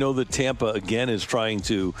 And I know that Tampa, again, is trying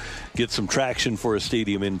to get some traction for a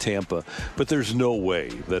stadium in Tampa. But there's no way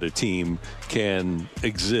that a team can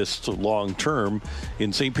exist long-term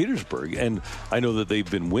in St. Petersburg. And I know that they've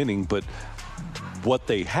been winning, but what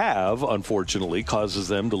they have, unfortunately, causes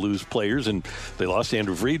them to lose players, and they lost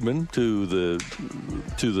Andrew Friedman to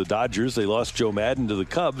the Dodgers. They lost Joe Madden to the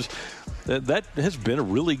Cubs. That has been a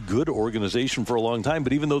really good organization for a long time,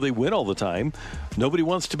 but even though they win all the time, nobody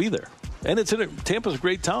wants to be there. And Tampa's a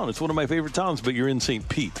great town. It's one of my favorite towns, but you're in St.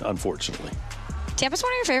 Pete, unfortunately. Tampa's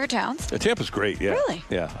one of your favorite towns? Tampa's great, yeah. Really?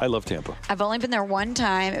 Yeah, I love Tampa. I've only been there one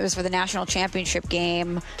time. It was for the national championship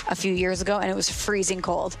game a few years ago, and it was freezing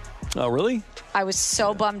cold. Oh, really? I was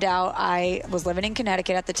so bummed out. I was living in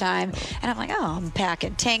Connecticut at the time, and I'm like, I'm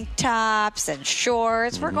packing tank tops and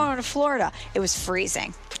shorts. We're going to Florida. It was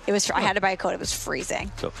freezing. I had to buy a coat. It was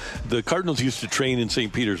freezing. So the Cardinals used to train in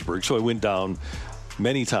St. Petersburg, so I went down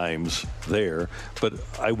many times there, but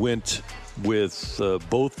I went with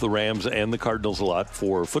both the Rams and the Cardinals a lot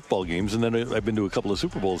for football games, and then I've been to a couple of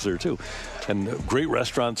Super Bowls there too. And great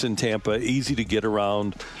restaurants in Tampa, easy to get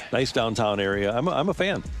around, nice downtown area. I'm a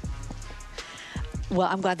fan. Well,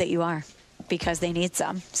 I'm glad that you are, because they need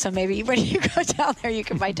some. So maybe when you go down there, you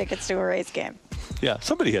can buy tickets to a Rays game. Yeah,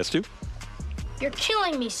 somebody has to. You're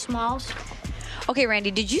killing me, Smalls. Okay,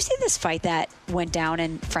 Randy, did you see this fight that went down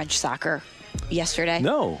in French soccer yesterday?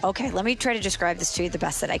 No. Okay, let me try to describe this to you the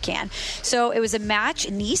best that I can. So it was a match,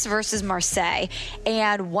 Nice versus Marseille,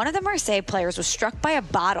 and one of the Marseille players was struck by a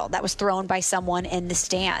bottle that was thrown by someone in the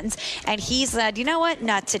stands, and he said, you know what,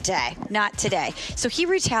 not today. So he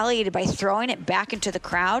retaliated by throwing it back into the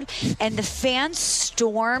crowd, and the fans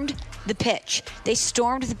stormed the pitch. They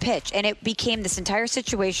stormed the pitch, and it became this entire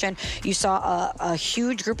situation. You saw a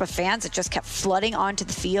huge group of fans that just kept flooding onto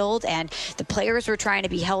the field, and the players were trying to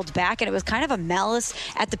be held back, and it was kind of a Malice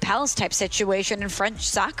at the Palace type situation in French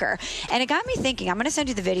soccer. And it got me thinking. I'm going to send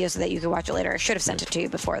you the video so that you can watch it later. I should have sent it to you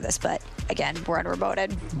before this, but again, we're on remote.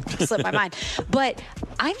 It slipped my mind. But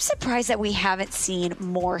I'm surprised that we haven't seen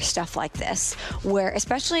more stuff like this, where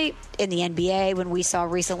especially in the NBA, when we saw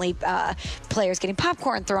recently players getting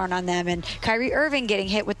popcorn thrown on them and Kyrie Irving getting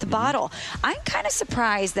hit with the bottle. I'm kind of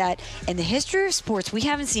surprised that in the history of sports, we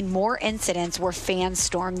haven't seen more incidents where fans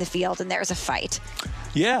storm the field and there's a fight.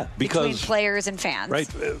 Yeah, because between players and fans. Right.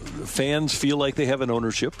 Fans feel like they have an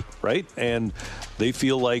ownership, right? And they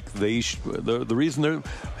feel like they the reason they're,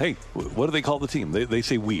 hey, what do they call the team? They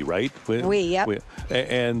say we, right? We, yep.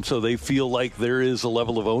 And so they feel like there is a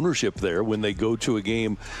level of ownership there when they go to a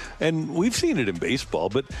game. And we've seen it in baseball,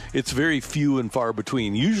 but it's very few and far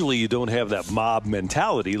between. Usually you don't have that mob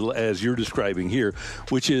mentality as you're describing here,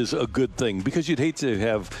 which is a good thing, because you'd hate to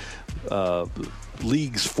have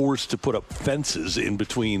leagues forced to put up fences in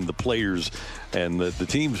between the players and the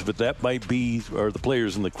teams, but that might be, or the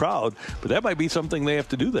players in the crowd, but that might be something they have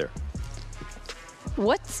to do there.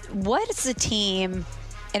 What is the team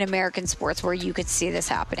in American sports where you could see this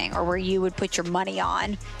happening, or where you would put your money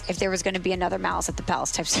on if there was going to be another Malice at the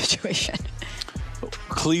Palace type situation?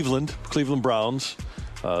 Cleveland Browns.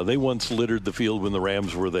 They once littered the field when the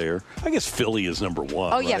Rams were there. I guess Philly is number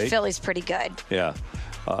one. Oh, yeah, right? Philly's pretty good. Yeah.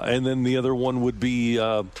 And then the other one would be...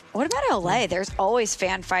 what about L.A.? There's always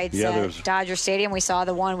fan fights at Dodger Stadium. We saw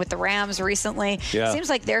the one with the Rams recently. Yeah. Seems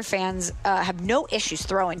like their fans have no issues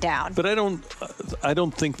throwing down. But I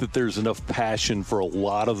don't think that there's enough passion for a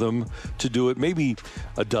lot of them to do it. Maybe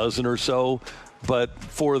a dozen or so. But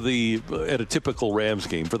at a typical Rams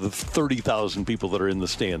game, for the 30,000 people that are in the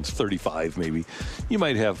stands, 35 maybe, you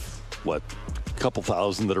might have, couple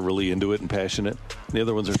thousand that are really into it and passionate. The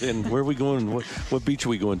other ones are. And where are we going? What beach are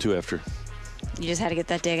we going to after? You just had to get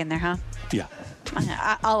that dig in there, huh? Yeah.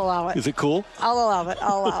 I'll allow it. Is it cool? I'll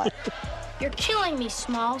allow it. You're killing me,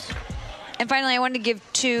 Smalls. And finally, I wanted to give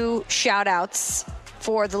 2 shout-outs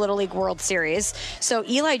for the Little League World Series. So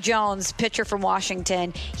Eli Jones, pitcher from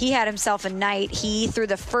Washington, he had himself a night. He threw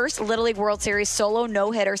the first Little League World Series solo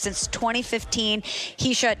no-hitter since 2015.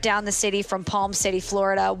 He shut down the city from Palm City,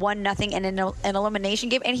 Florida, 1-0 in an elimination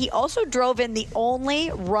game. And he also drove in the only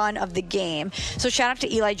run of the game. So shout out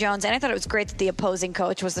to Eli Jones. And I thought it was great that the opposing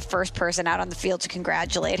coach was the first person out on the field to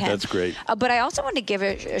congratulate him. That's great. But I also wanted to give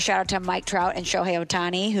a shout out to Mike Trout and Shohei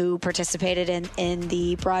Ohtani, who participated in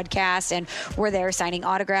the broadcast and were there signing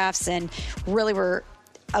autographs and really were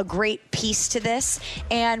a great piece to this.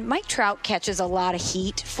 And Mike Trout catches a lot of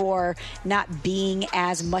heat for not being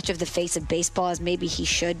as much of the face of baseball as maybe he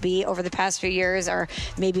should be over the past few years, or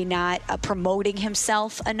maybe not promoting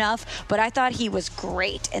himself enough. But I thought he was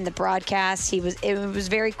great in the broadcast. It was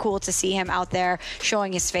very cool to see him out there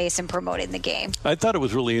showing his face and promoting the game. I thought it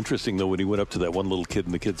was really interesting, though, when he went up to that one little kid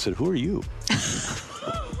and the kid said, "Who are you?"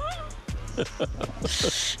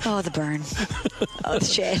 Oh, the burn. Oh, the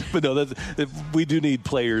shade. But no, we do need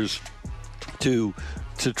players to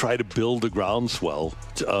try to build a groundswell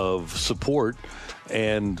of support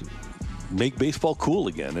and make baseball cool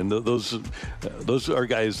again. And those are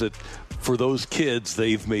guys that, for those kids,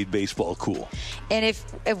 they've made baseball cool. And if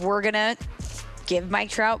we're going to give Mike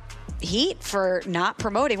Trout heat for not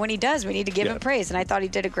promoting when he does, we need to give him praise. And I thought he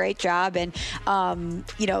did a great job. And,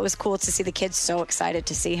 it was cool to see the kids so excited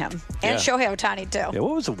to see him. And Shohei Ohtani, too. Yeah,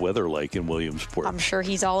 what was the weather like in Williamsport? I'm sure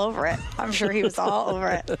he's all over it. I'm sure he was all over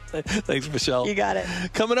it. Thanks, Michelle. You got it.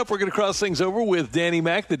 Coming up, we're going to cross things over with Danny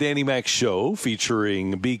Mac, the Danny Mac Show,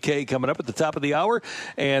 featuring BK coming up at the top of the hour.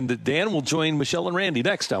 And Dan will join Michelle and Randy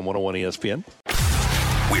next on 101 ESPN.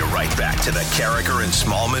 We're right back to the Carricker and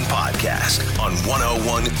Smallman podcast on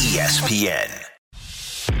 101 ESPN.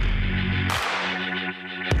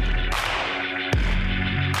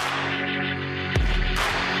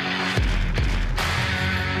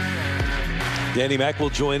 Danny Mac will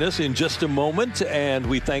join us in just a moment, and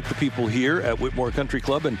we thank the people here at Whitmore Country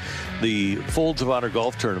Club and the Folds of Honor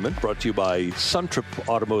Golf Tournament, brought to you by Suntrip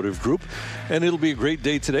Automotive Group. And it'll be a great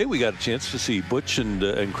day today. We got a chance to see Butch and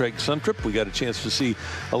Craig Suntrip. We got a chance to see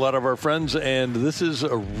a lot of our friends, and this is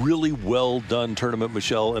a really well-done tournament,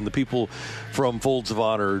 Michelle, and the people from Folds of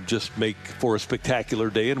Honor just make for a spectacular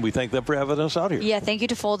day, and we thank them for having us out here. Yeah, thank you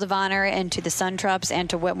to Folds of Honor and to the Suntrips and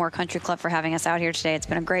to Whitmore Country Club for having us out here today. It's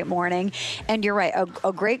been a great morning. And you're right,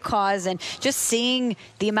 a great cause, and just seeing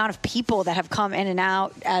the amount of people that have come in and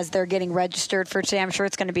out as they're getting registered for today, I'm sure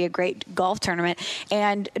it's going to be a great golf tournament.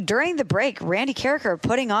 And during the break, Randy Carricker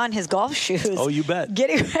putting on his golf shoes. Oh, you bet.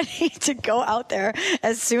 Getting ready to go out there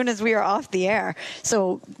as soon as we are off the air.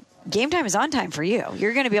 So game time is on time for you.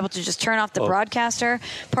 You're going to be able to just turn off the broadcaster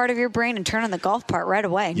part of your brain and turn on the golf part right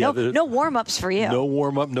away. Yeah, no warm-ups for you. No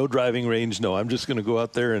warm-up, no driving range. No, I'm just going to go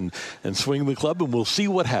out there and swing the club, and we'll see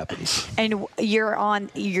what happens. And you're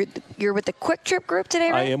with the Quick Trip group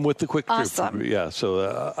today, right? I am with the Quick Trip. Awesome. Yeah,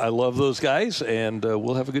 so I love those guys, and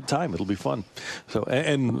we'll have a good time. It'll be fun. So,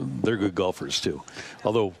 and they're good golfers, too.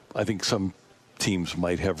 Although I think some teams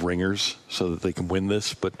might have ringers so that they can win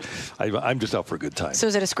this, but I'm just out for a good time. So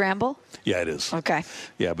is it a scramble? Yeah, it is. Okay.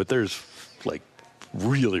 Yeah, but there's like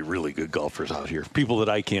really, really good golfers out here, people that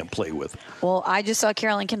I can't play with. Well, I just saw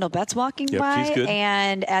Carolyn Kendall Betts walking by, she's good.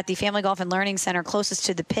 And at the Family Golf and Learning Center closest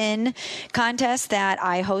to the Pin contest that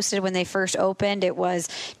I hosted when they first opened, it was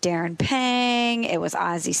Darren Pang, it was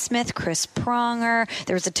Ozzie Smith, Chris Pronger.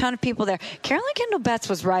 There was a ton of people there. Carolyn Kendall Betts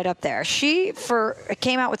was right up there. She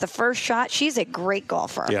came out with the first shot. She's a great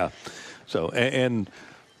golfer. Yeah. So, and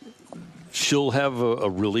she'll have a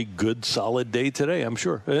really good, solid day today, I'm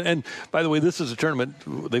sure. And by the way, this is a tournament.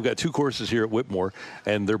 They've got 2 courses here at Whitmore,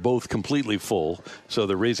 and they're both completely full. So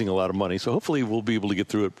they're raising a lot of money. So hopefully we'll be able to get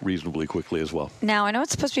through it reasonably quickly as well. Now, I know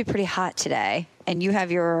it's supposed to be pretty hot today, and you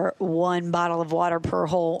have your 1 bottle of water per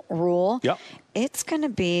hole rule. Yep. It's going to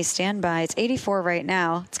be standby. It's 84 right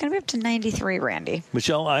now. It's going to be up to 93, Randy.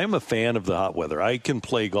 Michelle, I am a fan of the hot weather. I can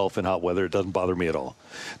play golf in hot weather. It doesn't bother me at all.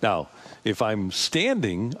 Now, if I'm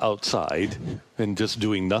standing outside and just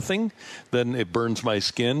doing nothing, then it burns my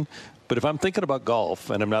skin. But if I'm thinking about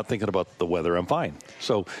golf and I'm not thinking about the weather, I'm fine.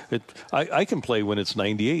 So I can play when it's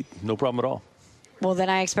 98. No problem at all. Well,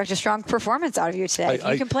 then I expect a strong performance out of you today. If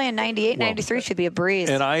you can play in 98, 93 should be a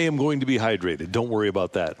breeze. And I am going to be hydrated. Don't worry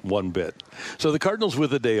about that one bit. So the Cardinals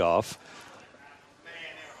with a day off.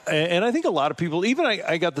 And I think a lot of people, even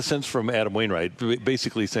I got the sense from Adam Wainwright,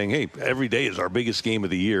 basically saying, hey, every day is our biggest game of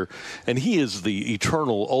the year. And he is the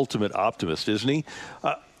eternal ultimate optimist, isn't he?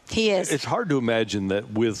 He is. It's hard to imagine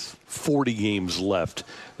that with 40 games left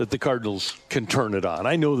that the Cardinals can turn it on.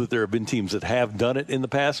 I know that there have been teams that have done it in the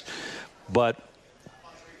past, but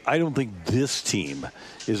I don't think this team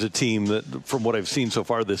is a team that, from what I've seen so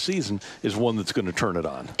far this season, is one that's going to turn it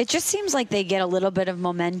on. It just seems like they get a little bit of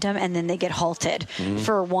momentum and then they get halted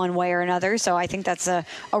for one way or another. So I think that's a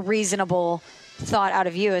reasonable thought out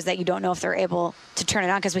of you, is that you don't know if they're able to turn it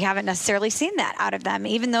on, because we haven't necessarily seen that out of them,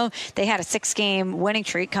 even though they had a 6-game winning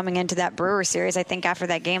streak coming into that Brewer series. I think after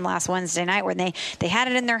that game last Wednesday night when they had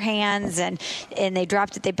it in their hands and they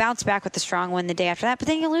dropped it, they bounced back with the strong win the day after that, but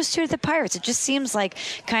then you lose 2 to the Pirates. It just seems like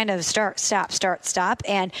kind of start, stop.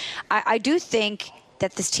 And I do think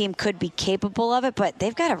that this team could be capable of it, but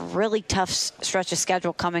they've got a really tough stretch of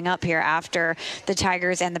schedule coming up here after the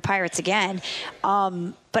Tigers and the Pirates again.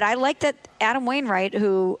 But I like that Adam Wainwright,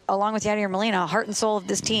 who, along with Yadier Molina, heart and soul of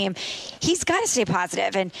this team, he's got to stay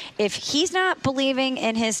positive. And if he's not believing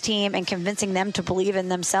in his team and convincing them to believe in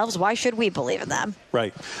themselves, why should we believe in them?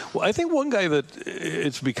 Right. Well, I think one guy that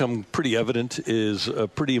it's become pretty evident is a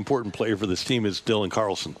pretty important player for this team is Dylan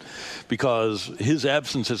Carlson, because his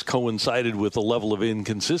absence has coincided with a level of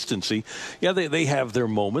inconsistency. Yeah, they have their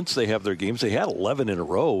moments. They have their games. They had 11 in a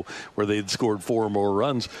row where they'd scored 4 or more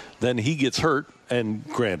runs. Then he gets hurt. And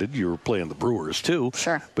granted, you're playing the Brewers too.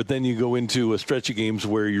 Sure. But then you go into a stretch of games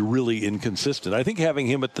where you're really inconsistent. I think having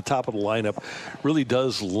him at the top of the lineup really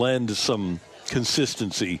does lend some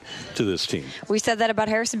consistency to this team. We said that about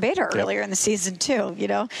Harrison Bader earlier in the season too, you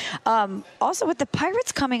know. Also, with the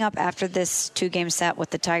Pirates coming up after this 2-game set with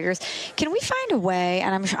the Tigers, can we find a way,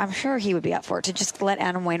 and I'm sure he would be up for it, to just let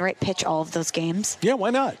Adam Wainwright pitch all of those games? Yeah, why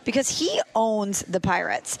not? Because he owns the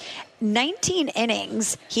Pirates. 19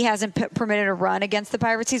 innings he hasn't permitted a run against the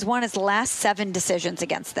Pirates. He's won his last 7 decisions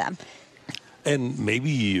against them. And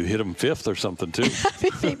maybe you hit him 5th or something, too.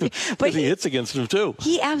 Maybe. But he hits against him, too.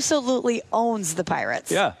 He absolutely owns the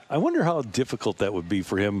Pirates. Yeah. I wonder how difficult that would be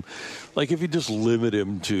for him. Like, if you just limit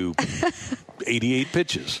him to 88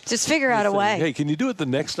 pitches. Just figure out a way. Hey, can you do it the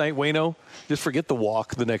next night, Waino? Just forget the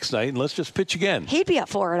walk the next night, and let's just pitch again. He'd be up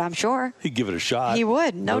for it, I'm sure. He'd give it a shot. He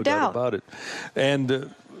would, no doubt about it.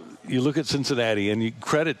 And you look at Cincinnati, and you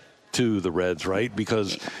credit to the Reds, right?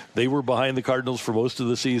 Because they were behind the Cardinals for most of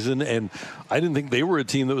the season, and I didn't think they were a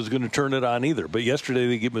team that was going to turn it on either. But yesterday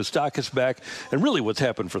they get Moustakas back, and really what's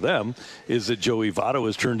happened for them is that Joey Votto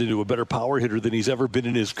has turned into a better power hitter than he's ever been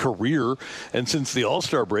in his career. And since the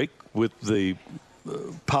All-Star break, with the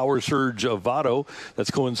power surge of Votto,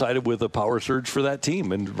 that's coincided with a power surge for that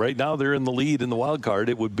team. And right now they're in the lead in the wild card.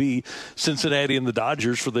 It would be Cincinnati and the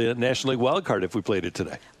Dodgers for the National League wild card if we played it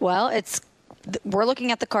today. Well, we're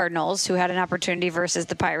looking at the Cardinals, who had an opportunity versus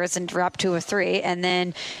the Pirates and dropped 2 of 3. And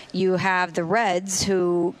then you have the Reds,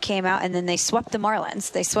 who came out and then they swept the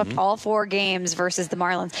Marlins. They swept all 4 games versus the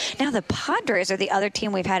Marlins. Now the Padres are the other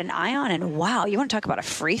team we've had an eye on. And wow, you want to talk about a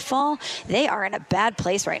free fall? They are in a bad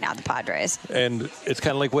place right now, the Padres. And it's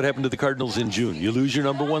kind of like what happened to the Cardinals in June. You lose your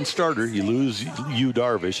number 1 starter. You lose Yu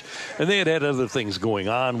Darvish. And they had other things going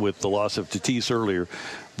on with the loss of Tatis earlier.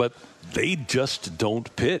 But they just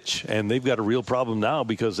don't pitch, and they've got a real problem now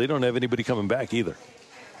because they don't have anybody coming back either.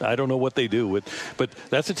 I don't know what they do with, but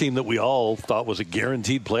that's a team that we all thought was a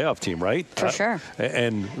guaranteed playoff team, right? For sure.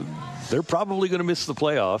 And they're probably going to miss the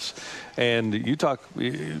playoffs. And you talk,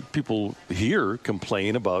 people here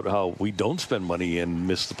complain about how we don't spend money and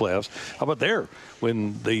miss the playoffs. How about there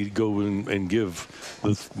when they go and give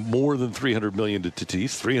more than $300 million to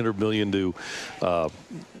Tatis, $300 million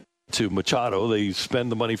to Machado. They spend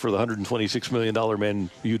the money for the $126 million man,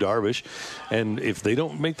 Yu Darvish. And if they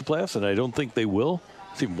don't make the playoffs, and I don't think they will,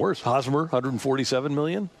 it's even worse. Hosmer, $147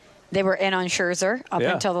 million. They were in on Scherzer up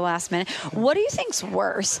until the last minute. What do you think's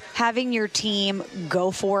worse, having your team go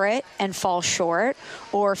for it and fall short,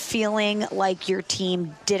 or feeling like your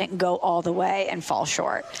team didn't go all the way and fall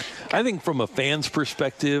short? I think from a fan's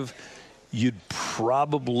perspective, you'd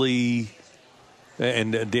probably...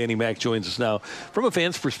 And Danny Mac joins us now. From a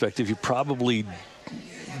fan's perspective, you probably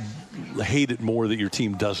hate it more that your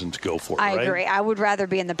team doesn't go for it, I right? agree. I would rather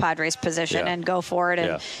be in the Padres' position and go for it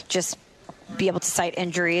and just be able to cite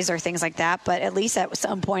injuries or things like that. But at least at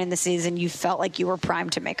some point in the season, you felt like you were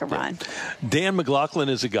primed to make a run. Dan McLaughlin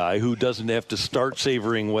is a guy who doesn't have to start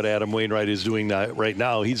savoring what Adam Wainwright is doing right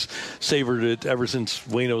now. He's savored it ever since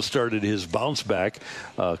Waino started his bounce back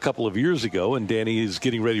a couple of years ago. And Danny is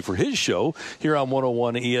getting ready for his show here on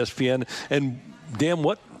 101 ESPN. And Dan,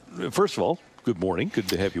 first of all, good morning. Good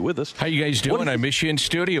to have you with us. How you guys doing? I miss you in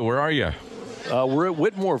studio. Where are you? We're at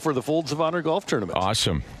Whitmore for the Folds of Honor Golf Tournament.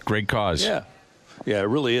 Awesome. Great cause. Yeah, it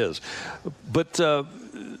really is. But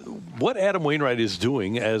what Adam Wainwright is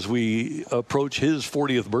doing as we approach his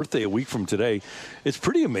 40th birthday a week from today, it's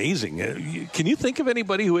pretty amazing. Can you think of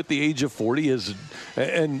anybody who at the age of 40 is,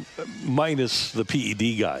 and minus the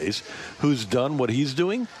PED guys, who's done what he's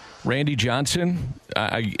doing? Randy Johnson.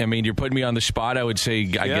 I mean, you're putting me on the spot. I would say,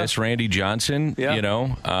 I guess Randy Johnson,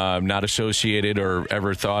 not associated or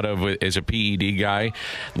ever thought of as a PED guy,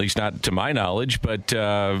 at least not to my knowledge, but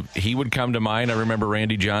he would come to mind. I remember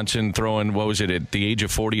Randy Johnson throwing, at the age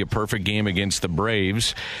of 40, a perfect game against the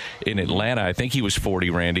Braves in Atlanta. I think he was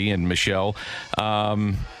 40, Randy and Michelle.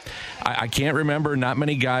 I can't remember. Not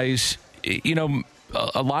many guys,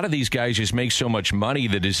 a lot of these guys just make so much money.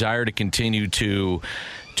 The desire to continue to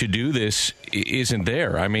do this isn't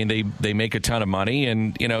there. I mean, they make a ton of money,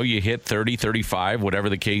 and you hit 30, 35, whatever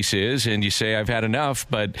the case is, and you say, I've had enough.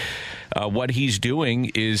 But what he's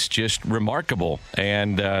doing is just remarkable,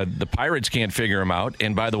 and the Pirates can't figure him out.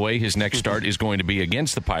 And by the way, his next start is going to be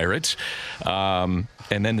against the Pirates, and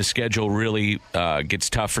then the schedule really gets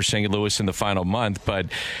tough for St. Louis in the final month. But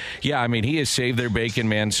yeah, I mean, he has saved their bacon,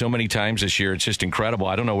 man, so many times this year. It's just incredible.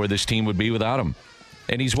 I don't know where this team would be without him.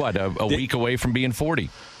 And he's a week away from being 40.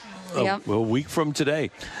 A week from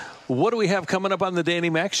today. What do we have coming up on the Danny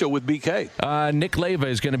Mac Show with BK? Nick Leyva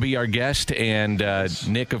is going to be our guest, and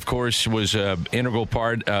Nick, of course, was an integral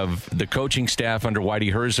part of the coaching staff under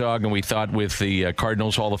Whitey Herzog, and we thought with the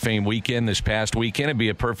Cardinals Hall of Fame weekend this past weekend, it'd be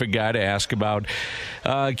a perfect guy to ask about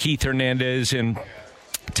Keith Hernandez and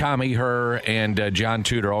Tommy Herr and John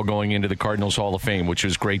Tudor all going into the Cardinals Hall of Fame, which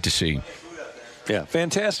was great to see. Yeah,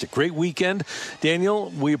 fantastic. Great weekend.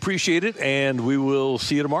 Daniel, we appreciate it, and we will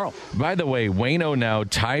see you tomorrow. By the way, Waino now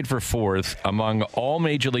tied for fourth among all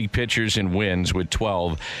Major League pitchers in wins with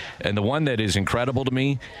 12. And the one that is incredible to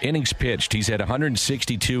me, innings pitched. He's at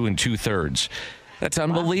 162 and 2/3. That's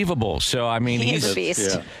unbelievable. So, I mean, he's a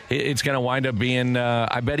beast. Yeah. It's going to wind up being,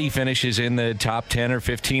 I bet he finishes in the top 10 or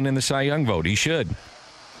 15 in the Cy Young vote. He should.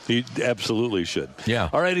 He absolutely should. Yeah.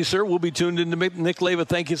 All righty, sir. We'll be tuned in to Nick Leyva.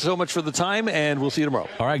 Thank you so much for the time, and we'll see you tomorrow.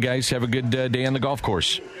 All right, guys. Have a good day on the golf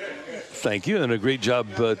course. Thank you, and a great job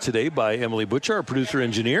today by Emily Butcher, our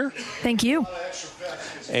producer-engineer. Thank you.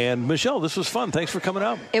 And, Michelle, this was fun. Thanks for coming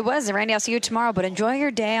out. It was. Randy, I'll see you tomorrow, but enjoy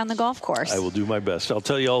your day on the golf course. I will do my best. I'll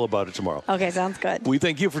tell you all about it tomorrow. Okay, sounds good. We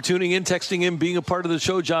thank you for tuning in, texting in, being a part of the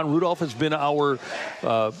show. John Rudolph has been our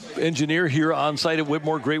engineer here on site at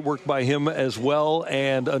Whitmore. Great work by him as well.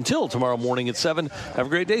 And until tomorrow morning at 7, have a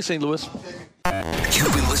great day, St. Louis.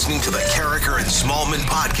 You've been listening to the Carricker and Smallman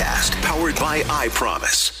podcast, powered by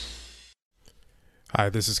iPromise. Hi,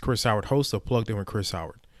 this is Chris Howard, host of Plugged In with Chris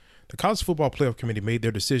Howard. The College Football Playoff Committee made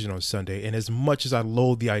their decision on Sunday, and as much as I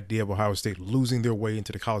loathe the idea of Ohio State losing their way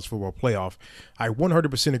into the College Football Playoff, I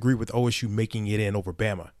 100% agree with OSU making it in over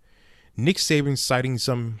Bama. Nick Saban citing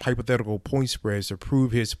some hypothetical point spreads to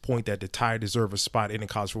prove his point that the Tide deserve a spot in the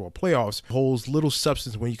College Football Playoffs holds little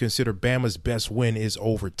substance when you consider Bama's best win is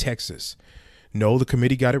over Texas. No, the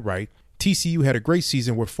committee got it right. TCU had a great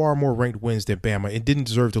season with far more ranked wins than Bama and didn't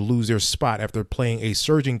deserve to lose their spot after playing a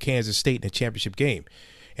surging Kansas State in a championship game.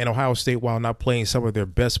 And Ohio State, while not playing some of their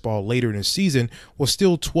best ball later in the season, was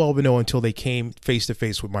still 12-0 until they came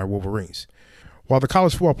face-to-face with my Wolverines. While the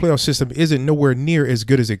college football playoff system isn't nowhere near as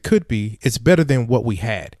good as it could be, it's better than what we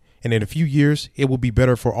had. And in a few years, it will be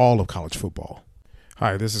better for all of college football.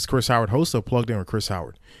 Hi, this is Chris Howard, host of Plugged In with Chris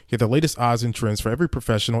Howard. Get the latest odds and trends for every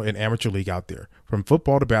professional and amateur league out there. From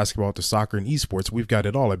football to basketball to soccer and esports, we've got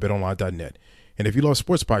it all at BetOnline.net. And if you love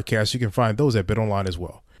sports podcasts, you can find those at BetOnline as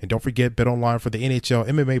well. And don't forget BetOnline for the NHL,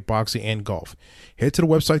 MMA, boxing, and golf. Head to the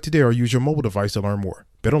website today or use your mobile device to learn more.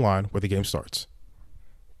 BetOnline, where the game starts.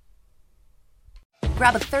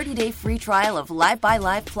 Grab a 30-day free trial of Live by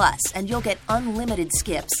Live Plus, and you'll get unlimited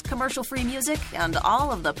skips, commercial-free music, and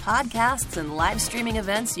all of the podcasts and live streaming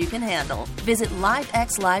events you can handle. Visit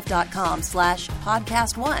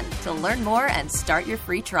livexlive.com/podcast1 to learn more and start your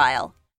free trial.